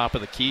the top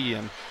of the key,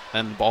 and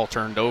then the ball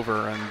turned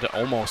over, and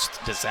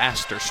almost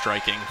disaster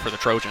striking for the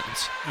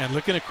Trojans. And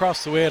looking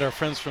across the way at our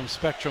friends from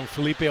Spectrum,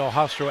 Felipe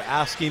Ojastro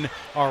asking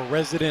our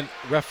resident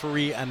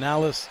referee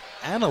analyst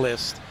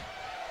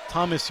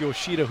Thomas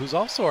Yoshida, who's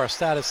also our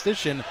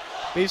statistician,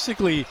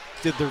 basically,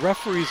 did the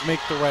referees make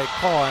the right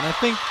call? And I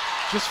think,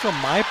 just from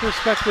my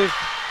perspective,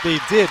 they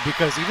did,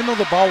 because even though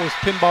the ball was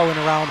pinballing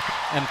around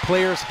and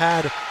players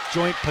had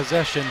joint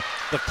possession,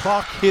 the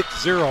clock hit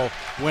 0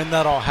 when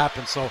that all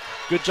happened. So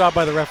good job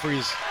by the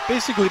referees,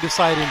 basically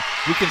deciding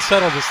we can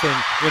settle this thing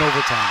in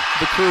overtime.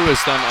 The crew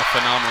has done a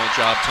phenomenal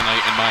job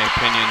tonight, in my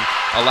opinion,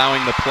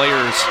 allowing the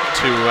players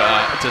to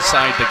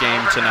decide the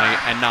game tonight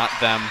and not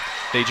them.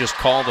 They just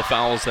call the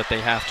fouls that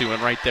they have to,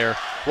 and right there,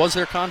 was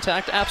there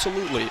contact?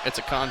 Absolutely. It's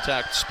a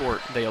contact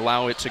sport. They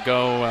allow it to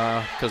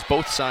go because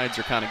both sides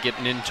are kind of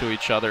getting into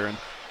each other, and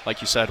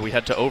like you said, we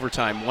head to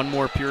overtime. One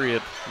more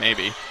period,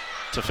 maybe,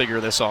 to figure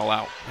this all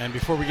out. And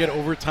before we get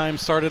overtime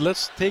started,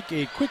 let's take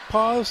a quick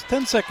pause,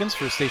 10 seconds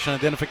for station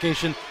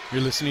identification.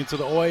 You're listening to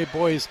the Hawaii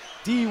Boys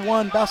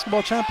D1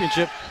 Basketball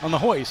Championship on the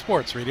Hawaii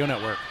Sports Radio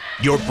Network.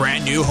 Your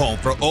brand new home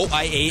for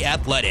OIA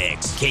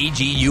Athletics,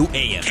 KGU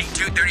AM,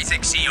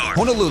 K236CR.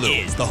 Honolulu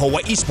is the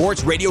Hawaii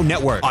Sports Radio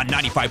Network on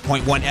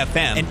 95.1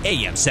 FM and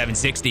AM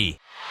 760.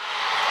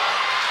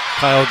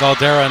 Kyle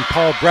Galdera and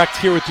Paul Brecht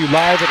here with you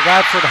live at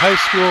Radford High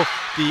School.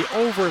 The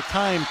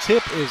overtime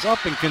tip is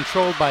up and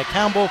controlled by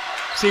Campbell.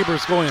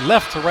 Sabres going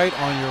left to right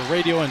on your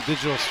radio and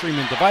digital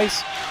streaming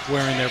device,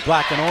 wearing their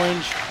black and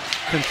orange.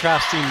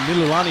 contrasting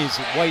Mililani's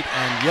white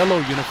and yellow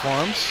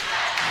uniforms.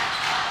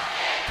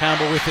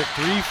 Campbell with it,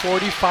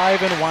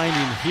 3:45 and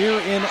winding here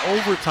in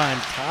overtime,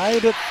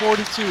 tied at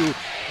 42.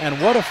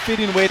 And what a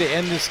fitting way to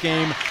end this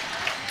game.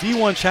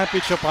 D1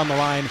 championship on the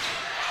line.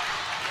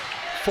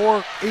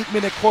 4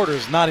 8-minute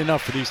quarters, not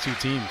enough for these two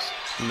teams.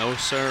 No,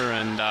 sir,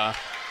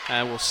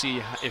 and we'll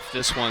see if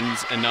this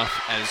one's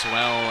enough as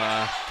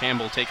well.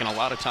 Campbell taking a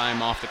lot of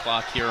time off the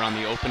clock here on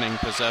the opening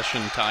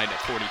possession, tied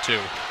at 42.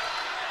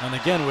 And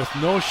again, with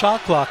no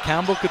shot clock,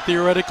 Campbell could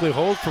theoretically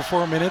hold for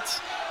 4 minutes.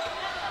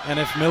 And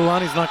if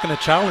Mililani's not going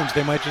to challenge,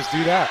 they might just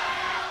do that.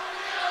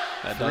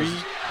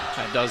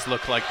 That does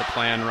look like the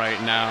plan right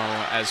now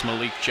as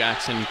Malik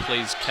Jackson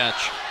plays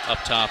catch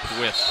up top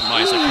with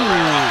Miza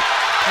Carrera.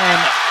 And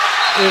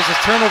it was a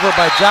turnover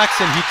by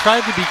Jackson. He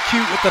tried to be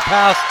cute with the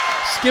pass,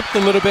 skipped a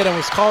little bit, and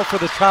was called for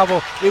the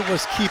travel. It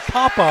was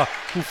Kipapa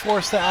who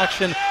forced the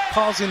action,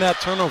 causing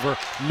that turnover.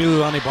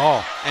 Mililani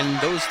ball. And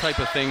those type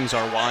of things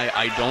are why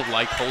I don't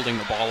like holding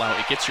the ball out.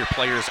 It gets your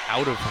players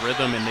out of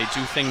rhythm, and they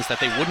do things that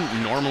they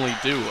wouldn't normally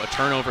do. A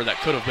turnover that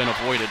could have been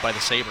avoided by the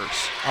Sabres.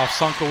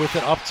 Afsonka with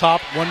it up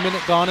top. 1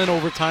 minute gone in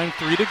overtime,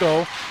 3 to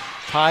go.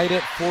 Tied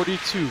at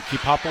 42.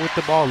 Kipapa with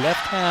the ball,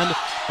 left hand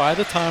by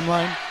the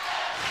timeline.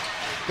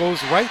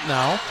 Goes right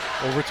now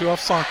over to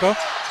Afsonka.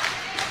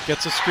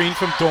 Gets a screen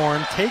from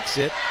Dorn, takes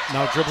it.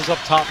 Now dribbles up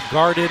top,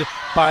 guarded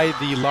by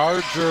the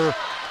larger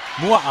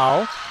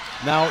Mua'au.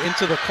 Now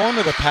into the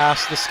corner, the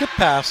pass, the skip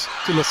pass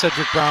to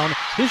LeCedric Brown.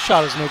 His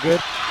shot is no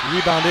good.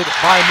 Rebounded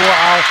by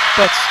Mua'au,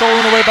 but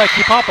stolen away by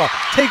Kipapa.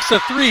 Takes a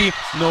three,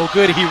 no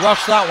good. He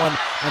rushed that one,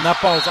 and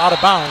that ball is out of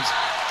bounds.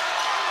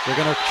 They're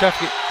going to check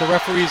it. The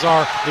referees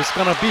are, it's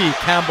going to be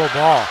Campbell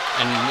ball.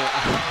 And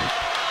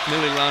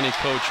Mililani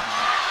coach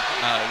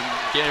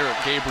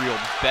Gabriel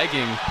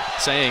begging,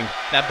 saying,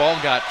 that ball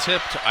got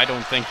tipped. I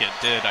don't think it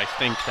did. I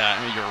think that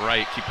you're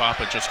right.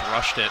 Kipapa just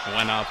rushed it,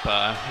 went up,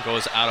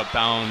 goes out of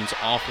bounds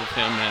off of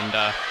him, and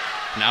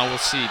now we'll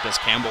see. Does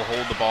Campbell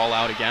hold the ball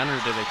out again, or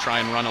do they try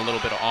and run a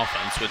little bit of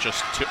offense with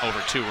just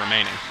over 2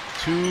 remaining?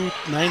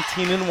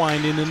 2:19 and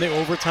winding in the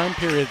overtime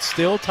period.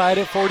 Still tied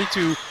at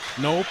 42.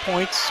 No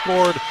points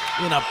scored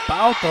in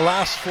about the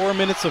last 4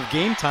 minutes of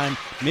game time.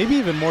 Maybe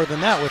even more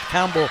than that, with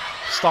Campbell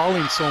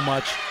stalling so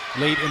much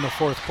late in the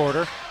fourth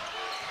quarter.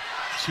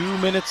 2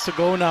 minutes to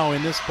go now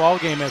in this ball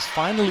game, as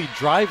finally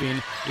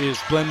driving is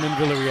Blenman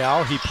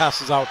Villarreal. He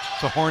passes out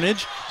to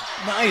Hornage.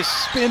 Nice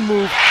spin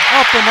move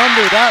up and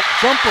under. That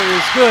jumper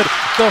is good.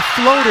 The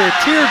floater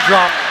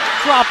teardrop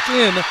dropped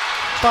in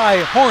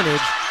by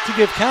Hornage to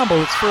give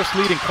Campbell its first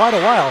lead in quite a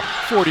while,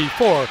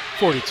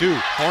 44-42.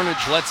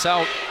 Hornage lets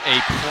out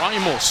a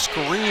primal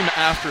scream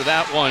after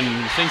that one.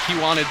 Think he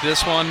wanted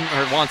this one,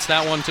 or wants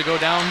that one to go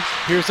down?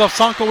 Here's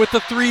Afsonka with the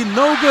three,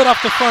 no good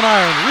off the front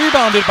iron.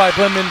 Rebounded by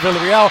Blenman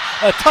Villarreal.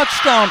 A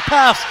touchdown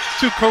pass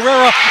to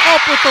Carrera,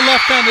 up with the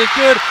left hand is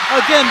good.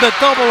 Again, the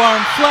double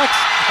arm flex,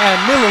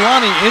 and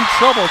Mililani in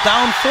trouble,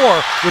 down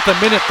 4 with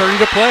 1:30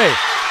 to play.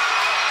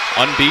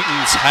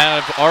 Unbeatens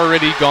have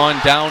already gone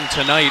down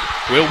tonight.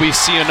 Will we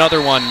see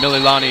another one?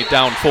 Mililani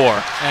down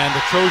 4. And the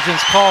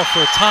Trojans call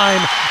for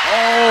time.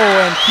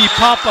 Oh, and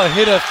Kipapa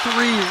hit a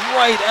 3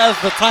 right as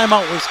the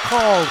timeout was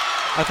called.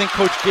 I think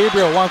Coach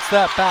Gabriel wants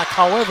that back.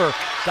 However,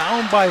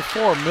 down by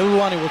 4,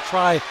 Mililani will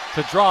try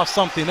to draw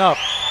something up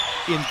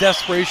in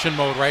desperation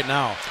mode right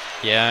now.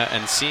 Yeah,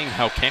 and seeing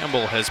how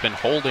Campbell has been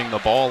holding the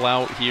ball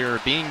out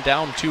here, being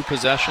down 2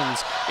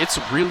 possessions, it's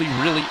really,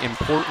 really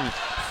important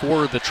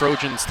for the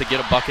Trojans to get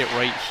a bucket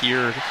right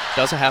here.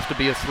 Doesn't have to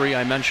be a 3.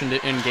 I mentioned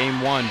it in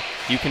game 1.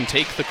 You can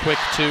take the quick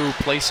 2,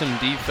 play some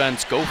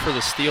defense, go for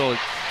the steal.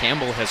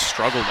 Campbell has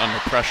struggled under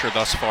pressure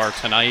thus far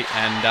tonight,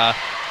 and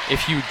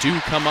if you do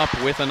come up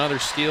with another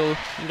steal,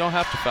 you don't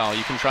have to foul.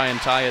 You can try and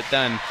tie it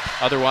then.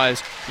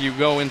 Otherwise, you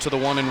go into the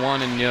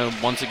 1-and-1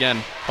 and once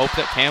again, hope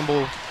that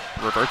Campbell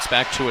reverts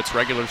back to its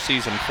regular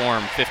season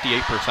form,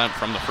 58%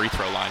 from the free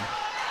throw line.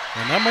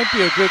 And that might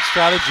be a good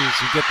strategy,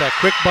 so you get that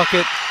quick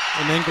bucket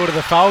and then go to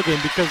the foul game,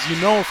 because you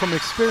know from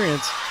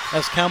experience,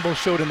 as Campbell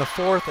showed in the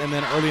fourth and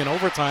then early in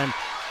overtime,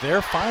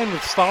 they're fine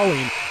with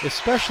stalling,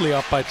 especially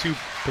up by 2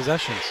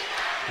 possessions.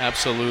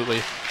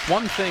 Absolutely.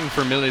 One thing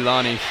for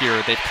Mililani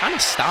here, they've kind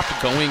of stopped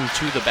going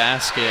to the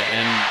basket,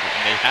 and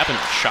they haven't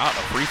shot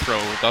a free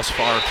throw thus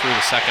far through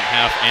the second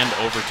half and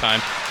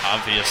overtime,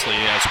 obviously,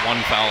 as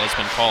 1 foul has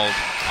been called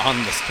on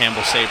the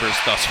Campbell Sabres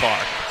thus far.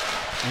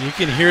 And you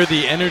can hear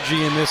the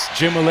energy in this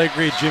Jim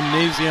Allegri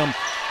gymnasium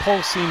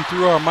pulsing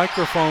through our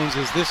microphones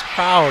as this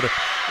crowd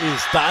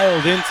is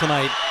dialed in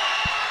tonight.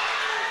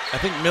 I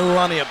think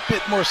Mililani a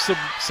bit more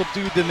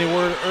subdued than they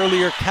were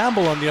earlier.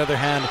 Campbell, on the other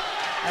hand,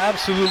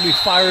 absolutely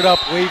fired up,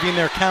 waving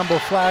their Campbell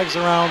flags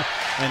around.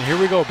 And here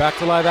we go, back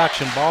to live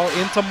action. Ball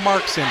into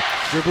Markson,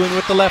 dribbling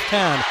with the left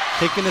hand,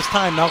 taking his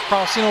time, now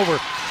crossing over,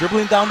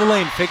 dribbling down the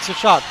lane, fakes a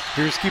shot.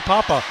 Here's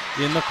Kipapa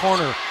in the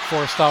corner,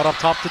 forced out up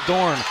top to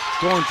Dorn.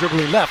 Dorn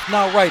dribbling left,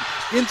 now right,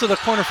 into the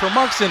corner for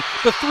Markson.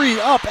 The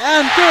 3 up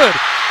and good.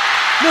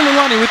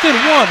 Mililani within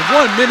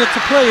 1 minute to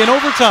play in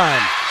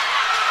overtime.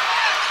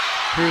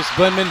 Here's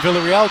Blenman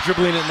Villarreal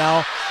dribbling it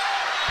now.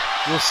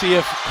 We'll see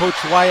if Coach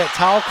Wyatt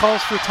Towle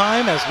calls for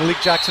time as Malik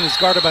Jackson is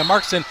guarded by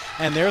Markson.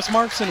 And there's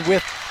Markson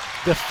with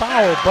the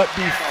foul. But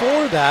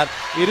before that,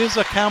 it is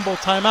a Campbell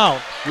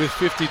timeout with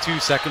 52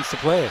 seconds to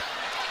play.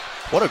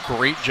 What a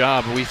great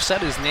job. We've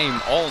said his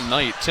name all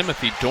night.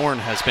 Timothy Dorn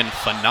has been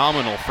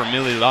phenomenal for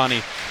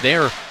Mililani.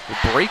 There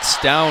breaks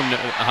down,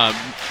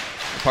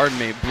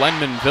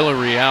 Blendman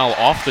Villarreal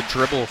off the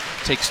dribble,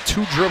 takes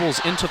 2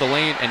 dribbles into the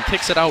lane and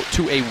kicks it out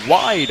to a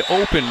wide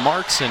open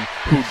Markson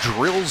who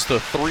drills the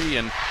 3.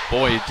 And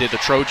boy, did the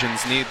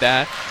Trojans need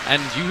that.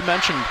 And you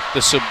mentioned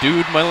the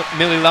subdued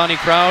Mililani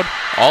crowd.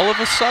 All of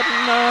a sudden,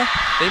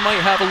 they might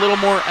have a little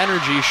more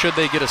energy should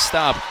they get a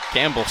stop.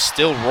 Campbell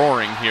still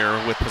roaring here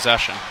with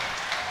possession.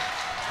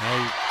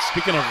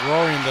 Speaking of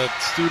roaring, the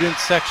student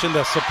section,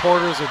 the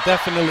supporters are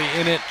definitely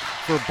in it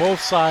for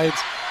both sides.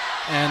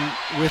 And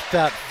with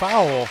that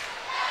foul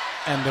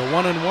and the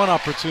one-on-one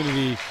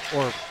opportunity,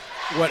 or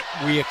what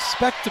we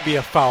expect to be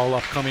a foul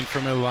upcoming for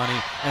Mililani,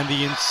 and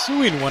the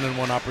ensuing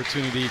one-on-one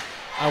opportunity,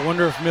 I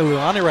wonder if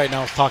Mililani right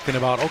now is talking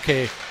about,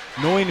 okay,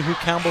 knowing who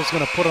Campbell's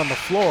going to put on the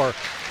floor,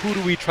 who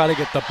do we try to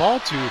get the ball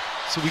to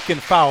so we can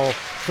foul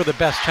for the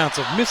best chance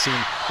of missing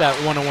that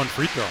one-on-one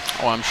free throw?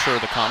 Oh, I'm sure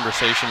the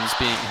conversation is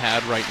being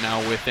had right now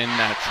within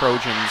that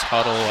Trojans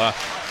huddle.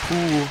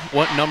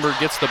 What number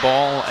gets the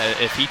ball?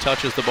 If he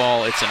touches the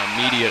ball, it's an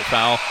immediate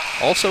foul.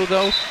 Also,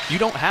 though, you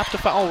don't have to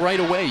foul right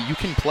away. You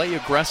can play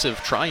aggressive,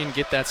 try and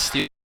get that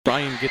steal, try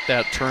and get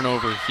that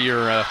turnover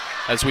here.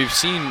 As we've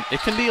seen,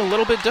 it can be a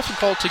little bit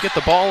difficult to get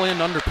the ball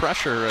in under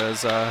pressure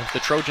as the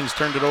Trojans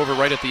turned it over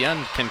right at the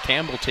end. Can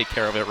Campbell take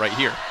care of it right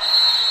here?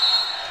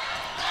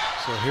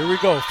 So here we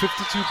go,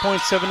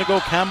 52.7 to go.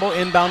 Campbell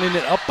inbounding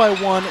it up by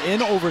 1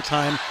 in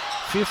overtime.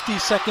 50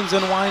 seconds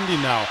and winding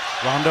now.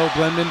 Rondo,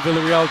 Blendman,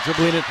 Villarreal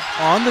dribbling it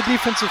on the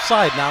defensive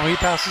side. Now he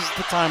passes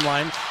the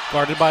timeline,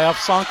 guarded by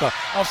Afsanka.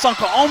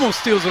 Afsanka almost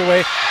steals it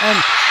away, and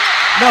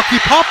Melky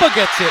Papa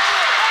gets it.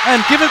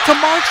 And give it to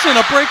Markson,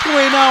 a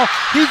breakaway now.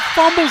 He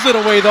fumbles it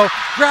away though.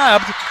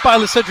 Grabbed by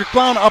LeCedric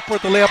Brown,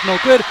 upward the layup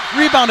no good.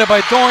 Rebounded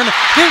by Dorn.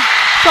 His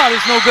shot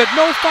is no good,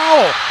 no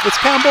foul.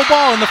 It's Campbell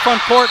ball in the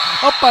front court,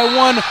 up by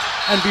 1.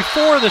 And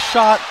before the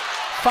shot,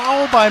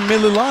 foul by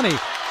Mililani.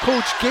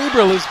 Coach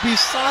Gabriel is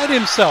beside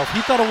himself.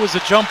 He thought it was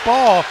a jump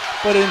ball,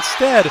 but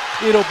instead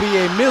it'll be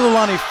a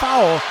Mililani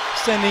foul,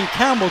 sending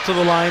Campbell to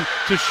the line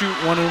to shoot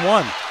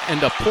 1-and-1.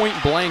 And a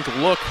point-blank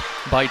look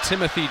by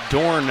Timothy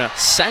Dorn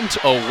sent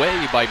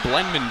away by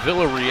Blendman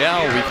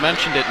Villarreal. We've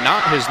mentioned it,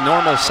 not his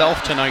normal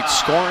self tonight,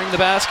 scoring the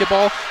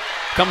basketball.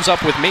 Comes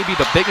up with maybe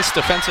the biggest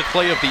defensive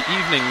play of the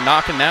evening,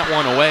 knocking that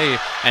one away.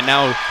 And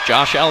now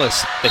Josh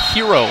Ellis, the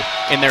hero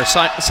in their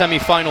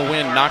semifinal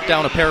win, knocked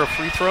down a pair of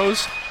free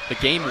throws. The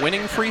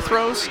game-winning free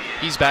throws.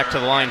 He's back to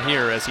the line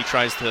here as he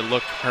tries to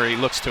he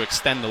looks to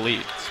extend the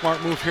lead.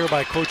 Smart move here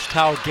by Coach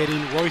Towle,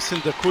 getting Royson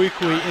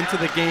DeKuikui into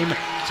the game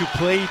to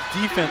play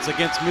defense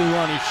against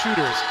Mililani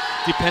shooters.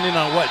 Depending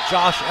on what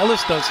Josh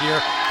Ellis does here,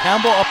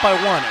 Campbell up by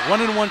 1.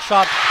 1-and-1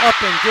 shot, up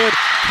and good.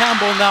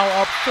 Campbell now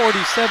up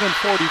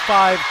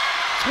 47-45.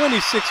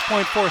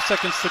 26.4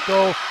 seconds to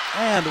go,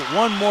 and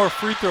one more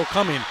free throw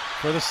coming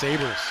for the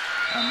Sabres.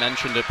 I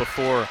mentioned it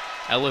before.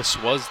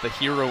 Ellis was the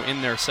hero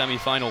in their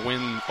semifinal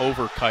win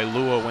over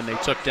Kailua when they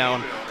took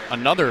down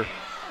another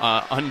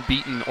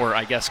unbeaten, or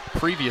I guess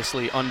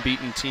previously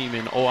unbeaten team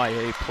in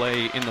OIA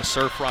play in the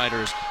Surf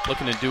Riders,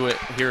 looking to do it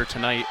here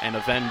tonight and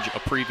avenge a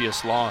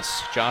previous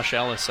loss. Josh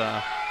Ellis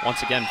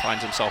once again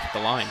finds himself at the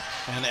line.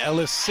 And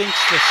Ellis sinks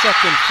the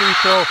second free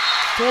throw,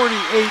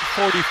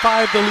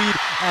 48-45 the lead,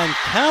 and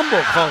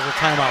Campbell calls a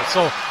timeout.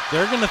 So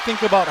they're going to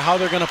think about how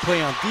they're going to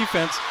play on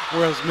defense,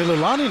 whereas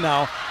Mililani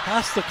now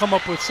has to come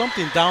up with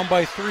something, down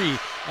by 3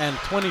 and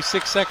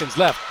 26 seconds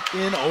left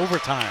in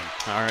overtime.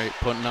 All right,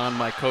 putting on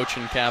my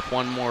coaching cap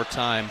one more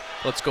time.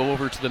 Let's go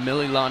over to the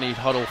Mililani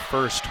huddle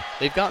first.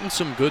 They've gotten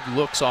some good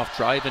looks off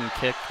drive and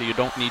kick that you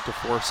don't need to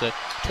force it.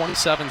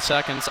 27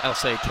 seconds, I'll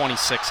say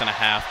 26 and a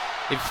half.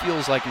 It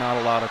feels like not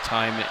a lot of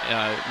time,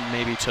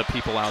 maybe to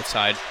people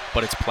outside,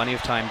 but it's plenty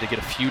of time to get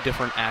a few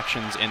different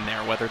actions in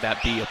there, whether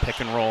that be a pick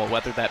and roll,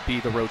 whether that be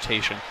the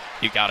rotation.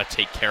 You got to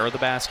take care of the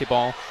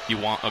basketball. You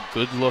want a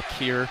good look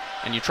here,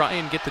 and you try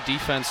and get the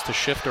defense to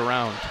shift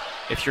around.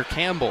 If you're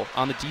Campbell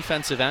on the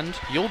defensive end,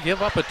 you'll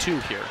give up a 2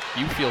 here.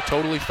 You feel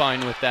totally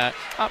fine with that.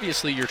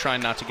 Obviously, you're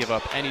trying not to give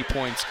up any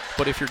points,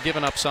 but if you're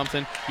giving up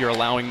something, you're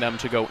allowing them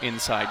to go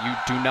inside.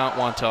 You do not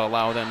want to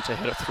allow them to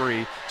hit a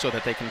 3 so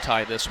that they can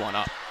tie this one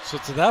up. So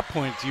to that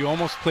point, do you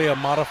almost play a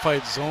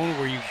modified zone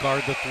where you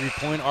guard the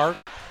 3-point arc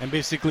and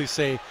basically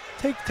say,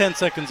 take 10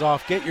 seconds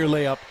off, get your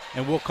layup,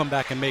 and we'll come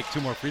back and make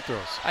 2 more free throws?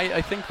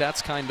 I think that's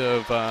kind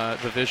of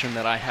the vision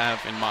that I have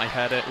in my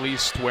head, at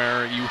least,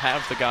 where you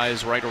have the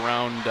guys right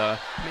around.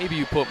 Maybe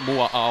you put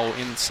Mua'au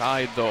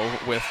inside, though,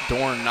 with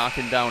Dorn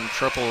knocking down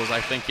triples. I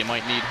think you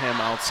might need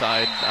him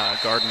outside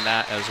guarding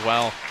that as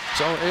well.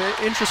 So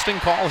interesting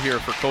call here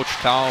for Coach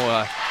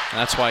Towle.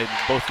 That's why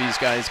both these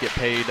guys get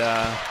paid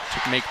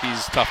to make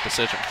these tough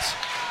decisions.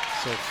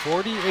 So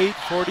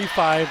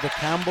 48-45, the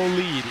Campbell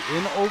lead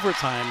in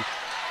overtime.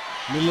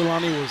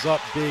 Mililani was up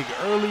big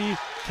early,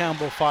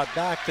 Campbell fought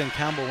back, then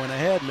Campbell went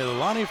ahead.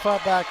 Mililani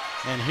fought back,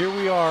 and here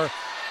we are.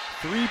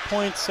 3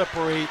 points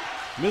separate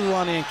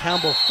Mililani and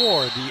Campbell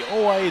for the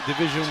OIA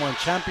Division I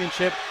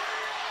Championship.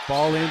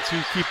 Ball into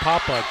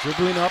Kipapa,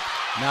 dribbling up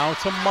now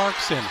to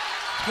Markson.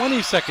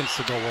 20 seconds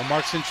to go. Will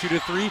Markson shoot a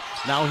three?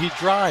 Now he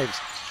drives.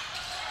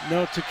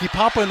 No, to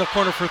Kipapa in the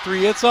corner for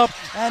three. It's up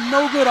and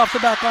no good off the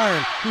back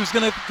iron. Who's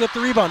going to get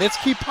the rebound? It's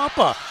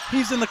Kipapa.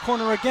 He's in the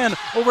corner again.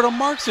 Over to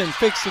Markson.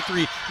 Fakes the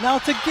three. Now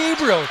to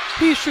Gabriel.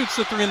 He shoots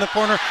the three in the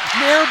corner.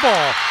 Air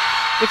ball.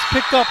 It's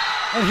picked up.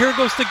 And here it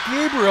goes to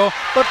Gabriel.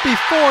 But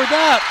before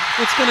that,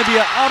 it's going to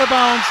be an out of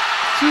bounds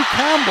to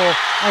Campbell.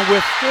 And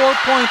with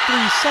 4.3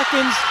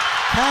 seconds,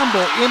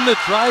 Campbell in the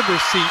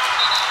driver's seat.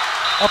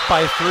 Up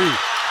by 3.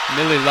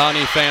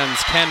 Mililani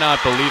fans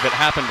cannot believe it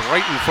happened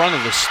right in front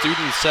of the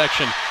student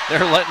section.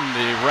 They're letting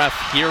the ref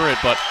hear it,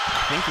 but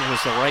I think it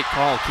was the right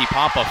call.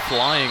 Kipapa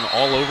flying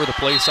all over the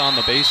place on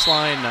the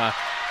baseline.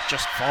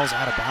 Just falls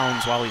out of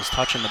bounds while he's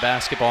touching the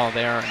basketball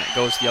there, and it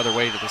goes the other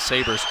way to the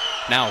Sabres.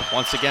 Now,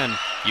 once again,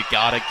 you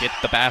gotta get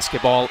the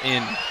basketball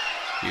in.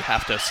 You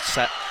have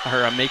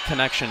to make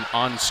connection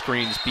on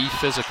screens. Be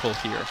physical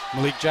here.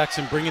 Malik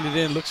Jackson bringing it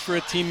in, looks for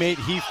a teammate.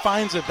 He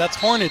finds it. That's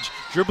Hornage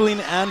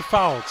dribbling and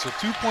fouled. So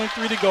 2.3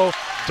 to go.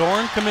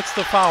 Dorn commits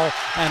the foul.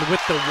 And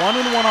with the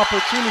one-on-one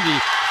opportunity,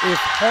 if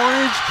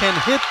Hornage can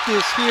hit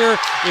this here,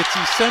 it's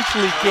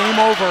essentially game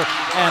over.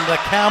 And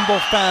the Campbell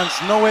fans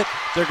know it.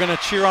 They're going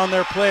to cheer on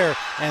their player.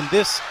 And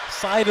this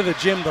side of the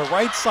gym, the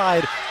right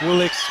side,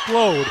 will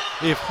explode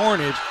if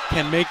Hornage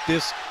can make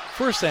this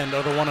first end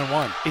of the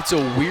one-on-one. It's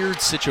a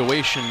weird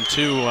situation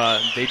too.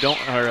 As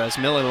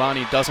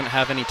Mililani doesn't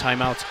have any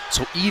timeouts,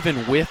 so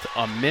even with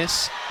a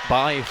miss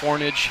by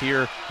Hornage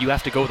here, you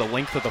have to go the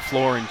length of the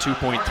floor in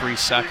 2.3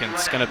 seconds.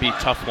 It's going to be a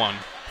tough one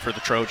for the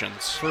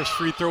Trojans. First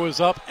free throw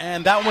is up,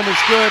 and that one is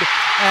good.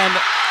 And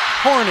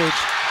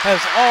Hornage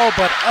has all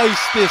but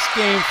iced this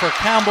game for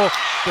Campbell.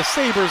 The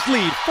Sabres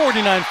lead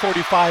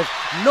 49-45.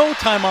 No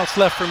timeouts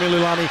left for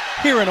Mililani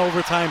here in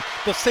overtime.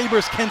 The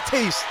Sabres can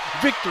taste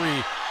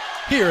victory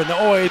here in the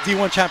OIA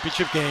D1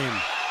 Championship game.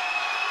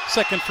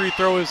 Second free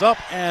throw is up,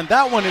 and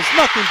that one is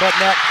nothing but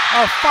net.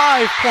 A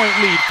 5-point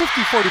lead,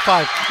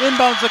 50-45.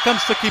 Inbounds it comes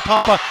to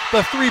Kipapa.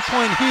 The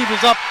three-point heave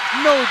is up,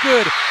 no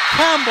good.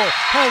 Campbell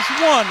has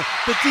won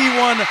the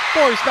D1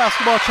 Boys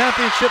Basketball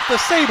Championship.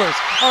 The Sabres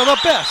are the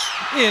best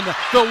in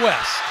the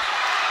West.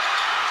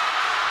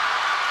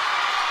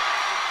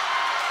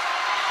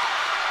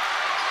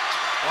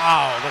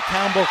 Wow, the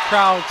Campbell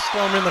crowd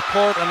storming the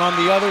court, and on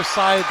the other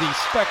side, the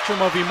spectrum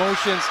of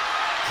emotions.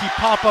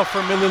 Kipapa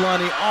for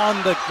Mililani on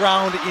the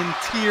ground in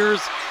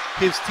tears.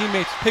 His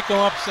teammates pick him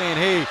up saying,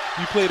 hey,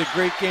 you played a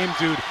great game,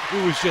 dude.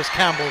 It was just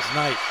Campbell's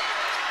night.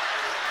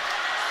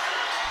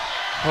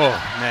 Oh,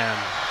 man.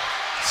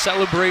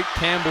 Celebrate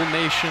Campbell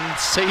Nation,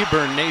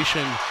 Sabre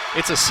Nation.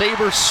 It's a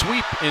Sabre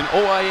sweep in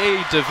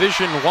OIA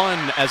Division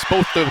I as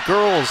both the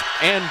girls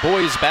and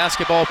boys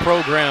basketball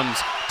programs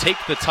take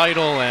the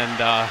title.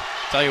 And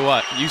tell you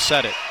what, you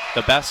said it,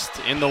 the best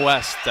in the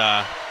West.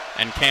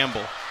 And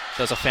Campbell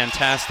does a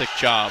fantastic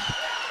job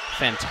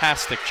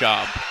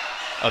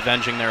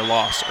avenging their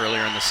loss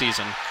earlier in the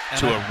season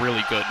to a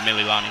really good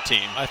Mililani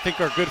team. I think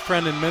our good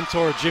friend and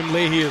mentor Jim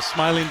Leahy is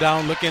smiling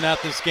down looking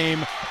at this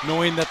game,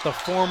 knowing that the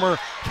former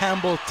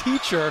Campbell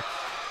teacher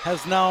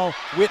has now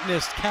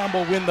witnessed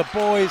Campbell win the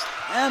boys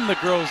and the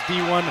girls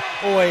D1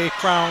 OIA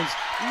crowns.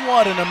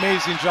 What an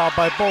amazing job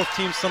by both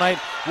teams tonight.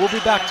 We'll be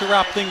back to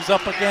wrap things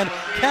up again.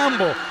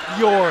 Campbell,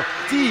 your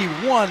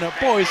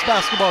D1 boys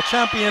basketball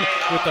champion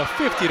with a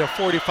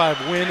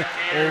 50-45 win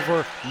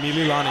over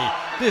Mililani.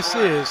 This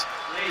is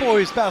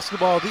boys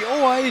basketball, the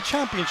OIA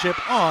championship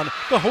on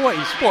the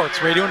Hawaii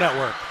Sports Radio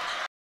Network.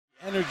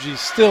 Energy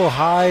still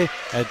high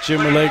at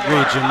Jim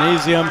Allegre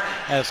Gymnasium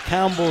as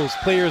Campbell's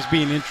players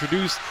being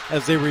introduced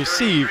as they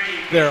receive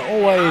their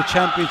OIA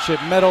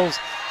championship medals.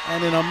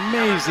 And an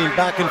amazing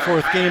back and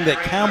forth game that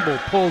Campbell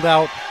pulled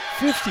out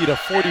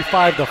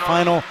 50-45 the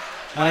final.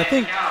 And I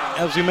think,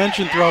 as we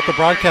mentioned throughout the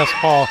broadcast,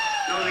 Paul,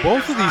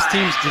 both of these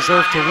teams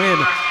deserve to win,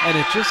 and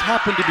it just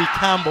happened to be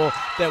Campbell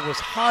that was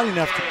hot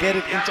enough to get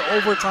it into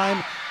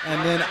overtime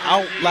and then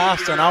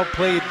outlast and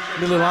outplayed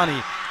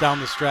Mililani down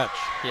the stretch.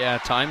 Yeah,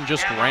 time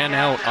just ran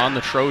out on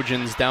the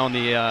Trojans down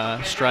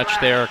the stretch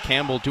there.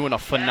 Campbell doing a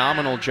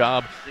phenomenal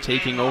job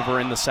taking over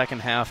in the second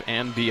half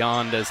and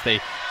beyond as they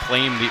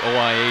claim the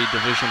OIA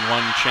Division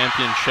I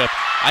championship.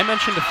 I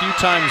mentioned a few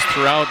times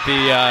throughout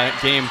the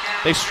game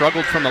they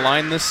struggled from the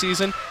line this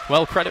season.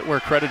 Well, credit where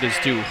credit is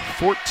due.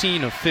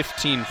 14 of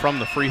 15 from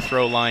the free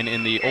throw line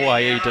in the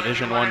OIA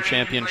Division I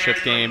championship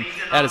game.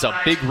 That is a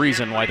big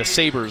reason why the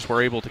Sabres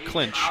were able to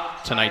clinch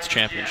tonight's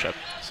championship.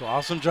 So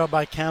awesome job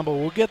by Campbell.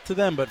 We'll get to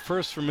them, but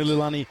first for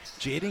Mililani,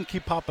 Jaden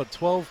Kipapa,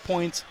 12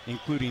 points,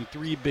 including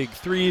 3 big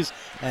threes,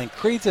 and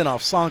Creighton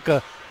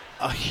Ofsanka,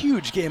 a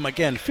huge game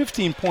again,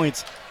 15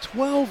 points,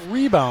 12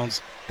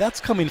 rebounds.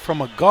 That's coming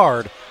from a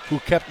guard who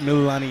kept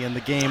Mililani in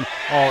the game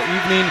all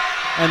evening.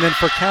 And then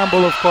for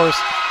Campbell, of course,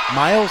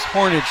 Miles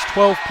Hornage,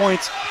 12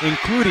 points,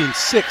 including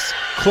 6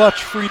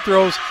 clutch free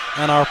throws.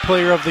 And our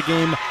player of the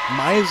game,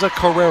 Maiza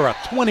Carrera,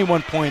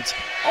 21 points,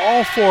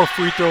 all 4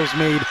 free throws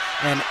made,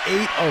 and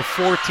 8 of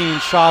 14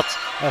 shots.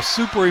 A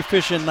super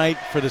efficient night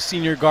for the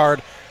senior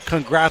guard.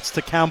 Congrats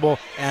to Campbell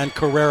and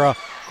Carrera.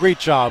 Great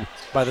job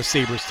by the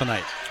Sabres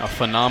tonight. A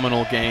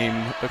phenomenal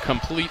game, a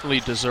completely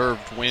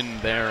deserved win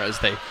there as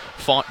they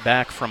fought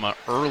back from an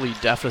early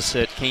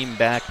deficit, came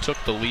back, took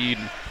the lead,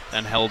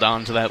 and held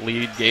on to that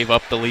lead, gave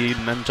up the lead,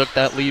 and then took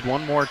that lead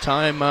one more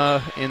time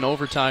in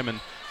overtime, and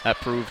that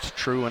proved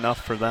true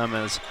enough for them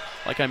as,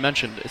 like I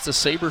mentioned, it's a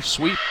Sabre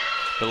sweep.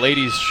 The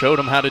ladies showed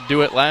them how to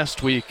do it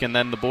last week, and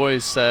then the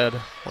boys said,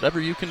 whatever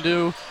you can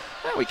do,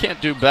 we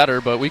can't do better,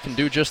 but we can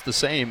do just the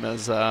same,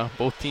 as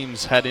both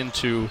teams head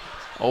into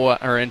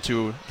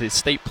the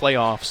state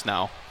playoffs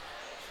now.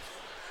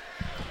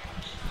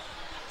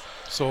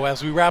 So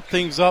as we wrap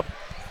things up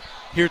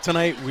here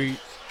tonight, we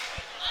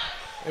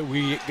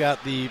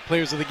got the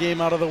players of the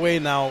game out of the way.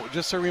 Now,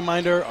 just a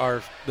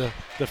reminder,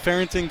 the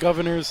Farrington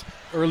Governors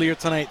earlier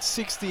tonight,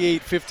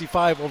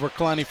 68-55 over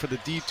Kalani for the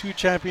D2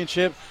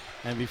 championship.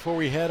 And before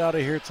we head out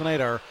of here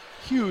tonight, our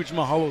huge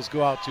mahalos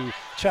go out to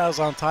Chaz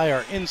Antai,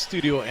 our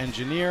in-studio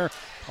engineer,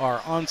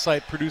 our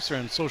on-site producer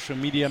and social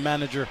media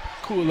manager,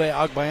 Kule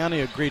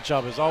Agbayani. A great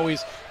job as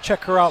always.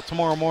 Check her out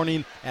tomorrow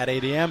morning at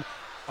 8 a.m.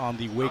 on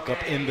the Wake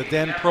Up in the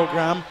Den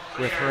program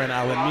with her and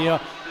Alan Mia.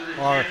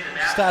 Our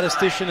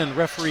statistician and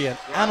referee and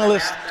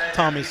analyst,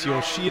 Thomas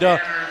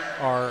Yoshida.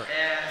 Our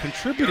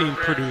contributing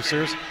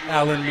producers,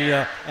 Alan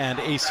Mia and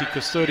AC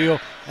Custodio.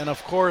 And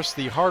of course,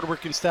 the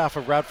hardworking staff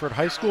of Radford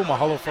High School.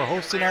 Mahalo for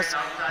hosting us.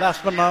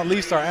 Last but not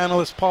least, our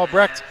analyst, Paul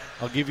Brecht.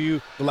 I'll give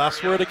you the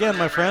last word again,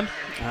 my friend.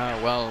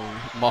 Well,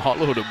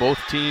 mahalo to both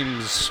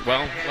teams.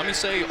 Well, let me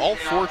say all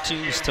 4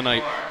 teams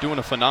tonight doing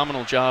a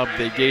phenomenal job.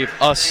 They gave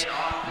us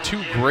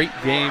 2 great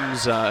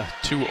games, 2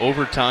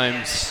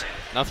 overtimes.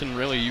 Nothing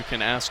really you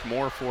can ask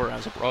more for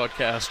as a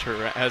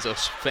broadcaster, as a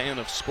fan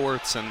of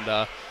sports.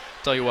 And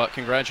tell you what,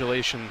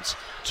 congratulations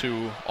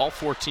to all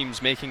 4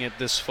 teams making it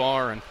this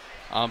far. And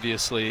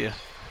obviously,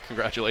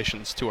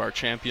 congratulations to our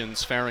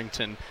champions,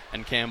 Farrington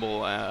and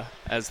Campbell,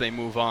 as they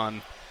move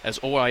on as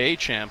OIA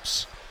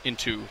champs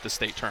into the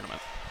state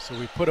tournament. So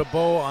we put a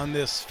bow on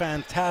this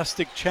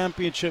fantastic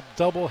championship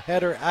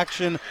doubleheader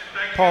action.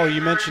 Paul, you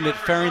mentioned it,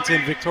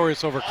 Farrington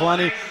victorious over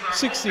Kalani,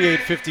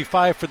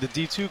 68-55 for the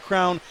D2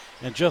 crown.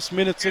 And just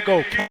minutes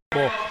ago,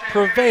 Campbell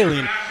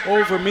prevailing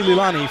over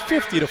Mililani,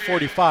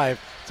 50-45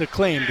 to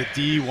claim the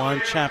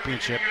D1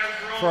 championship.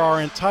 For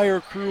our entire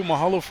crew,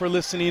 mahalo for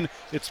listening.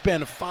 It's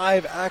been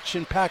 5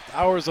 action-packed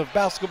hours of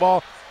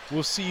basketball.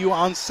 We'll see you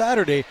on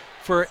Saturday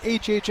for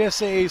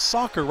HHSAA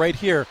soccer right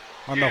here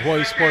on the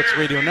Hawaii Sports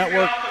Radio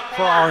Network.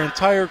 For our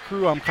entire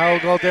crew, I'm Kyle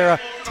Galdera.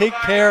 Take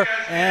care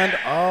and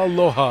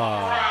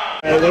aloha.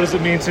 What does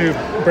it mean to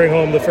bring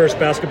home the first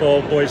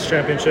basketball boys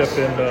championship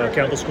in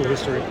Campbell School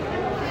history?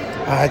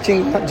 I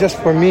think not just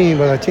for me,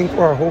 but I think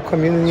for our whole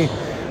community,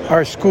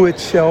 our school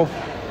itself.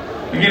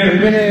 We've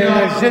been in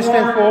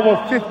existence for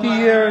over 50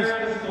 years.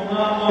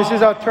 This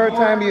is our 3rd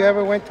time we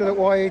ever went to the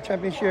OIA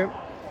championship.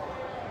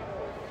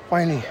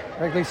 Finally,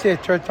 like they said,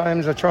 3rd time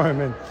is a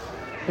charm, and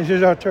this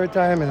is our 3rd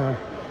time,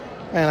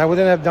 and I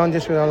wouldn't have done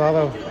this without a lot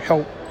of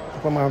help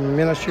from our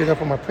administrator,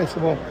 from our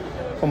principal,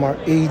 from our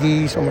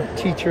ADs, from our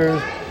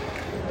teachers,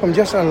 from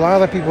just a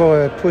lot of people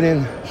that put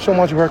in so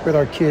much work with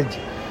our kids.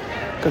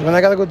 Because when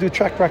I got to go do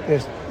track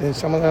practice, and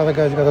some of the other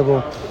guys got to go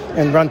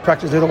and run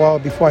practice a little while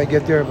before I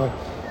get there, but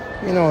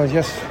you know,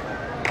 just,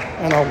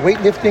 and our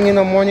weightlifting in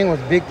the morning was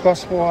a big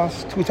plus for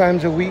us, 2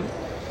 times a week.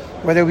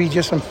 Whether we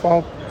just some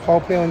fall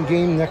play on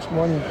game next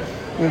morning,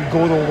 we'd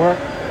go to work.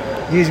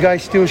 These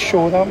guys still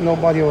showed up.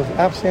 Nobody was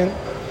absent.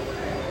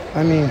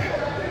 I mean,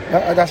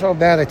 that's how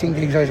bad I think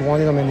these guys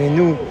wanted them, and they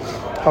knew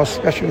how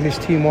special this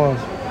team was.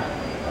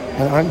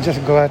 And I'm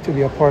just glad to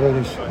be a part of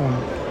this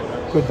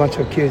good bunch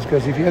of kids,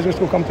 because if you guys were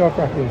still come to our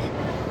practice,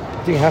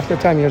 I think half the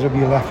time you guys will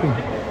be laughing,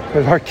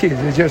 because our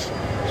kids are just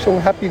so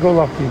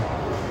happy-go-lucky.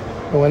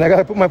 But when I got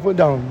to put my foot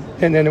down,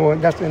 and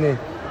then that's when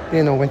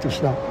they know when to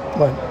stop.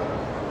 But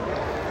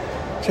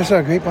just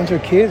a great bunch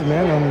of kids,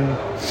 man.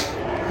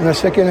 In the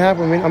second half,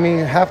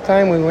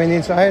 halftime, we went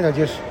inside. I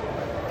just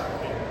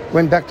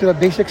went back to the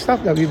basic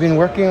stuff that we've been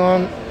working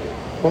on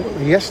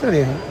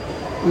yesterday.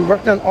 We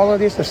worked on all of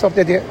this, the stuff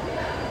that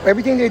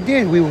everything they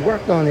did, we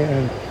worked on it.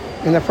 And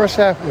in the first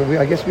half,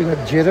 I guess we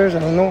got jitters, I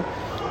don't know.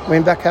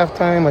 Went back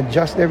halftime,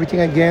 adjusted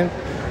everything again,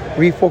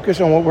 refocused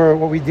on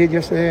what we did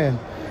yesterday. And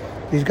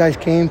these guys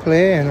came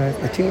play, and I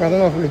think, I don't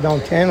know if we were down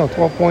 10 or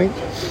 12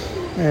 points.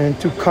 And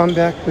to come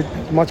back with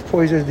as much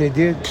poise as they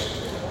did,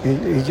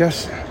 it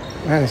just,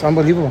 man, it's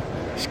unbelievable.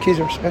 These kids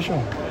are special.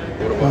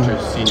 What about your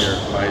senior,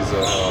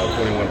 Maiza,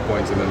 21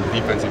 points, and then the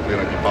defense you played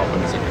like you popped in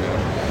the second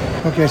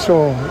half? Okay,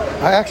 so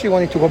I actually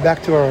wanted to go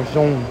back to our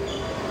zone,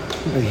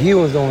 but he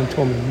was the one who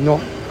told me, no,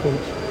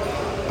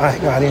 coach, I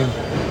got in.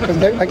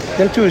 Because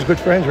them two is good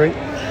friends, right?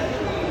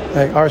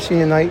 Like our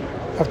senior night,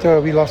 after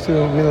we lost to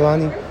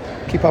Mililani,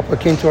 Kipapa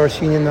came to our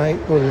senior night,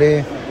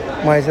 Ole,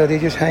 Maiza, they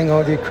just hang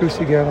out, they cruise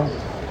together.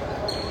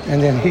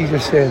 And then he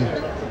just said,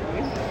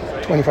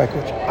 25,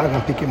 coach, I'm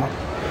going to pick him up.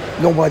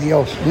 Nobody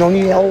else. No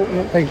need help.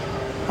 Like,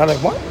 I'm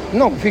like, what?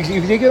 No, if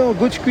they get a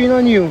good screen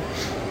on you,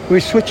 we're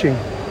switching.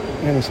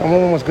 And some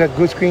of them was got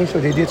good screen, so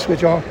they did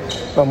switch off.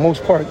 But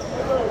most part,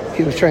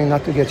 he was trying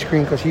not to get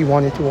screen because he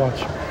wanted to watch.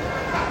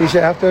 He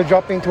said, after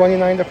dropping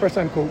 29 the first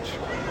time, coach,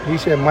 he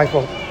said, my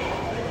fault.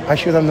 I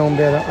should have known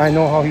better. I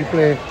know how he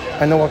played.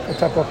 I know what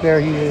type of player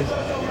he is.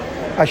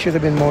 I should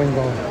have been more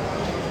involved.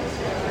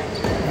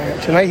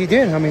 Tonight he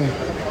did. I mean,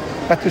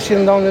 I had to sit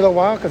him down a little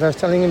while because I was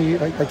telling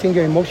him, I think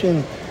your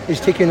emotion is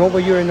taking over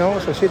you right now,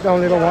 so sit down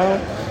a little while.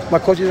 My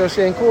coaches are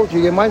saying, coach,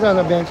 you get Mize on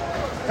the bench.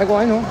 I go,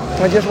 I know.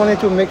 I just wanted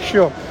to make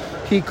sure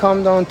he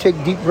calm down, take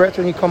deep breaths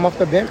when he come off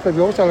the bench, because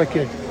we always tell a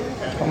kid,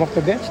 come off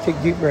the bench,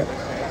 take deep breath,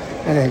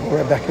 and then go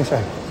right back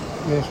inside.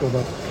 Yeah, so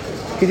but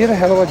he did a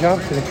hell of a job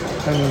today.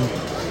 I mean,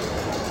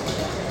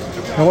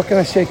 and what can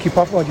I say?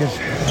 Kipapa just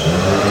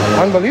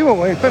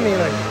unbelievable. He put me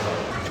like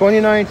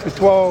 29 to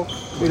 12.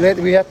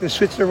 We had to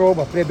switch the role,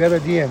 but play better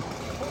DM.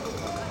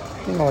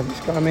 You know,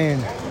 just come in.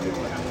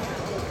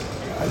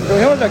 You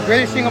know the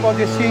greatest thing about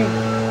this team?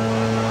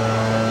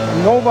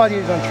 Nobody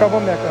is on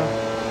troublemaker.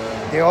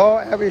 They all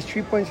average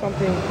 3 point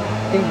something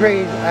in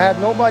grades. I had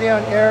nobody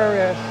on error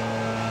rest.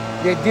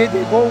 They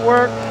go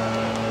work.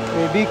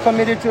 They be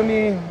committed to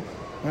me.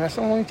 And that's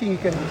the only thing you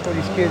can do for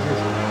these kids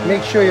is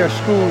make sure your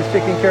school is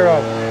taken care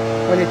of.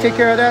 When they take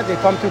care of that, they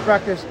come to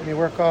practice, they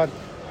work hard.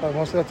 But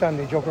most of the time,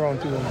 they joke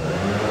around too.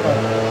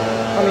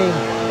 I mean,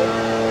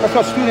 that's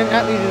what student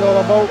athlete is all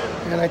about.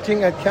 And I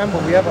think at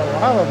Campbell, we have a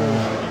lot of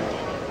those.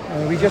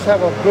 And we just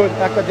have a good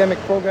academic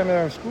program at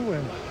our school.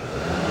 And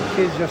the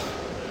kids just,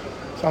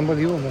 it's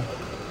unbelievable.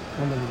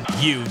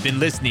 You've been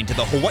listening to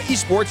the Hawaii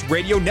Sports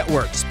Radio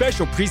Network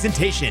special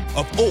presentation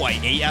of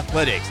OIA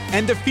Athletics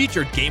and the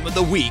featured game of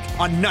the week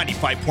on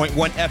 95.1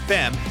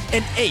 FM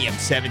and AM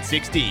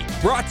 760.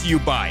 Brought to you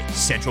by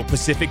Central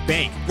Pacific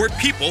Bank, where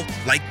people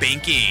like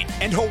banking,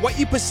 and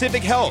Hawaii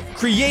Pacific Health,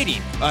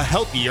 creating a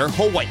healthier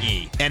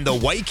Hawaii, and the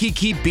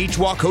Waikiki Beach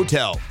Walk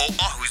Hotel,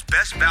 Oahu's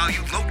best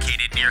value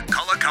located near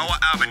Kalakaua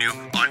Avenue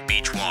on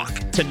Beach Walk.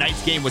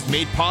 Tonight's game was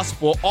made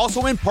possible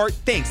also in part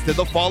thanks to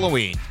the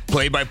following: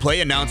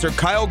 play-by-play announcer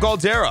Kyle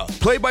Galdera,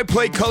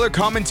 play-by-play color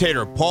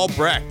commentator Paul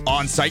Breck,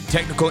 on-site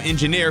technical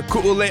engineer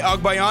Ku'ule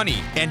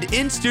Agbayani, and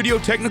in-studio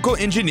technical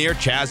engineer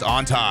Chaz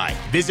Ontai.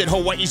 Visit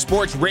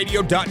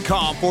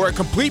HawaiiSportsRadio.com for a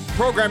complete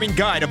programming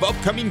guide of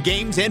upcoming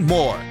games and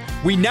more.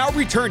 We now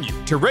return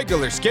you to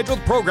regular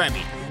scheduled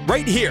programming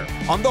right here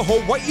on the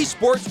Hawaii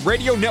Sports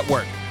Radio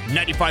Network,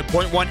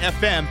 95.1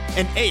 FM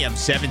and AM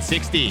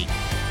 760.